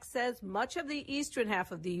Mullinax says much of the eastern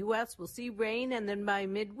half of the U.S. will see rain and then by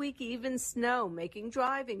midweek even snow, making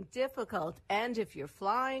driving difficult. And if you're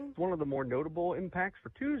flying... One of the more notable impacts for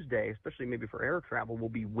Tuesday, especially maybe for air travel, will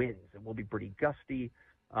be winds. It will be pretty gusty.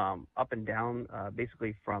 Up and down,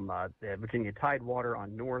 basically from the Virginia Tidewater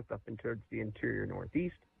on north up into the interior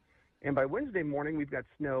northeast. And by Wednesday morning, we've got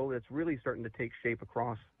snow that's really starting to take shape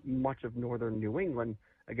across much of northern New England,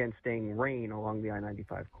 again staying rain along the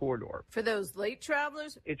I-95 corridor. For those late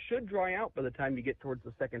travelers, it should dry out by the time you get towards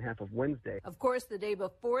the second half of Wednesday. Of course, the day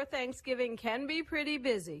before Thanksgiving can be pretty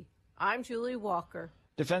busy. I'm Julie Walker.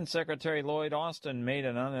 Defense Secretary Lloyd Austin made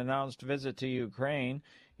an unannounced visit to Ukraine.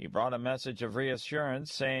 He brought a message of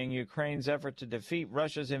reassurance, saying Ukraine's effort to defeat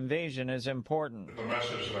Russia's invasion is important. The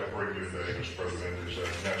message that I bring you today, Mr. President, is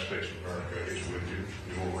that the United States of America is with you.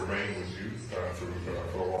 We will remain with you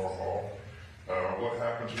for the long haul. What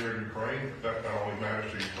happens here in Ukraine, that not only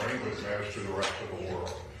matters to Ukraine, but it matters to the rest of the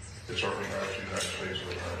world. It certainly matters to the United States of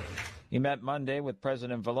America. He met Monday with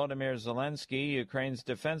President Volodymyr Zelensky, Ukraine's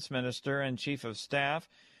defense minister and chief of staff,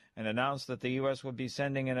 and announced that the U.S. would be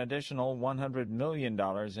sending an additional $100 million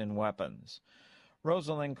in weapons.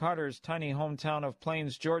 Rosalind Carter's tiny hometown of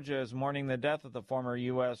Plains, Georgia, is mourning the death of the former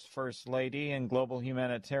U.S. First Lady and global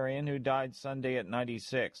humanitarian who died Sunday at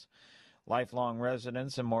 96. Lifelong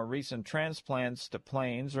residents and more recent transplants to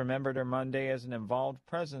Plains remembered her Monday as an involved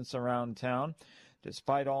presence around town,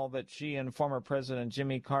 despite all that she and former President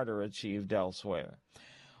Jimmy Carter achieved elsewhere.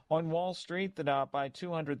 On Wall Street, the Dow by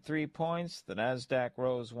 203 points, the Nasdaq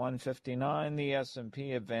rose 159, the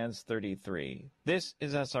S&P advanced 33. This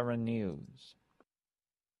is SRN News.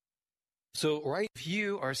 So, right, if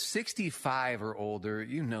you are 65 or older,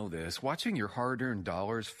 you know this. Watching your hard-earned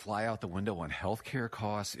dollars fly out the window on healthcare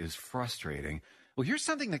costs is frustrating. Well, here's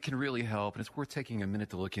something that can really help, and it's worth taking a minute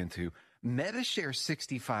to look into. MediShare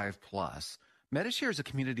 65 Plus. MediShare is a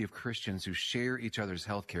community of Christians who share each other's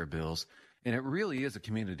healthcare bills. And it really is a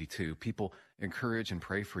community, too. People encourage and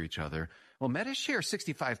pray for each other. Well, MediShare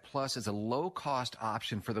 65 Plus is a low-cost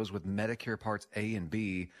option for those with Medicare Parts A and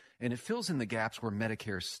B, and it fills in the gaps where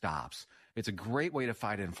Medicare stops. It's a great way to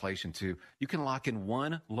fight inflation, too. You can lock in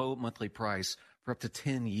one low monthly price for up to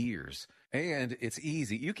 10 years. And it's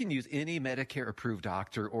easy. You can use any Medicare-approved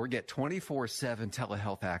doctor or get 24/7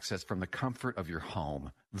 telehealth access from the comfort of your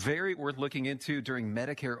home. Very worth looking into during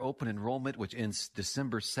Medicare open enrollment, which ends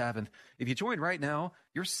December 7th. If you join right now,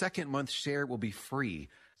 your second month share will be free.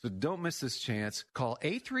 So don't miss this chance. Call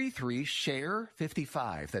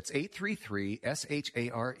 833-SHARE-55. That's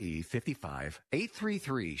 833-SHARE-55.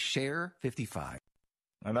 833-SHARE-55.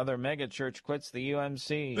 Another megachurch quits the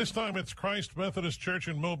UMC. This time it's Christ Methodist Church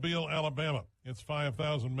in Mobile, Alabama. Its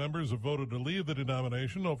 5,000 members have voted to leave the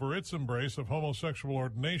denomination over its embrace of homosexual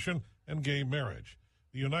ordination and gay marriage.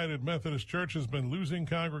 The United Methodist Church has been losing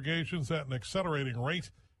congregations at an accelerating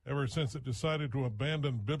rate ever since it decided to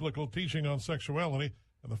abandon biblical teaching on sexuality,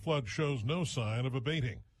 and the flood shows no sign of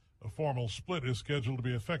abating. A formal split is scheduled to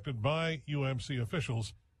be effected by UMC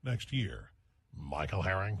officials next year. Michael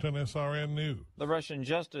Harrington, SRN News. The Russian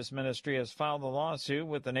Justice Ministry has filed a lawsuit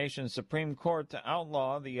with the nation's Supreme Court to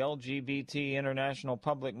outlaw the LGBT international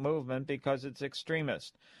public movement because it's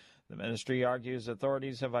extremist. The ministry argues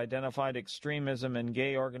authorities have identified extremism in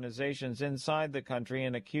gay organizations inside the country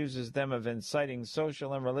and accuses them of inciting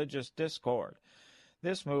social and religious discord.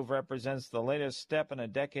 This move represents the latest step in a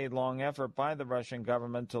decade-long effort by the Russian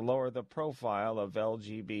government to lower the profile of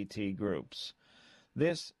LGBT groups.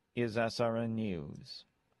 This is SRN News.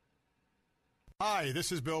 Hi,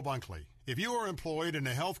 this is Bill Bunkley. If you are employed in the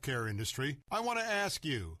healthcare industry, I want to ask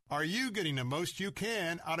you, are you getting the most you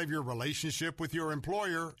can out of your relationship with your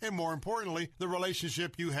employer and, more importantly, the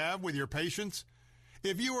relationship you have with your patients?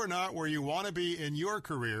 If you are not where you want to be in your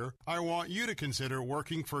career, I want you to consider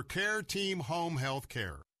working for Care Team Home Health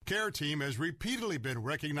Care. Care Team has repeatedly been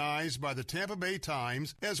recognized by the Tampa Bay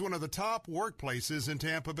Times as one of the top workplaces in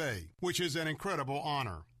Tampa Bay, which is an incredible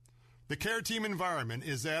honor. The Care Team environment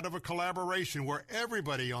is that of a collaboration where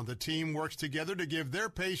everybody on the team works together to give their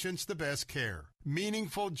patients the best care.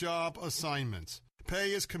 Meaningful job assignments.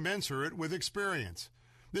 Pay is commensurate with experience.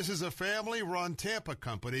 This is a family-run Tampa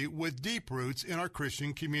company with deep roots in our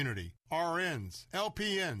Christian community. RNs,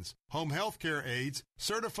 LPNs, home health care aides,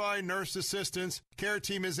 certified nurse assistants, Care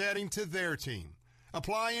Team is adding to their team.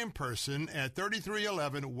 Apply in person at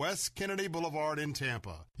 3311 West Kennedy Boulevard in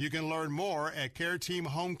Tampa. You can learn more at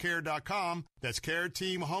careteamhomecare.com. That's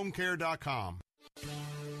careteamhomecare.com.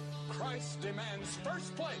 Christ demands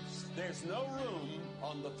first place. There's no room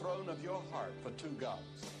on the throne of your heart for two gods.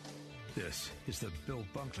 This is the Bill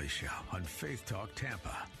Bunkley Show on Faith Talk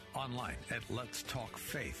Tampa. Online at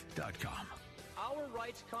letstalkfaith.com. Our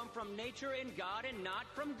rights come from nature and God and not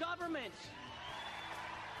from government.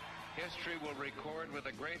 History will record with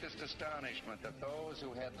the greatest astonishment that those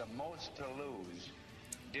who had the most to lose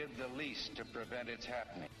did the least to prevent its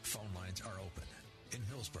happening. Phone lines are open. In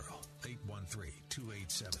Hillsborough,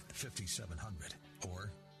 813-287-5700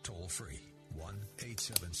 or toll free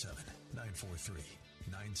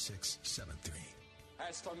 1-877-943-9673.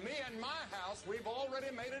 As for me and my house, we've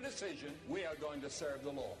already made a decision. We are going to serve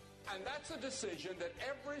the Lord. And that's a decision that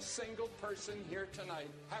every single person here tonight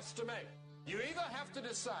has to make. You either have to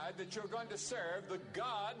decide that you're going to serve the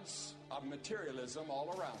gods of materialism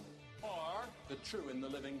all around you, or the true and the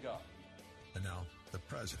living God. And now, the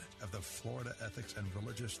president of the Florida Ethics and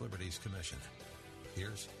Religious Liberties Commission.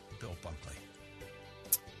 Here's Bill Bunkley.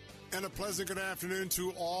 And a pleasant good afternoon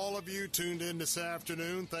to all of you tuned in this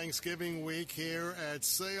afternoon, Thanksgiving week here at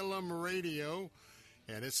Salem Radio.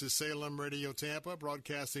 And this is Salem Radio Tampa,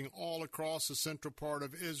 broadcasting all across the central part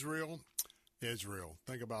of Israel. Israel,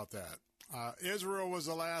 think about that. Israel was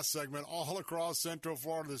the last segment, all across Central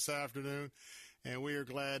Florida this afternoon, and we are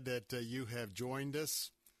glad that you have joined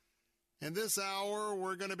us. In this hour,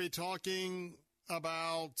 we're going to be talking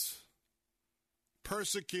about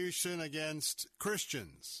persecution against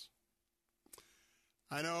Christians.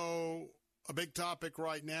 I know a big topic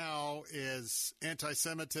right now is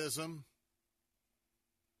anti-Semitism.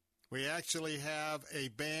 We actually have a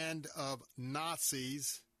band of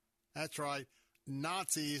Nazis. That's right.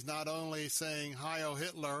 Nazis not only saying Heil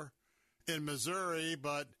Hitler in Missouri,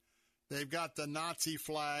 but they've got the Nazi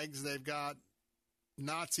flags, they've got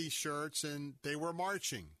Nazi shirts, and they were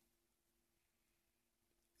marching.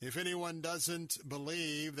 If anyone doesn't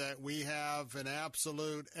believe that we have an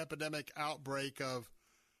absolute epidemic outbreak of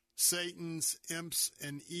Satan's imps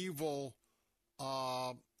and evil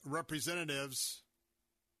representatives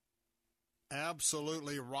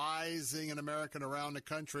absolutely rising in America and around the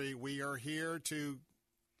country, we are here to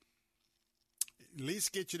at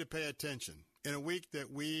least get you to pay attention. In a week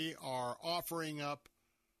that we are offering up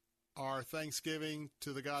our thanksgiving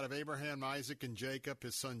to the God of Abraham, Isaac, and Jacob,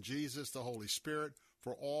 his son Jesus, the Holy Spirit,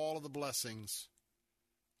 for all of the blessings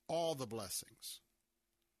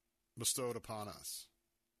bestowed upon us.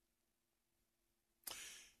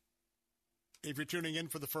 If you're tuning in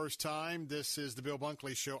for the first time, this is the Bill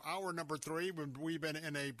Bunkley Show. Hour number 3. We've been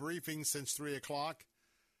in a briefing since 3 o'clock.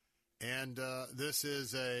 And this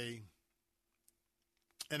is an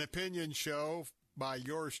opinion show by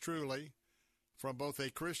yours truly from both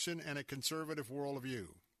a Christian and a conservative worldview.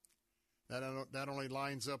 That only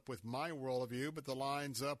lines up with my worldview, but that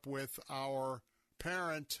lines up with our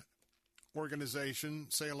parent organization,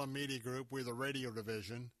 Salem Media Group. We're the radio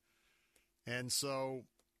division. And so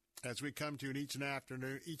as we come to each and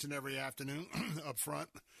every afternoon up front,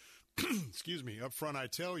 up front, I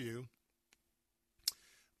tell you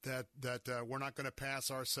that we're not going to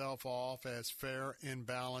pass ourselves off as fair and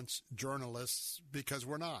balanced journalists, because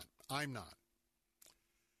we're not. I'm not.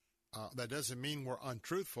 That doesn't mean we're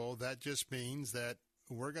untruthful. That just means that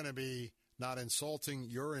we're going to be not insulting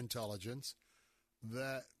your intelligence.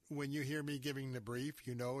 That when you hear me giving the brief,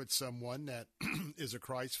 you know it's someone that is a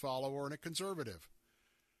Christ follower and a conservative.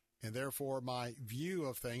 And therefore, my view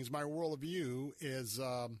of things, my worldview, is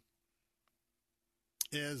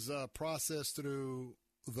processed through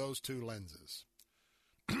those two lenses.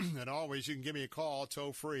 And always, you can give me a call,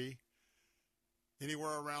 toll free,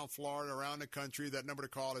 anywhere around Florida, around the country. That number to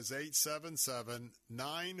call is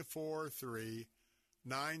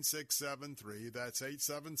 877-943-9673. That's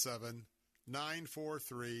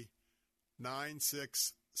 877-943-9673.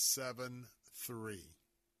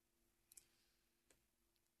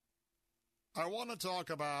 I want to talk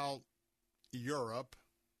about Europe.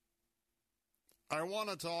 I want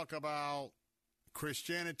to talk about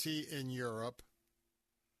Christianity in Europe,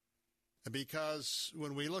 because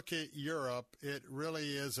when we look at Europe, it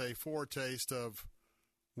really is a foretaste of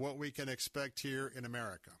what we can expect here in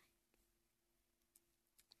America.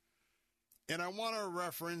 And I want to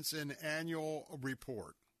reference an annual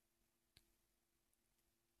report.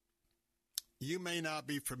 You may not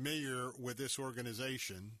be familiar with this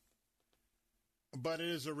organization, but it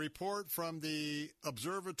is a report from the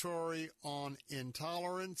Observatory on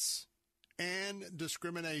Intolerance and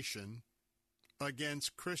Discrimination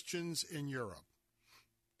against Christians in Europe.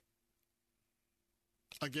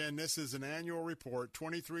 Again, this is an annual report,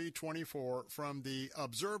 23-24, from the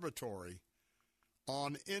Observatory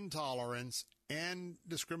on Intolerance and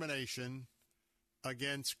Discrimination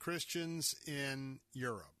against Christians in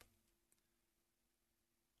Europe.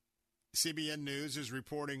 CBN News is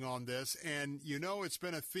reporting on this, and you know it's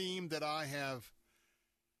been a theme that I have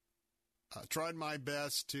tried my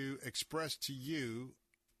best to express to you,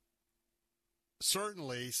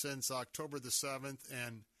 certainly since October the 7th,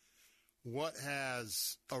 and what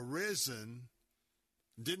has arisen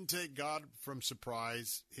didn't take God from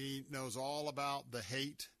surprise. He knows all about the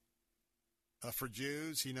hate for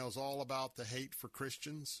Jews. He knows all about the hate for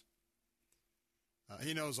Christians.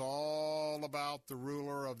 He knows all about the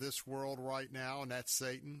ruler of this world right now, and that's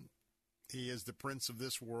Satan. He is the prince of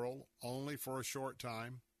this world, only for a short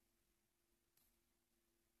time.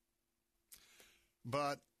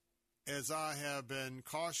 But as I have been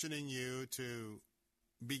cautioning you to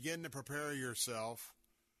begin to prepare yourself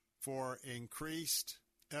for increased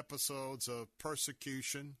episodes of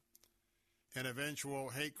persecution and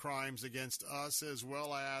eventual hate crimes against us as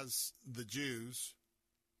well as the Jews.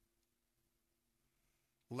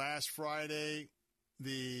 Last Friday,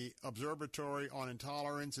 the Observatory on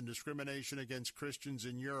Intolerance and Discrimination against Christians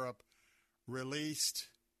in Europe released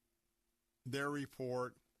their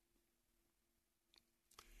report.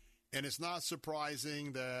 And it's not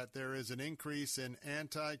surprising that there is an increase in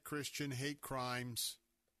anti-Christian hate crimes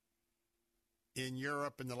in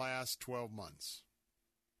Europe in the last 12 months.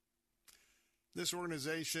 This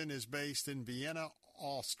organization is based in Vienna,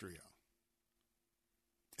 Austria.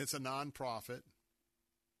 It's a nonprofit.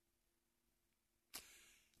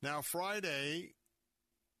 Now, Friday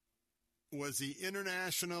was the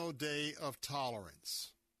International Day of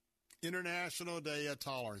Tolerance. International Day of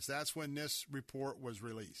Tolerance. That's when this report was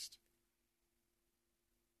released.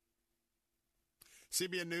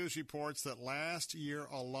 CBN News reports that last year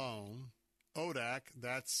alone, ODAC,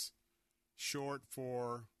 that's short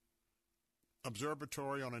for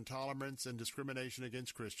Observatory on Intolerance and Discrimination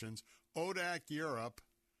Against Christians, ODAC Europe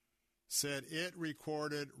said it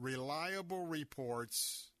recorded reliable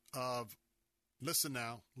reports of, listen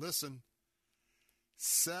now, listen,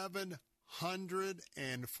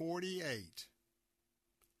 748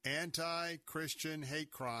 anti-Christian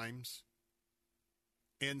hate crimes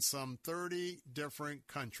in some 30 different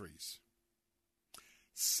countries.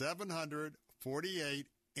 748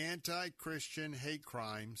 anti-Christian hate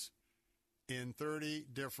crimes in 30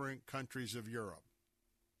 different countries of Europe.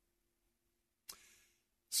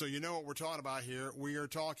 So you know what we're talking about here. We are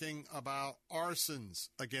talking about arsons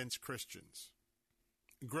against Christians,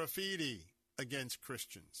 graffiti against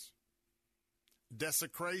Christians,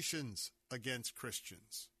 desecrations against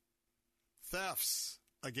Christians, thefts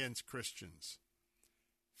against Christians,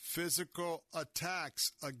 physical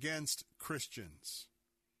attacks against Christians,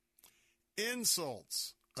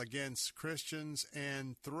 insults against Christians,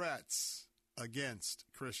 and threats against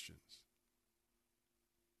Christians.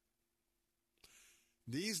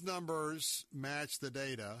 These numbers match the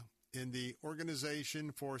data in the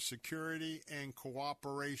Organization for Security and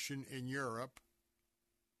Cooperation in Europe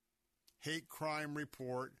hate crime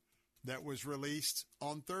report that was released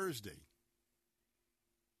on Thursday.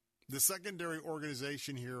 The secondary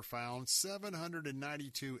organization here found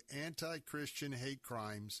 792 anti-Christian hate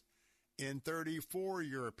crimes in 34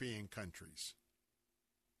 European countries.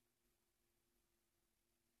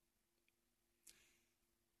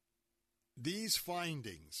 These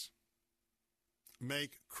findings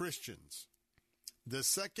make Christians the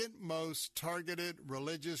second most targeted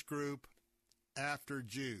religious group after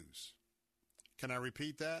Jews. Can I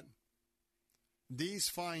repeat that? These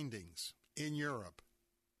findings in Europe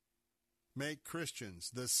make Christians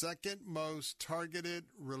the second most targeted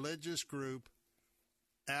religious group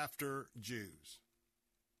after Jews.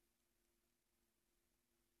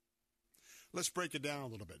 Let's break it down a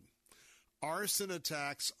little bit. Arson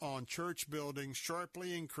attacks on church buildings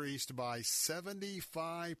sharply increased by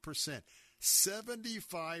 75%.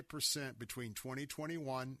 75% between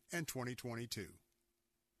 2021 and 2022.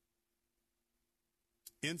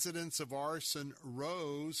 Incidents of arson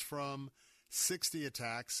rose from 60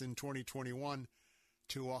 attacks in 2021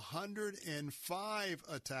 to 105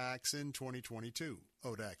 attacks in 2022,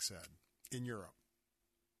 ODAC said, in Europe.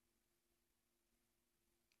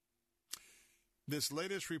 This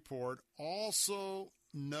latest report also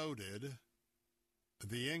noted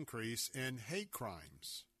the increase in hate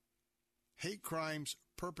crimes. Hate crimes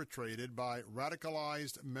perpetrated by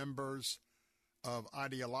radicalized members of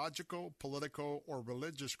ideological, political, or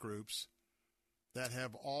religious groups that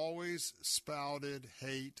have always spouted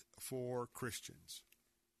hate for Christians.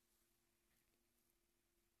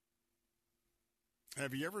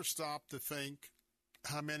 Have you ever stopped to think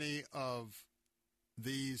how many of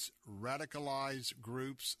these radicalized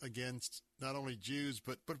groups against not only Jews,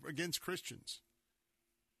 but against Christians?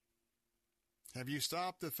 Have you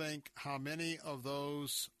stopped to think how many of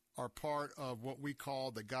those are part of what we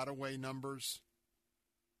call the got-away numbers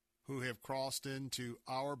who have crossed into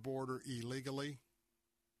our border illegally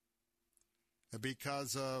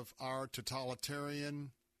because of our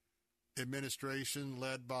totalitarian administration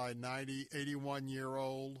led by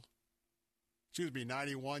 91-year-old Joe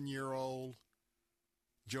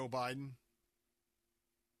Biden?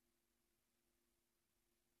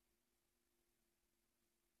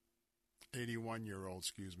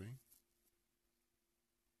 Excuse me.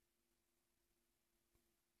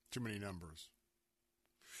 Too many numbers.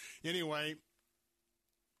 Anyway,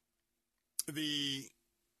 the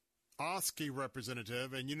OSCE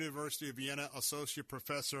representative and University of Vienna Associate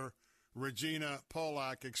Professor Regina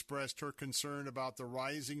Polak expressed her concern about the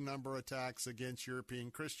rising number of attacks against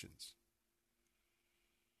European Christians.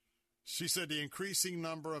 She said the increasing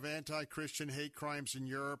number of anti-Christian hate crimes in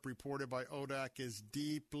Europe reported by ODAC is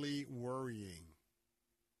deeply worrying.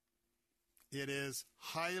 It is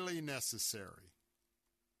highly necessary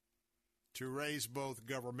to raise both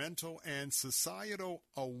governmental and societal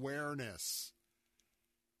awareness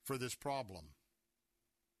for this problem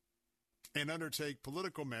and undertake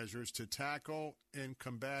political measures to tackle and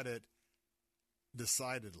combat it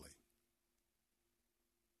decidedly.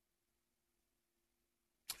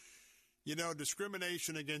 You know,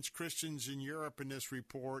 discrimination against Christians in Europe in this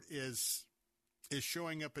report is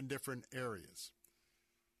showing up in different areas.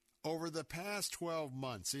 Over the past 12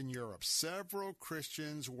 months in Europe, several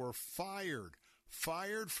Christians were fired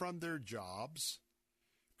from their jobs.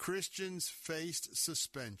 Christians faced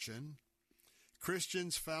suspension.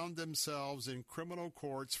 Christians found themselves in criminal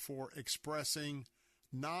courts for expressing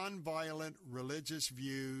nonviolent religious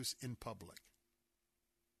views in public.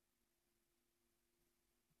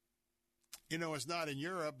 You know, it's not in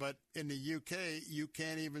Europe, but in the UK, you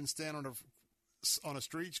can't even stand on a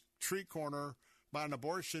street corner by an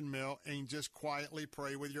abortion mill and just quietly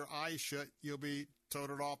pray with your eyes shut. You'll be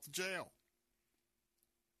toted off to jail.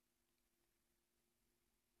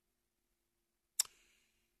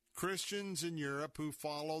 Christians in Europe who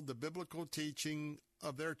followed the biblical teaching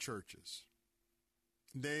of their churches,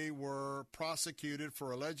 they were prosecuted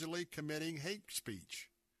for allegedly committing hate speech.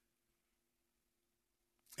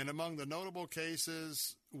 And among the notable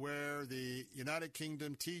cases where the United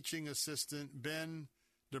Kingdom teaching assistant Ben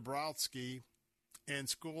Dabrowski and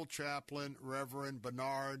school chaplain Reverend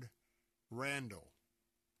Bernard Randall.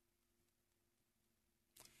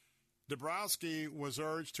 Dabrowski was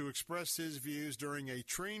urged to express his views during a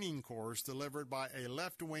training course delivered by a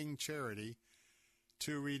left-wing charity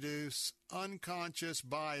to reduce unconscious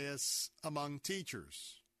bias among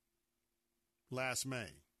teachers last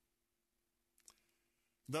May.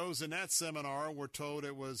 Those in that seminar were told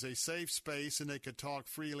it was a safe space and they could talk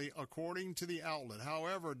freely, according to the outlet.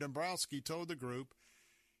 However, Dabrowski told the group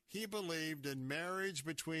he believed in marriage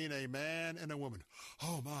between a man and a woman.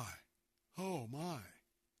 Oh, my. Oh, my.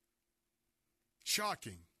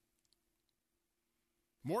 Shocking.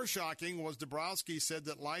 More shocking was Dabrowski said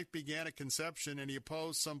that life began at conception and he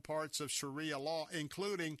opposed some parts of Sharia law,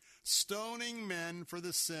 including stoning men for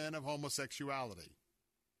the sin of homosexuality.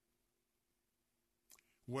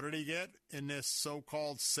 What did he get in this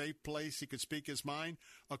so-called safe place he could speak his mind?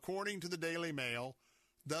 According to the Daily Mail,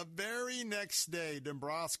 the very next day,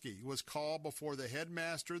 Dabrowski was called before the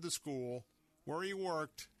headmaster of the school where he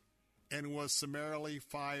worked and was summarily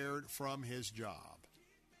fired from his job.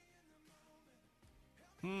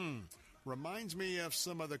 reminds me of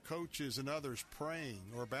some of the coaches and others praying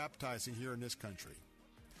or baptizing here in this country.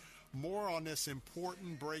 More on this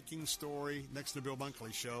important breaking story next to the Bill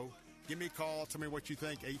Bunkley Show. Give me a call. Tell me what you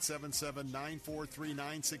think.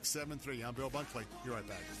 877-943-9673. I'm Bill Bunkley. Be right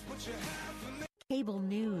back. Cable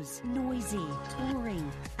news, noisy,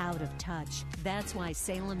 boring, out of touch. That's why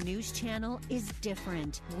Salem News Channel is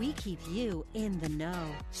different. We keep you in the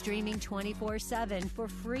know. Streaming 24/7 for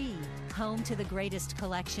free. Home to the greatest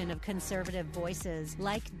collection of conservative voices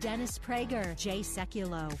like Dennis Prager, Jay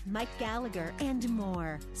Sekulow, Mike Gallagher, and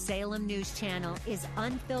more. Salem News Channel is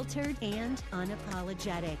unfiltered and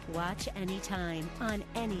unapologetic. Watch anytime, on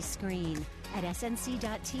any screen. At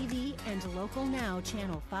snc.tv and Local Now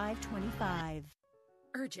Channel 525.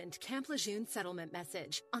 Urgent Camp Lejeune settlement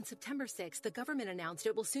message. On September 6th, the government announced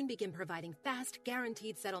it will soon begin providing fast,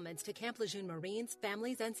 guaranteed settlements to Camp Lejeune Marines,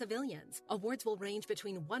 families, and civilians. Awards will range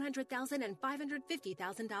between $100,000 and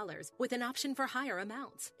 $550,000, with an option for higher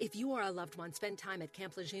amounts. If you or a loved one spent time at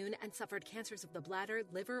Camp Lejeune and suffered cancers of the bladder,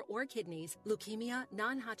 liver, or kidneys, leukemia,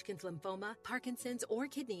 non-Hodgkin's lymphoma, Parkinson's, or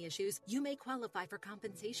kidney issues, you may qualify for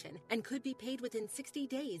compensation and could be paid within 60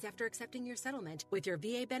 days after accepting your settlement, with your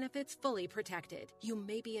VA benefits fully protected. You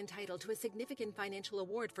may be entitled to a significant financial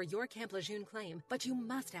award for your Camp Lejeune claim, but you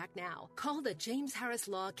must act now. Call the James Harris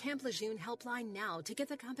Law Camp Lejeune helpline now to get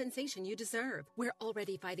the compensation you deserve. We're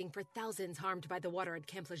already fighting for thousands harmed by the water at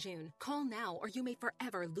Camp Lejeune. Call now or you may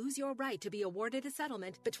forever lose your right to be awarded a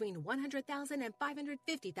settlement between $100,000 and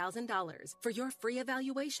 $550,000. For your free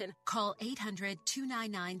evaluation, call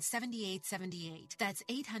 800-299-7878. That's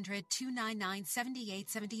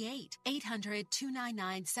 800-299-7878.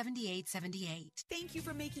 800-299-7878. Thank you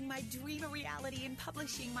for making my dream a reality and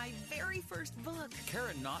publishing my very first book.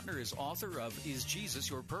 Karen Notner is author of Is Jesus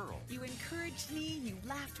Your Pearl? You encouraged me, you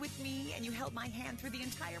laughed with me, and you held my hand through the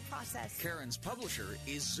entire process. Karen's publisher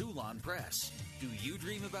is Zulon Press. Do you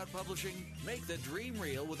dream about publishing? Make the dream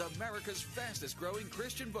real with America's fastest growing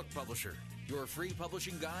Christian book publisher. Your free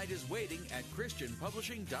publishing guide is waiting at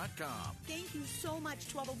ChristianPublishing.com. Thank you so much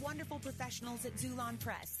to all the wonderful professionals at Zulon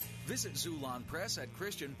Press. Visit Zulon Press at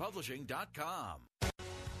ChristianPublishing.com.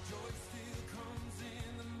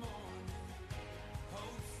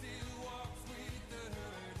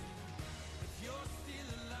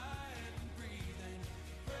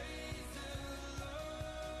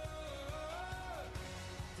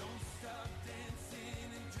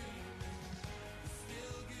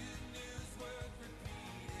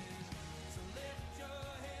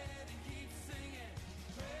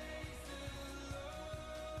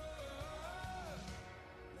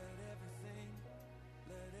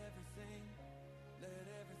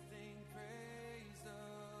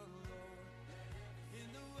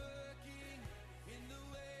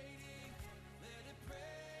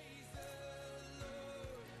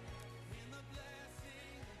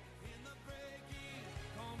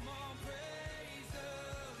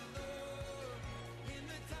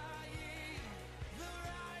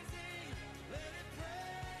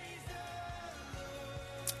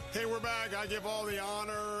 Hey, we're back. I give all the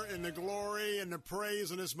honor and the glory and the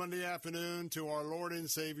praise on this Monday afternoon to our Lord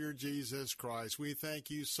and Savior, Jesus Christ. We thank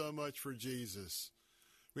you so much for Jesus.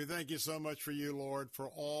 We thank you so much for you, Lord, for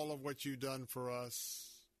all of what you've done for us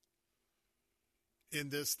in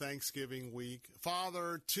this Thanksgiving week.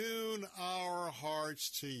 Father, tune our hearts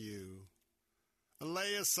to you.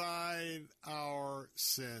 Lay aside our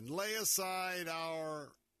sin. Lay aside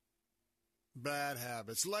our bad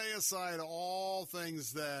habits. Lay aside all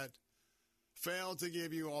things that fail to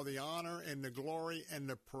give you all the honor and the glory and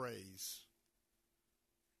the praise.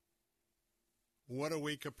 What a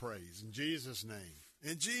week of praise. In Jesus' name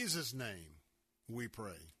we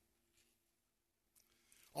pray.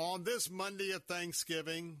 On this Monday of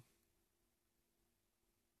Thanksgiving,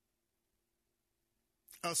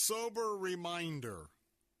 a sober reminder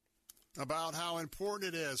about how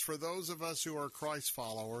important it is for those of us who are Christ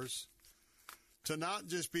followers to not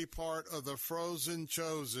just be part of the frozen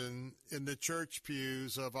chosen in the church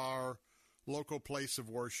pews of our local place of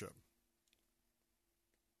worship.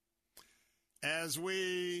 As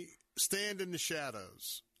we stand in the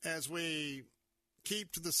shadows, as we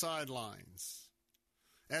keep to the sidelines,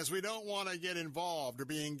 as we don't want to get involved or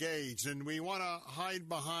be engaged, and we want to hide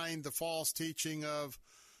behind the false teaching of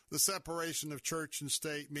the separation of church and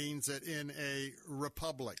state means that in a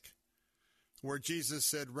republic, where Jesus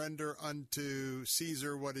said, render unto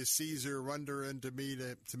Caesar what is Caesar, render unto me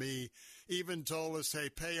to me, even told us, hey,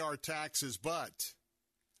 pay our taxes, but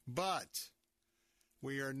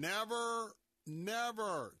we are never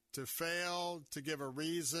to fail to give a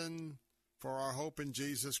reason for our hope in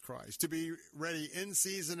Jesus Christ, to be ready in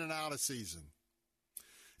season and out of season.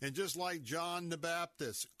 And just like John the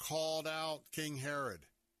Baptist called out King Herod,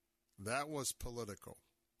 that was political.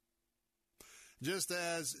 Just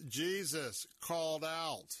as Jesus called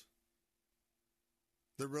out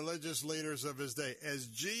the religious leaders of his day, as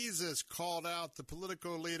Jesus called out the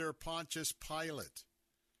political leader Pontius Pilate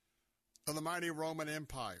of the mighty Roman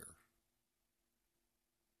Empire,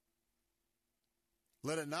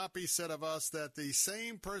 let it not be said of us that the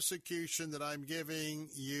same persecution that I'm giving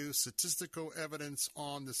you statistical evidence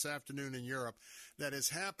on this afternoon in Europe, that is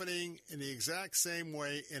happening in the exact same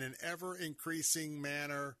way in an ever-increasing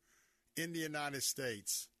manner in the United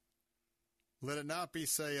States. Let it not be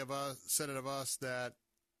said of us that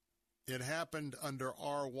it happened under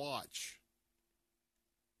our watch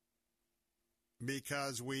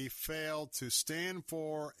because we failed to stand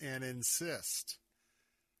for and insist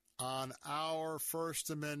on our First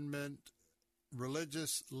Amendment,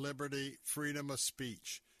 religious liberty, freedom of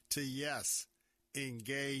speech, to, yes,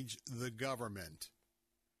 engage the government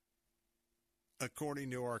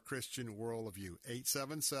according to our Christian worldview.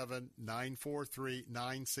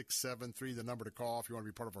 877-943-9673, the number to call if you want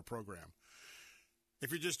to be part of our program.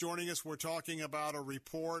 If you're just joining us, we're talking about a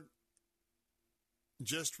report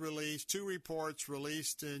just released, 2 reports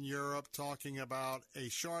released in Europe talking about a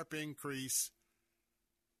sharp increase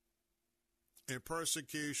in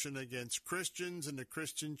persecution against Christians in the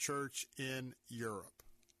Christian church in Europe.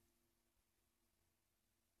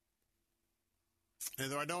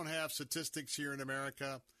 And though I don't have statistics here in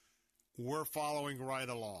America, we're following right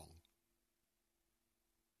along.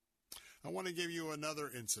 I want to give you another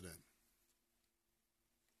incident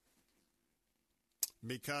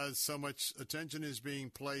because so much attention is being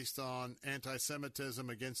placed on anti-Semitism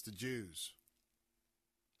against the Jews.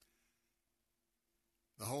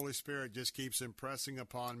 The Holy Spirit just keeps impressing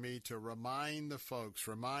upon me to remind the folks,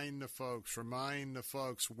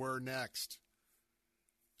 we're next.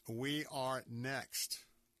 We are next.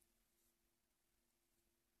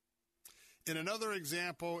 In another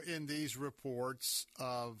example in these reports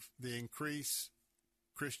of the increased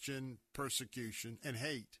Christian persecution and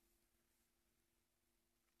hate,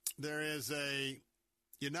 there is a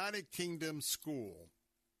United Kingdom school.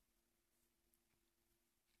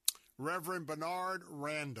 Reverend Bernard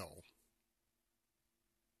Randall,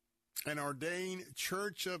 an ordained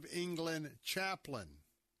Church of England chaplain.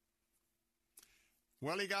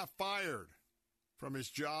 Well, he got fired from his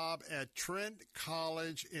job at Trent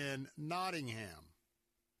College in Nottingham.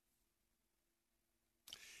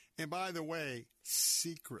 And by the way,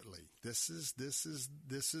 secretly, this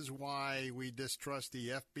is why we distrust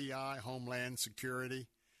the FBI, Homeland Security,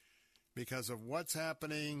 because of what's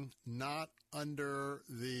happening not under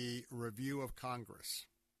the review of Congress.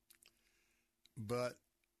 But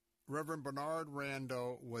Reverend Bernard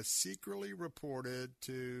Randall was secretly reported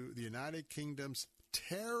to the United Kingdom's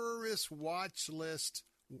terrorist watch list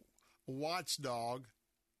watchdog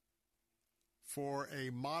for a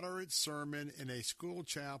moderate sermon in a school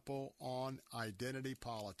chapel on identity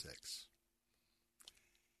politics.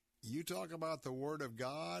 You talk about the Word of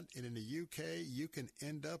God, and in the UK, you can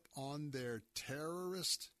end up on their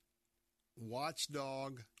terrorist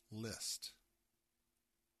watchdog list.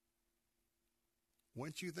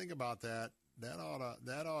 Once you think about that, that ought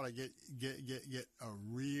to get a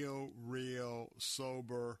real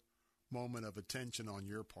sober moment of attention on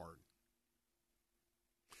your part.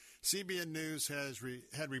 CBN News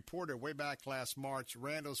had reported way back last March,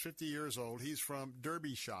 Randall's 50 years old. He's from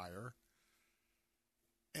Derbyshire.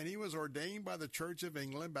 And he was ordained by the Church of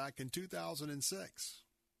England back in 2006.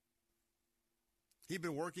 He'd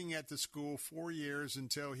been working at the school 4 years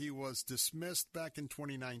until he was dismissed back in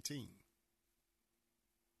 2019.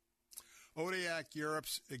 ODAC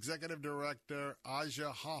Europe's executive director,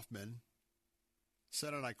 Aja Hoffman,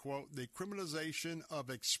 said, and I quote, "The criminalization of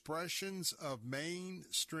expressions of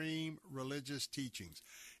mainstream religious teachings."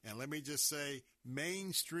 And let me just say,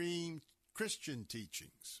 mainstream Christian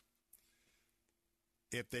teachings.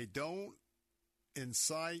 If they don't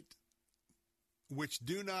incite, which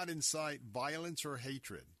do not incite violence or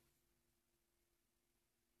hatred,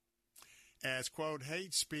 as, quote,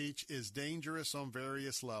 hate speech is dangerous on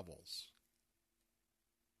various levels.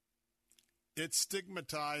 It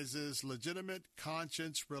stigmatizes legitimate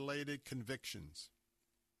conscience-related convictions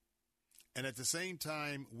and at the same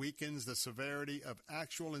time weakens the severity of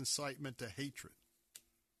actual incitement to hatred.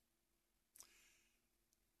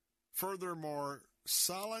 Furthermore,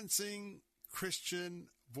 silencing Christian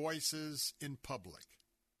voices in public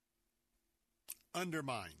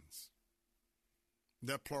undermines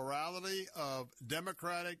the plurality of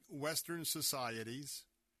democratic Western societies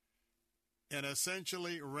and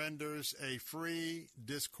essentially renders a free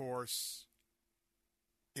discourse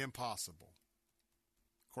impossible.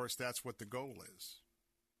 Of course, that's what the goal is.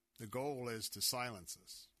 The goal is to silence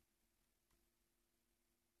us.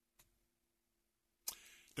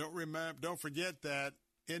 Don't forget that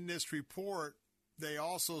in this report, they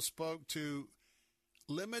also spoke to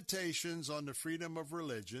limitations on the freedom of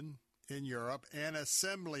religion in Europe and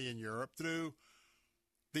assembly in Europe through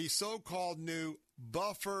the so-called new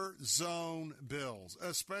buffer zone bills,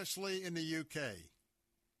 especially in the UK,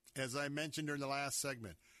 as I mentioned during the last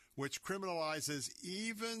segment, which criminalizes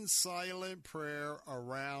even silent prayer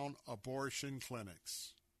around abortion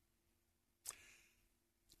clinics.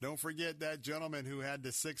 Don't forget that gentleman who had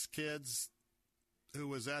the 6 kids who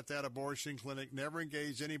was at that abortion clinic, never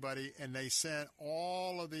engaged anybody, and they sent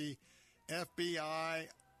all of the FBI,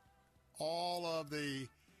 all of the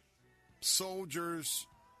soldiers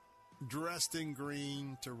dressed in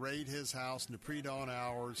green to raid his house in the pre-dawn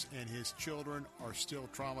hours, and his children are still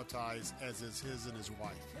traumatized, as is his and his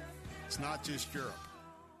wife. It's not just Europe.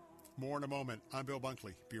 More in a moment. I'm Bill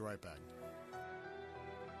Bunkley. Be right back.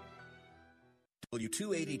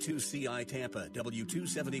 W282CI Tampa,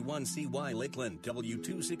 W271CY Lakeland,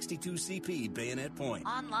 W262CP Bayonet Point.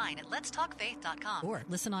 Online at letstalkfaith.com or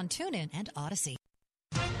listen on TuneIn and Odyssey.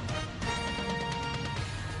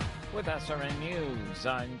 With SRN News,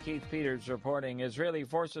 I'm Keith Peters reporting Israeli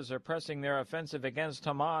forces are pressing their offensive against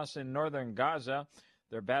Hamas in northern Gaza.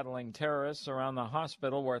 They're battling terrorists around the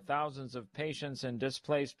hospital where thousands of patients and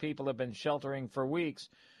displaced people have been sheltering for weeks,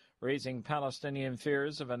 raising Palestinian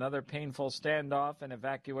fears of another painful standoff and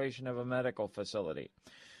evacuation of a medical facility.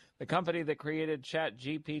 The company that created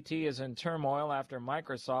ChatGPT is in turmoil after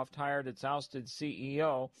Microsoft hired its ousted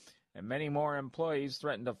CEO, and many more employees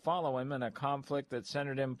threatened to follow him in a conflict that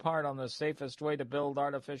centered in part on the safest way to build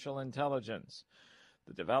artificial intelligence.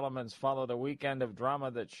 The developments followed a weekend of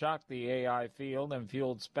drama that shocked the AI field and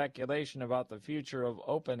fueled speculation about the future of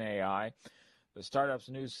OpenAI. The startup's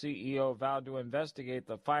new CEO vowed to investigate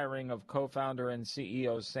the firing of co-founder and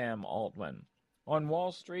CEO Sam Altman. On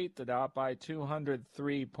Wall Street, the Dow by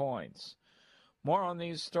 203 points. More on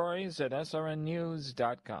these stories at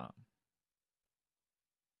srnnews.com.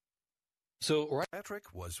 So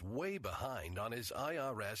Patrick was way behind on his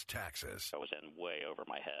IRS taxes. I was in way over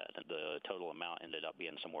my head. The total amount ended up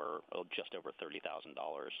being somewhere just over $30,000.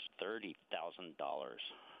 $30,000.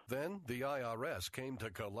 Then the IRS came to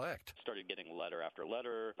collect. Started getting letter after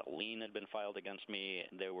letter. A lien had been filed against me.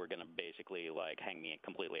 They were going to basically hang me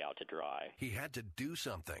completely out to dry. He had to do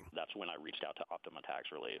something. That's when I reached out to Optima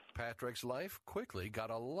Tax Relief. Patrick's life quickly got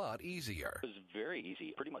a lot easier. It was very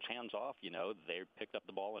easy. Pretty much hands off, They picked up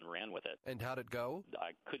the ball and ran with it. And how'd it go?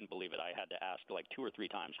 I couldn't believe it. I had to ask 2 or 3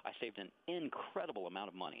 times. I saved an incredible amount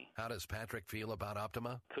of money. How does Patrick feel about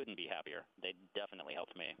Optima? Couldn't be happier. They definitely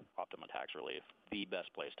helped me. Optima Tax Relief. The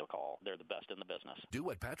best place to call. They're the best in the business. Do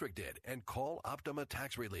what Patrick did and call Optima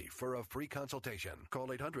Tax Relief for a free consultation. Call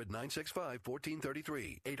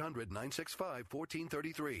 800-965-1433.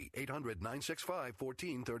 800-965-1433.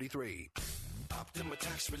 800-965-1433. Optima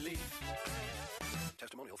Tax Relief.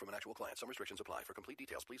 Testimonial from an actual client. Some restrictions apply. For complete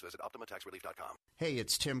details, please visit OptimaTaxRelief.com. Hey,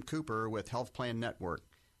 it's Tim Cooper with Health Plan Network.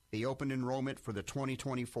 The open enrollment for the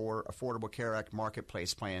 2024 Affordable Care Act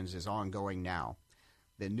Marketplace plans is ongoing now.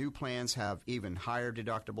 The new plans have even higher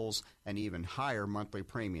deductibles and even higher monthly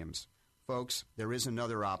premiums. Folks, there is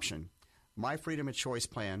another option. My Freedom of Choice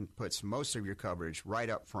plan puts most of your coverage right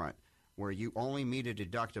up front, where you only meet a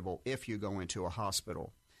deductible if you go into a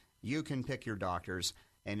hospital. You can pick your doctors,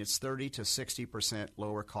 and it's 30 to 60%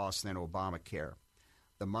 lower cost than Obamacare.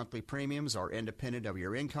 The monthly premiums are independent of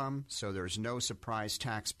your income, so there's no surprise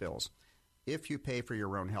tax bills. If you pay for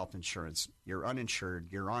your own health insurance, you're uninsured,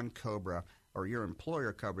 you're on COBRA, or your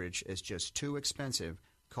employer coverage is just too expensive,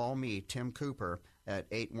 call me, Tim Cooper, at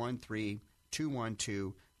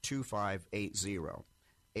 813-212-2580.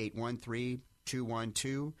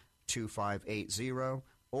 813-212-2580,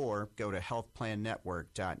 or go to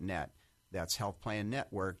healthplannetwork.net. That's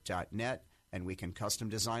healthplannetwork.net, and we can custom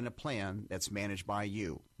design a plan that's managed by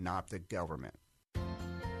you, not the government.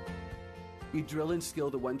 We drill and skill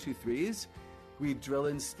the 1, 2, 3s. We drill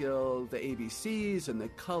and skill the ABCs and the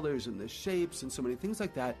colors and the shapes and so many things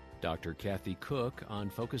like that. Dr. Kathy Cook on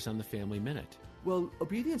Focus on the Family Minute. Well,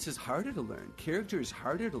 obedience is harder to learn. Character is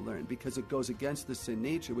harder to learn because it goes against the sin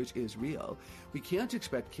nature, which is real. We can't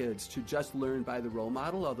expect kids to just learn by the role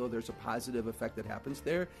model, although there's a positive effect that happens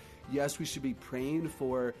there. Yes, we should be praying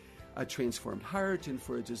for a transformed heart and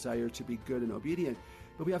for a desire to be good and obedient.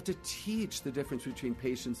 But we have to teach the difference between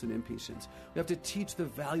patience and impatience. We have to teach the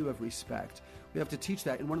value of respect. We have to teach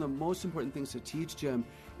that. And one of the most important things to teach, Jim,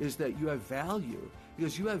 is that you have value.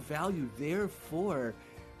 Because you have value, therefore,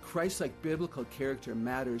 Christ-like biblical character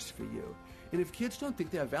matters for you. And if kids don't think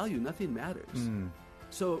they have value, nothing matters.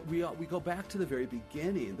 So we go back to the very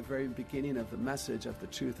beginning of the message of the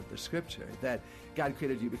truth of the Scripture, that God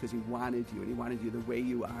created you because He wanted you, and He wanted you the way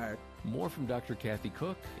you are. More from Dr. Kathy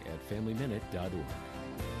Cook at FamilyMinute.org.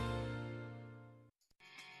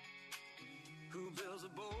 Who builds a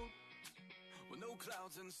boat with no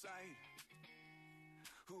clouds in sight?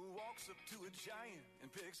 Who walks up to a giant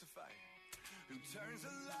and picks a fight? Who turns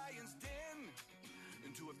a lion's den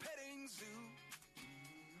into a petting zoo?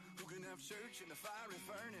 Who can have church in a fiery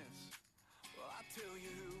furnace? Well, I tell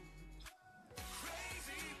you who.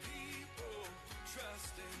 Crazy people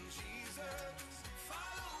trusting Jesus,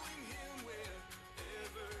 following Him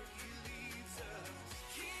wherever He leads us.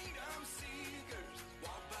 Kingdom seekers,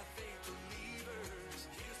 walk by faith believers.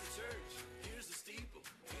 Here's the church, here's the steeple,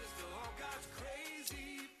 here's to all God's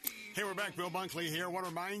crazy people. Hey, we're back. Bill Bunkley here. I want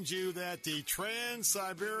to remind you that the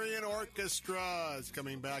Trans-Siberian Orchestra is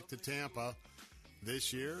coming back to Tampa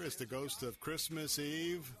this year. It's the Ghost of Christmas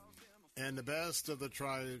Eve and the best of the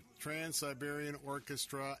Trans-Siberian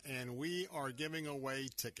Orchestra, and we are giving away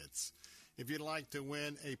tickets. If you'd like to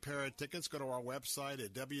win a pair of tickets, go to our website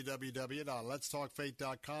at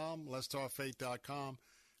www.letstalkfaith.com, letstalkfaith.com.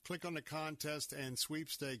 Click on the contest and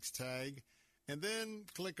sweepstakes tag, and then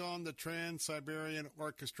click on the Trans-Siberian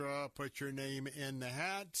Orchestra. Put your name in the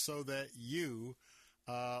hat so that you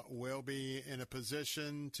will be in a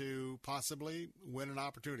position to possibly win an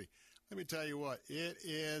opportunity. Let me tell you what, it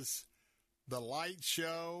is the light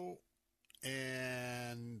show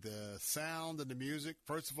and the sound and the music.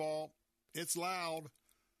 First of all, it's loud,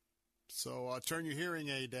 so turn your hearing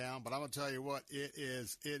aid down. But I'm going to tell you what, it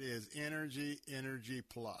is energy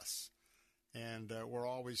plus. And we're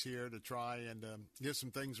always here to try and give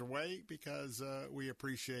some things away because we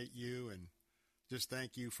appreciate you and just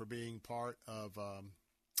thank you for being part of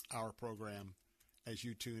our program as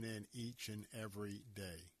you tune in each and every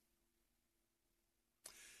day.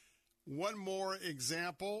 One more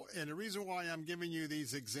example, and the reason why I'm giving you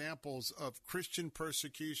these examples of Christian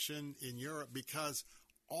persecution in Europe, because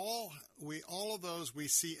all of those we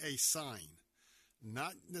see a sign,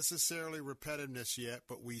 not necessarily repetitiveness yet,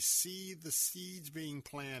 but we see the seeds being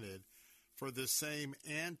planted for the same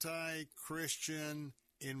anti-Christian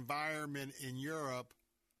environment in Europe,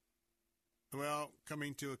 well,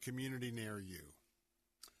 coming to a community near you.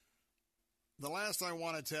 The last I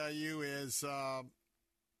want to tell you is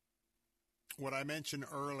what I mentioned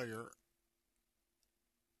earlier,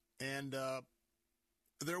 and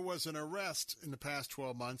there was an arrest in the past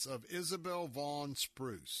 12 months of Isabel Vaughan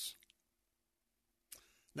Spruce.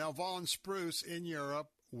 Now, Vaughan Spruce in Europe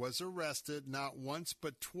was arrested not once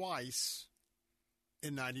but twice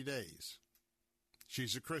in 90 days.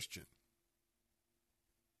 She's a Christian.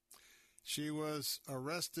 She was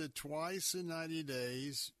arrested twice in 90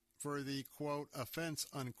 days for the, quote, offense,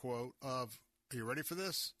 unquote, of, are you ready for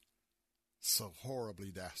this? So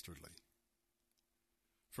horribly dastardly.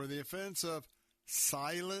 For the offense of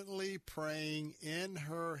silently praying in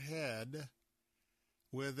her head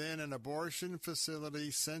within an abortion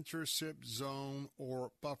facility censorship zone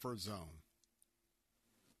or buffer zone.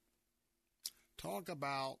 Talk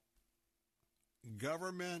about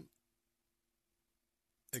government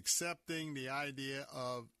accepting the idea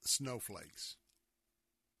of snowflakes.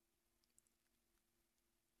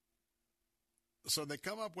 So they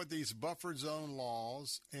come up with these buffer zone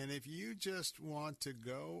laws, and if you just want to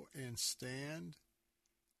go and stand,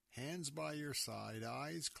 hands by your side,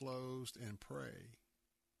 eyes closed, and pray,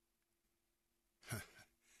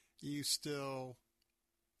 you still,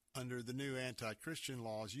 under the new anti-Christian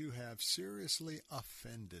laws, you have seriously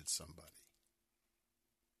offended somebody.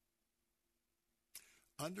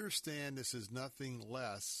 Understand this is nothing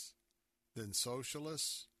less than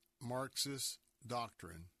socialist, Marxist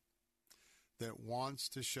doctrine that wants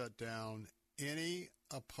to shut down any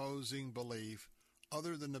opposing belief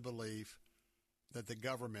other than the belief that the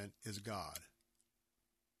government is God.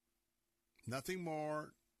 Nothing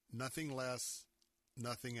more, nothing less,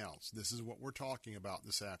 nothing else. This is what we're talking about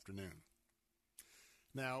this afternoon.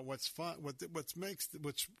 Now, what's fun, what makes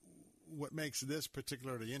this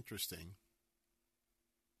particularly interesting,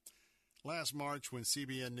 last March when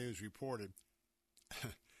CBN News reported,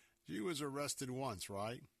 she was arrested once,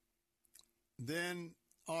 right? Then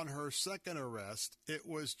on her second arrest, it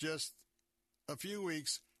was just a few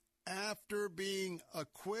weeks after being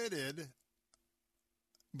acquitted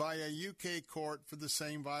by a UK court for the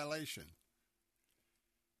same violation.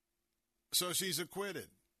 So she's acquitted.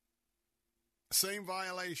 Same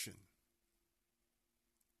violation.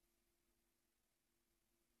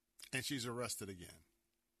 And she's arrested again.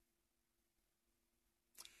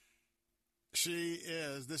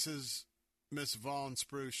 This is Miss Vaughn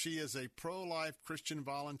Spruce. She is a pro-life Christian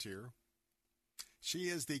volunteer. She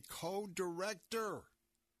is the co-director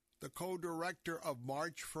of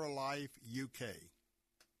March for Life UK.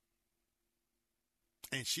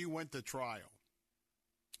 And she went to trial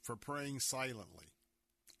for praying silently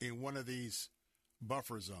in one of these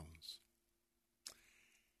buffer zones.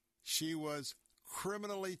 She was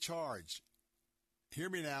criminally charged. Hear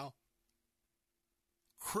me now.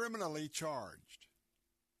 Criminally charged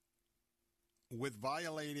with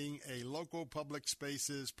violating a local public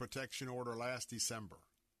spaces protection order last December,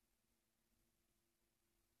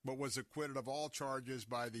 but was acquitted of all charges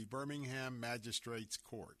by the Birmingham Magistrates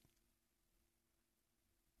Court.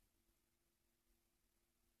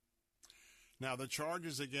 Now, the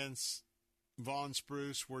charges against Vaughn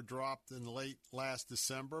Spruce were dropped in late last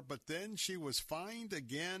December, but then she was fined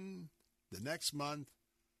again the next month,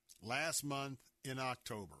 last month in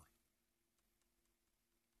October.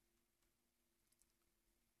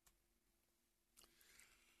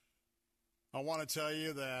 I want to tell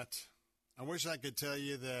you that I wish I could tell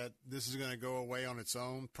you that this is going to go away on its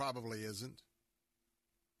own. Probably isn't.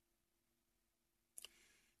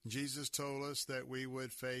 Jesus told us that we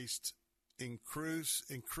would face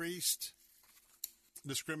increased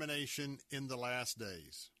discrimination in the last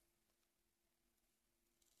days.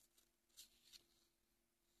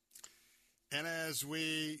 And as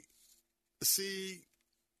we see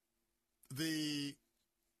the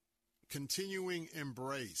continuing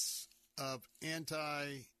embrace of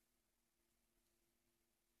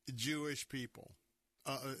anti-Jewish people,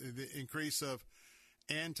 the increase of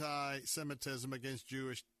anti-Semitism against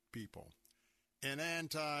Jewish people, and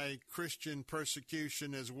anti-Christian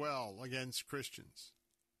persecution as well against Christians.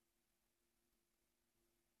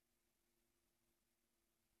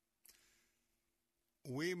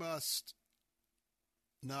 We must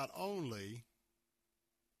not only,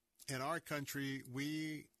 in our country,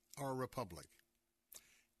 we are a republic,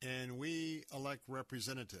 and we elect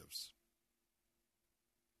representatives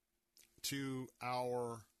to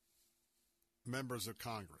our members of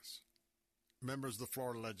Congress, members of the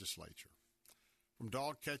Florida legislature, from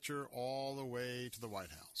dog catcher all the way to the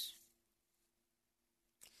White House.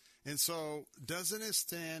 And so, doesn't it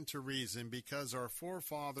stand to reason, because our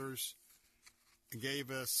forefathers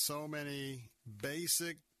gave us so many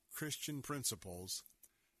basic Christian principles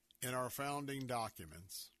in our founding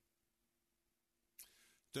documents,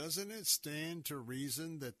 doesn't it stand to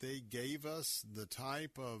reason that they gave us the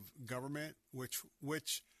type of government which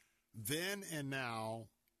then and now,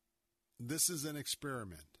 this is an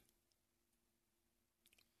experiment?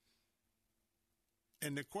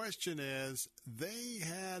 And the question is, they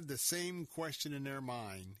had the same question in their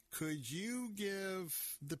mind. Could you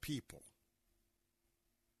give the people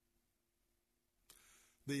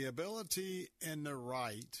the ability and the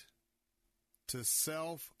right to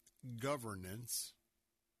self-governance?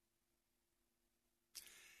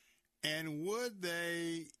 And would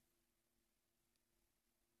they,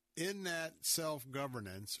 in that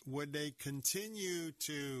self-governance, would they continue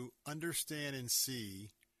to understand and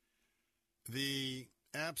see the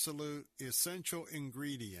absolute essential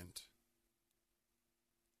ingredient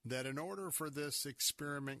that in order for this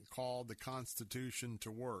experiment called the Constitution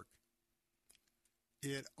to work,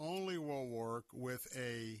 it only will work with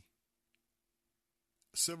a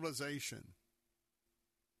civilization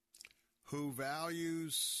who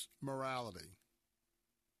values morality,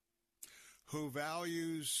 who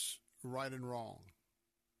values right and wrong,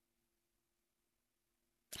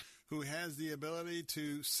 who has the ability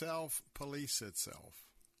to self-police itself.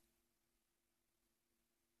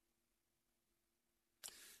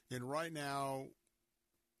 And right now,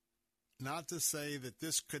 not to say that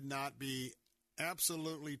this could not be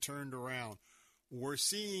absolutely turned around, we're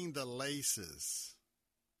seeing the laces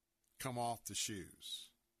come off the shoes.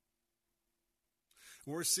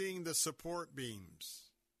 We're seeing the support beams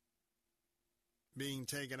being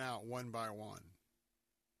taken out one by one.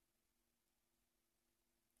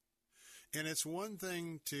 And it's one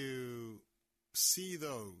thing to see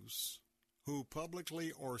those who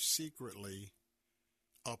publicly or secretly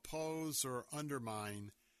oppose or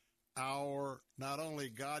undermine our not only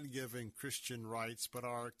God-given Christian rights, but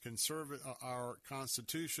our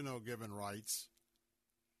constitutional given rights.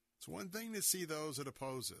 It's one thing to see those that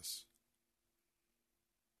oppose us.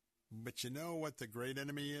 But you know what the great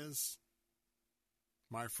enemy is?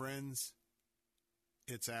 My friends,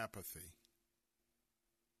 it's apathy.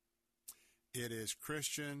 It is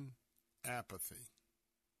Christian apathy.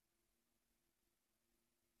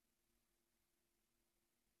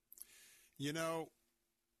 You know,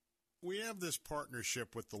 we have this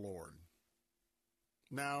partnership with the Lord.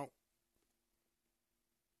 Now,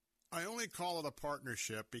 I only call it a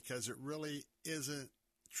partnership because it really isn't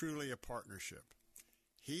truly a partnership.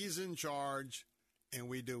 He's in charge, and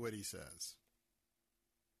we do what he says.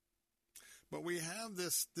 But we have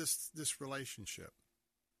this relationship.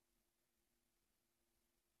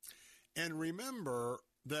 And remember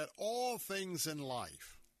that all things in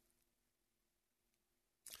life,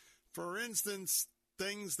 for instance,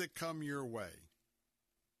 things that come your way,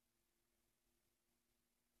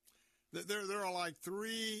 there are like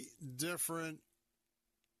 3 different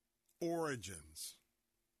origins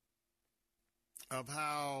of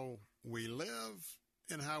how we live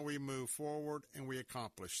and how we move forward and we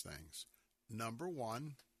accomplish things. Number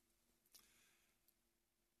 1,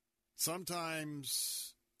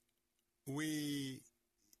 sometimes we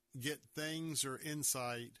get things or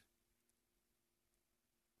insight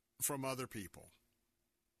from other people.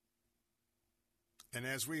 And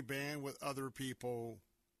as we band with other people,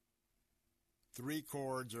 3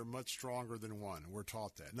 chords are much stronger than 1. We're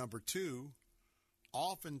taught that. Number 2,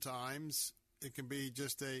 oftentimes it can be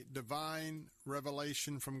just a divine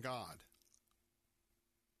revelation from God.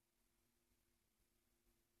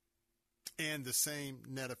 And the same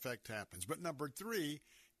net effect happens. But number 3,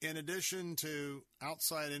 in addition to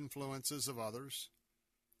outside influences of others,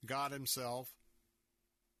 God himself,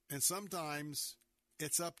 and sometimes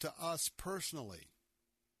it's up to us personally,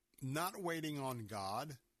 not waiting on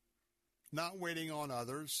God, not waiting on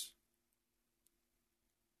others,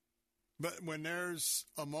 but when there's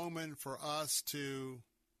a moment for us to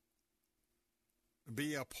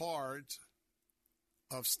be a part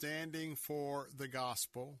of standing for the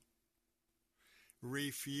gospel,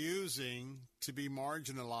 refusing to be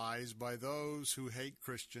marginalized by those who hate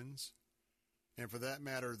Christians, and for that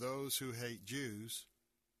matter, those who hate Jews,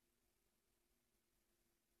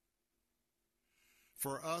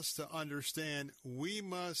 for us to understand we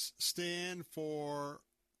must stand for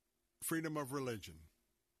freedom of religion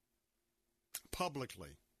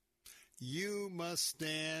publicly. You must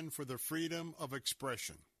stand for the freedom of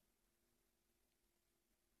expression.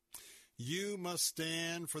 You must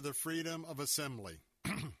stand for the freedom of assembly.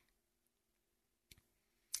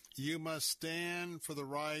 You must stand for the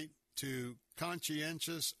right to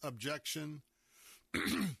conscientious objection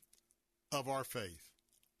of our faith.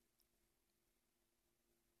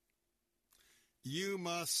 You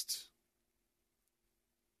must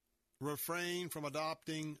refrain from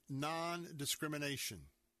adopting non-discrimination.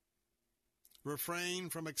 Refrain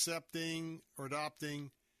from accepting or adopting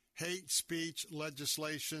hate speech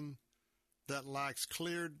legislation that lacks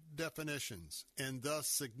clear definitions and thus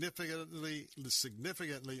significantly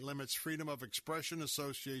limits freedom of expression,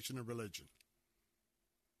 association, and religion.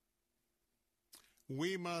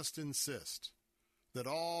 We must insist that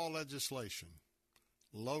all legislation,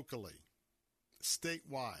 locally,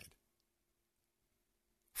 statewide,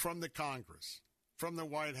 from the Congress, from the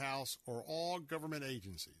White House, or all government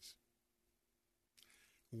agencies,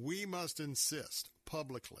 we must insist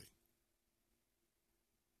publicly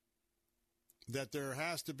that there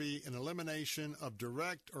has to be an elimination of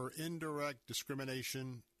direct or indirect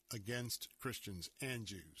discrimination against Christians and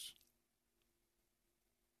Jews.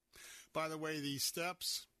 By the way, these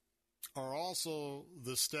steps are also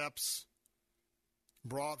the steps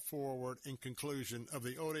brought forward in conclusion of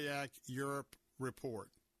the ODAC Europe report.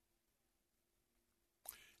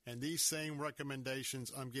 And these same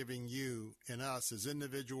recommendations I'm giving you and us as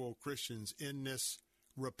individual Christians in this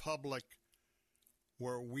republic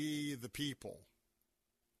where we, the people,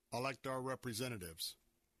 elect our representatives.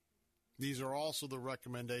 These are also the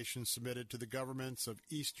recommendations submitted to the governments of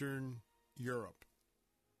Eastern Europe,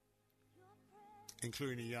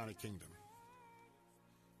 including the United Kingdom.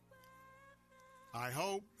 I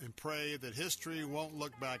hope and pray that history won't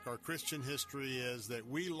look back. Our Christian history is that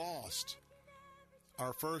we lost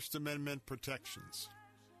our First Amendment protections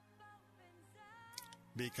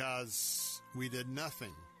because we did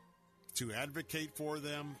nothing to advocate for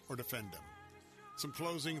them or defend them. Some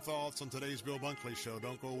closing thoughts on today's Bill Bunkley Show.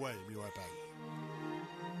 Don't go away. Be right back.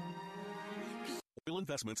 Oil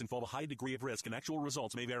investments involve a high degree of risk and actual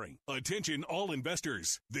results may vary. Attention all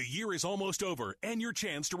investors. The year is almost over and your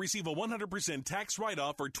chance to receive a 100% tax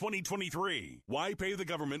write-off for 2023. Why pay the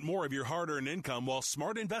government more of your hard-earned income while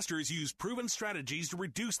smart investors use proven strategies to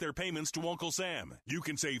reduce their payments to Uncle Sam? You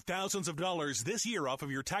can save thousands of dollars this year off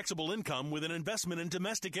of your taxable income with an investment in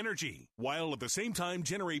domestic energy, while at the same time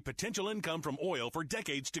generate potential income from oil for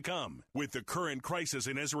decades to come. With the current crisis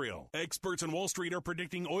in Israel, experts on Wall Street are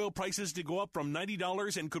predicting oil prices to go up from $90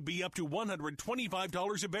 $90 and could be up to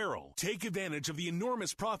 $125 a barrel. Take advantage of the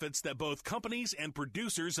enormous profits that both companies and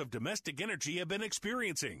producers of domestic energy have been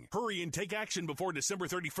experiencing. Hurry and take action before December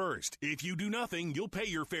 31st. If you do nothing, you'll pay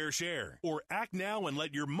your fair share. Or act now and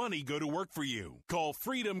let your money go to work for you. Call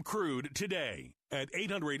Freedom Crude today at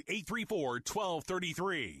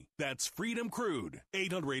 800-834-1233. That's Freedom Crude,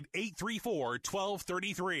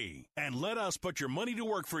 800-834-1233. And let us put your money to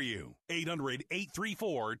work for you.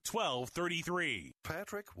 800-834-1233.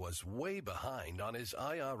 Patrick was way behind on his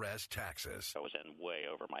IRS taxes. I was in way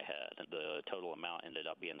over my head. The total amount ended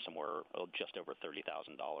up being somewhere just over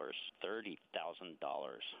 $30,000. $30,000.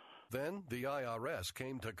 Then the IRS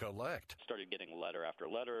came to collect. Started getting letter after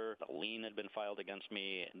letter. A lien had been filed against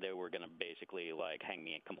me. They were going to basically hang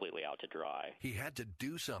me completely out to dry. He had to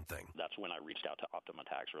do something. That's when I reached out to Optima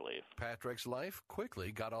Tax Relief. Patrick's life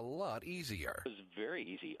quickly got a lot easier. It was very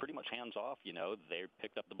easy. Pretty much hands off, They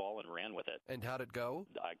picked up the ball and ran with it. And how'd it go?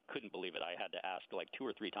 I couldn't believe it. I had to ask 2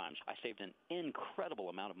 or 3 times. I saved an incredible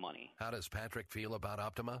amount of money. How does Patrick feel about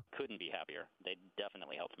Optima? Couldn't be happier. They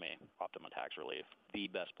definitely helped me. Optima Tax Relief. The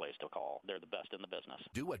best place to call. They're the best in the business.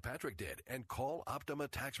 Do what Patrick did and call Optima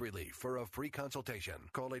Tax Relief for a free consultation.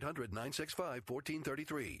 Call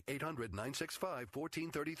 800-965-1433.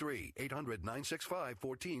 800-965-1433.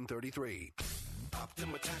 800-965-1433.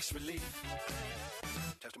 Optima Tax Relief.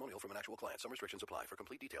 Testimonial from an actual client. Some restrictions apply. For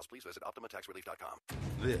complete details, please visit OptimaTaxRelief.com.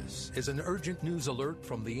 This is an urgent news alert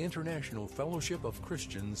from the International Fellowship of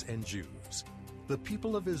Christians and Jews. The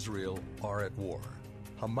people of Israel are at war.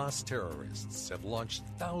 Hamas terrorists have launched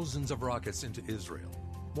thousands of rockets into Israel.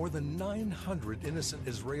 More than 900 innocent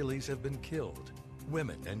Israelis have been killed,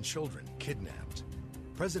 women and children kidnapped.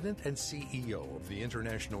 President and CEO of the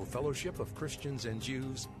International Fellowship of Christians and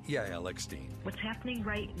Jews, Yael Eckstein. What's happening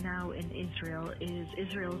right now in Israel is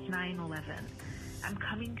Israel's 9/11. I'm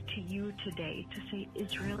coming to you today to say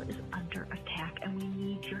Israel is under attack and we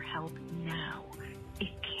need your help now.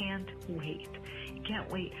 It can't wait. It can't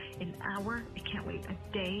wait an hour, it can't wait a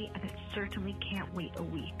day, and it certainly can't wait a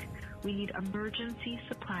week. We need emergency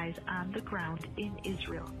supplies on the ground in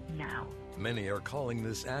Israel now. Many are calling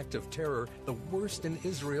this act of terror the worst in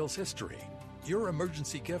Israel's history. Your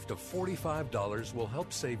emergency gift of $45 will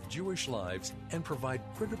help save Jewish lives and provide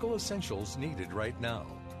critical essentials needed right now.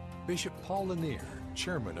 Bishop Paul Lanier,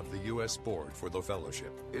 chairman of the U.S. Board for the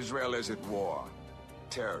Fellowship. Israel is at war.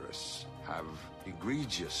 Terrorists have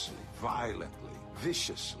egregiously, violently,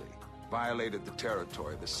 viciously violated the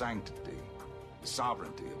territory, the sanctity, the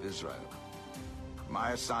sovereignty of Israel.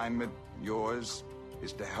 My assignment, yours,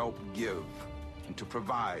 is to help give and to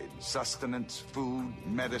provide sustenance, food,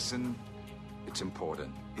 medicine. It's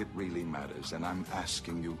important. It really matters. And I'm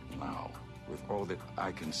asking you now, with all that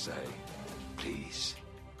I can say, please,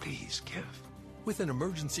 please give. With an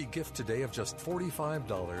emergency gift today of just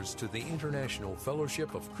 $45 to the International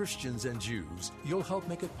Fellowship of Christians and Jews, you'll help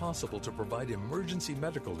make it possible to provide emergency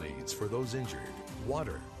medical needs for those injured,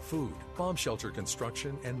 water, food, bomb shelter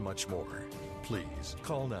construction, and much more. Please,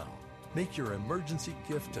 call now. Make your emergency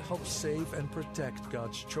gift to help save and protect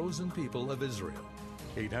God's chosen people of Israel.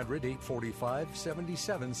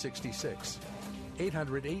 800-845-7766.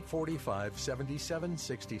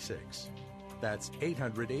 800-845-7766. That's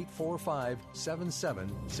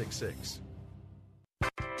 800-845-7766.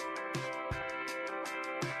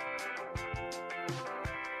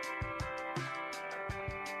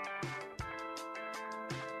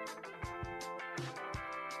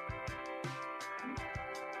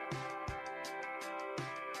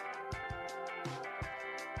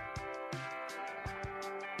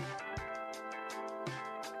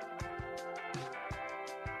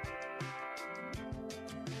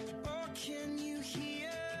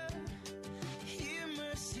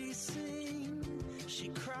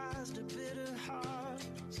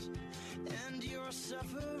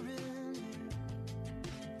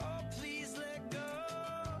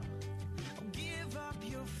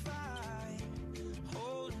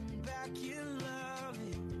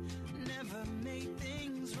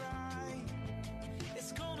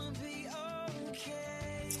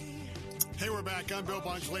 Hey, we're back. I'm Bill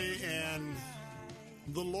Bunkley, and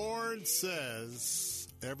the Lord says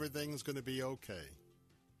everything's going to be okay.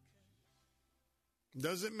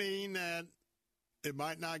 Doesn't mean that it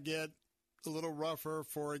might not get a little rougher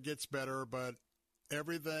before it gets better, but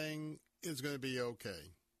everything is going to be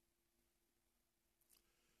okay.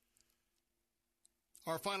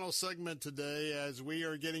 Our final segment today, as we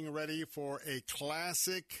are getting ready for a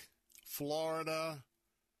classic Florida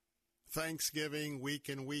Thanksgiving week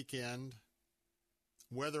and weekend,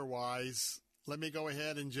 weather-wise, let me go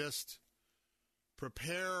ahead and just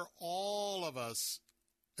prepare all of us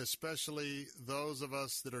especially those of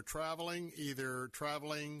us that are traveling, either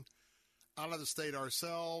traveling out of the state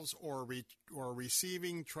ourselves or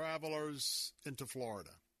receiving travelers into Florida.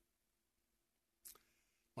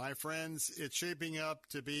 My friends, it's shaping up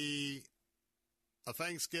to be a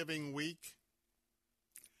Thanksgiving week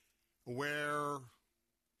where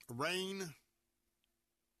rain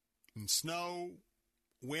and snow,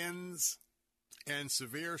 winds, and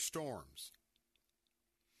severe storms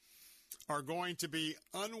are going to be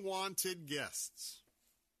unwanted guests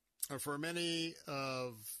for many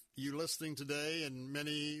of you listening today and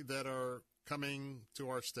many that are coming to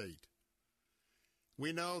our state.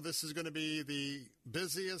 We know this is going to be the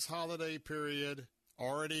busiest holiday period,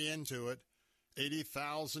 already into it,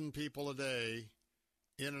 80,000 people a day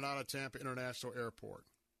in and out of Tampa International Airport.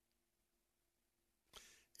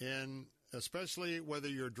 And especially whether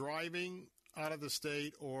you're driving out of the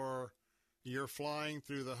state or you're flying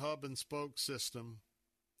through the hub and spoke system,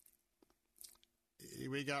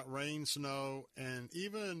 we got rain, snow, and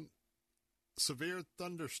even severe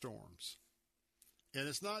thunderstorms. And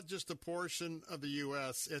it's not just a portion of the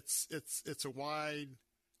U.S., it's a wide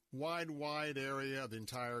area of the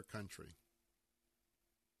entire country.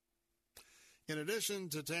 In addition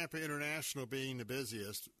to Tampa International being the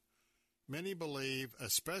busiest, many believe,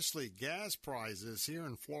 especially gas prices here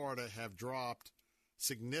in Florida, have dropped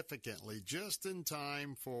significantly just in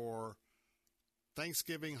time for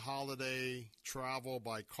Thanksgiving holiday travel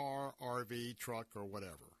by car, RV, truck, or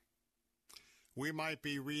whatever. We might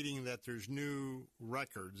be reading that there's new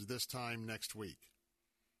records this time next week.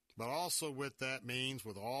 But also with that means,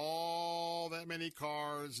 with all that many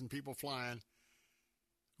cars and people flying,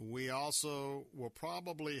 we also will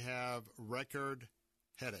probably have record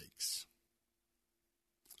headaches.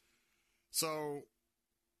 So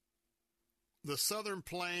the Southern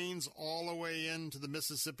Plains all the way into the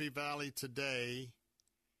Mississippi Valley today,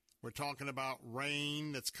 we're talking about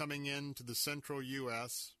rain that's coming into the central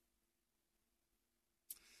U.S.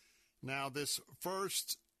 Now, this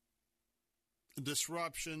first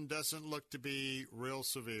disruption doesn't look to be real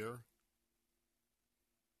severe.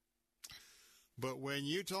 But when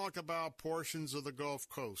you talk about portions of the Gulf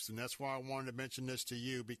Coast, and that's why I wanted to mention this to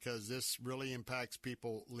you, because this really impacts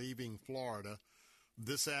people leaving Florida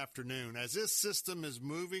this afternoon. As this system is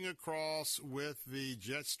moving across with the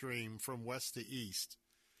jet stream from west to east,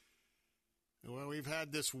 well, we've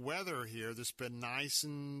had this weather here that's been nice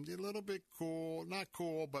and a little bit cool, not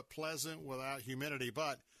cool, but pleasant without humidity.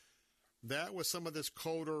 But that with some of this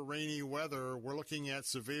colder, rainy weather, we're looking at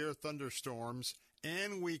severe thunderstorms.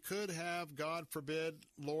 And we could have, God forbid,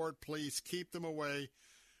 Lord, please keep them away,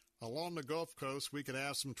 along the Gulf Coast. We could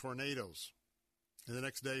have some tornadoes in the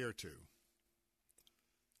next day or two.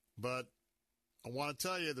 But I want to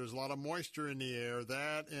tell you, there's a lot of moisture in the air.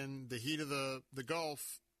 That and the heat of the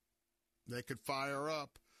Gulf, they could fire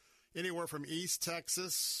up anywhere from East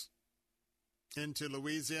Texas into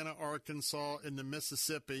Louisiana, Arkansas, into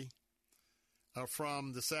Mississippi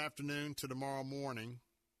from this afternoon to tomorrow morning.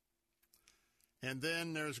 And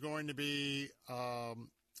then there's going to be an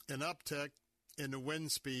uptick in the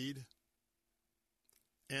wind speed.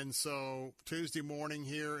 And so Tuesday morning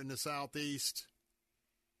here in the southeast,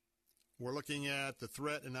 we're looking at the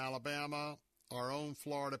threat in Alabama, our own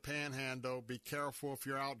Florida Panhandle. Be careful if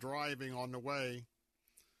you're out driving on the way.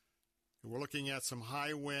 We're looking at some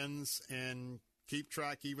high winds, and keep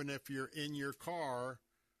track, even if you're in your car,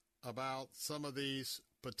 about some of these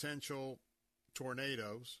potential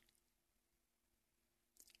tornadoes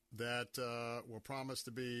that will promise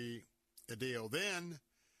to be a deal. Then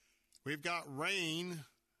we've got rain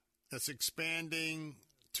that's expanding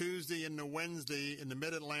Tuesday into Wednesday in the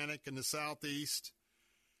Mid-Atlantic and the Southeast.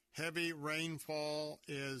 Heavy rainfall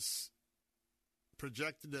is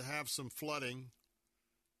projected to have some flooding,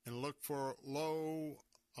 and look for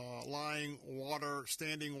low-lying water,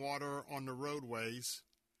 standing water on the roadways.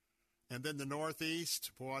 And then the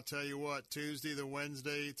Northeast, boy, I tell you what, Tuesday to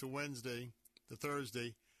Wednesday to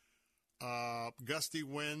Thursday, gusty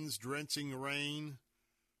winds, drenching rain.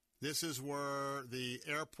 This is where the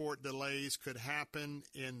airport delays could happen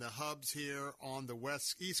in the hubs here on the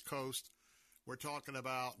East Coast. We're talking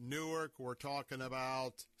about Newark. We're talking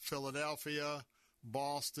about Philadelphia,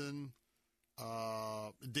 Boston,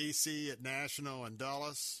 D.C. at National and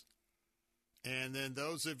Dulles. And then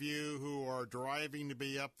those of you who are driving to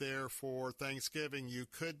be up there for Thanksgiving, you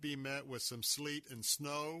could be met with some sleet and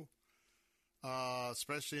snow,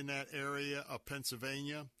 especially in that area of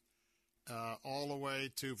Pennsylvania, all the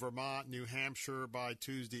way to Vermont, New Hampshire by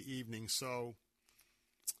Tuesday evening. So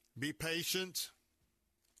be patient.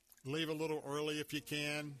 Leave a little early if you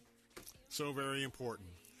can. So very important.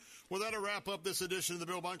 Well, that'll wrap up this edition of the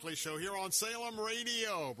Bill Bunkley Show here on Salem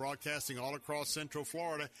Radio, broadcasting all across Central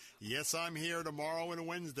Florida. Yes, I'm here tomorrow and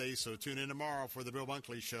Wednesday, so tune in tomorrow for the Bill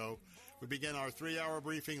Bunkley Show. We begin our 3-hour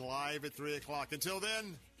briefing live at 3 o'clock. Until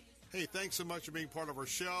then, hey, thanks so much for being part of our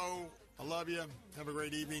show. I love you. Have a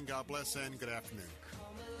great evening. God bless and good afternoon.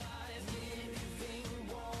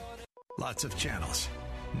 Lots of channels,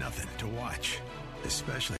 nothing to watch,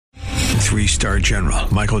 especially. 3-star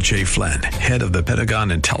General Michael J. Flynn, head of the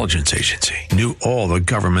Pentagon Intelligence Agency, knew all the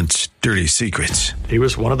government's dirty secrets. He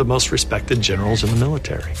was one of the most respected generals in the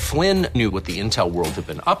military. Flynn knew what the intel world had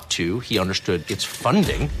been up to. He understood its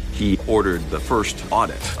funding. He ordered the first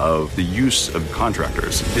audit of the use of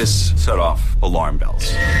contractors. This set off alarm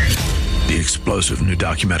bells. The explosive new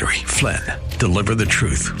documentary, Flynn, Deliver the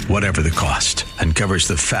Truth, Whatever the Cost, uncovers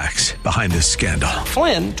the facts behind this scandal.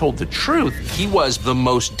 Flynn told the truth. He was the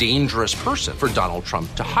most dangerous person for Donald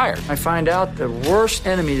Trump to hire. I find out the worst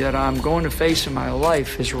enemy that I'm going to face in my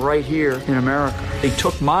life is right here in America. They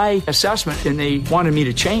took my assessment and they wanted me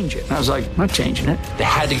to change it. And I was like, I'm not changing it. They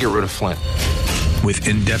had to get rid of Flynn. With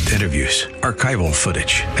in-depth interviews, archival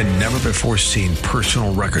footage, and never-before-seen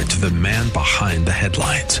personal records of the man behind the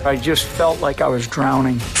headlines. I just felt like I was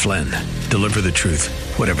drowning. Flynn, Deliver the Truth,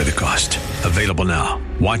 Whatever the Cost. Available now.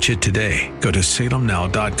 Watch it today. Go to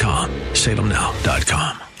salemnow.com.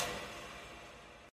 salemnow.com.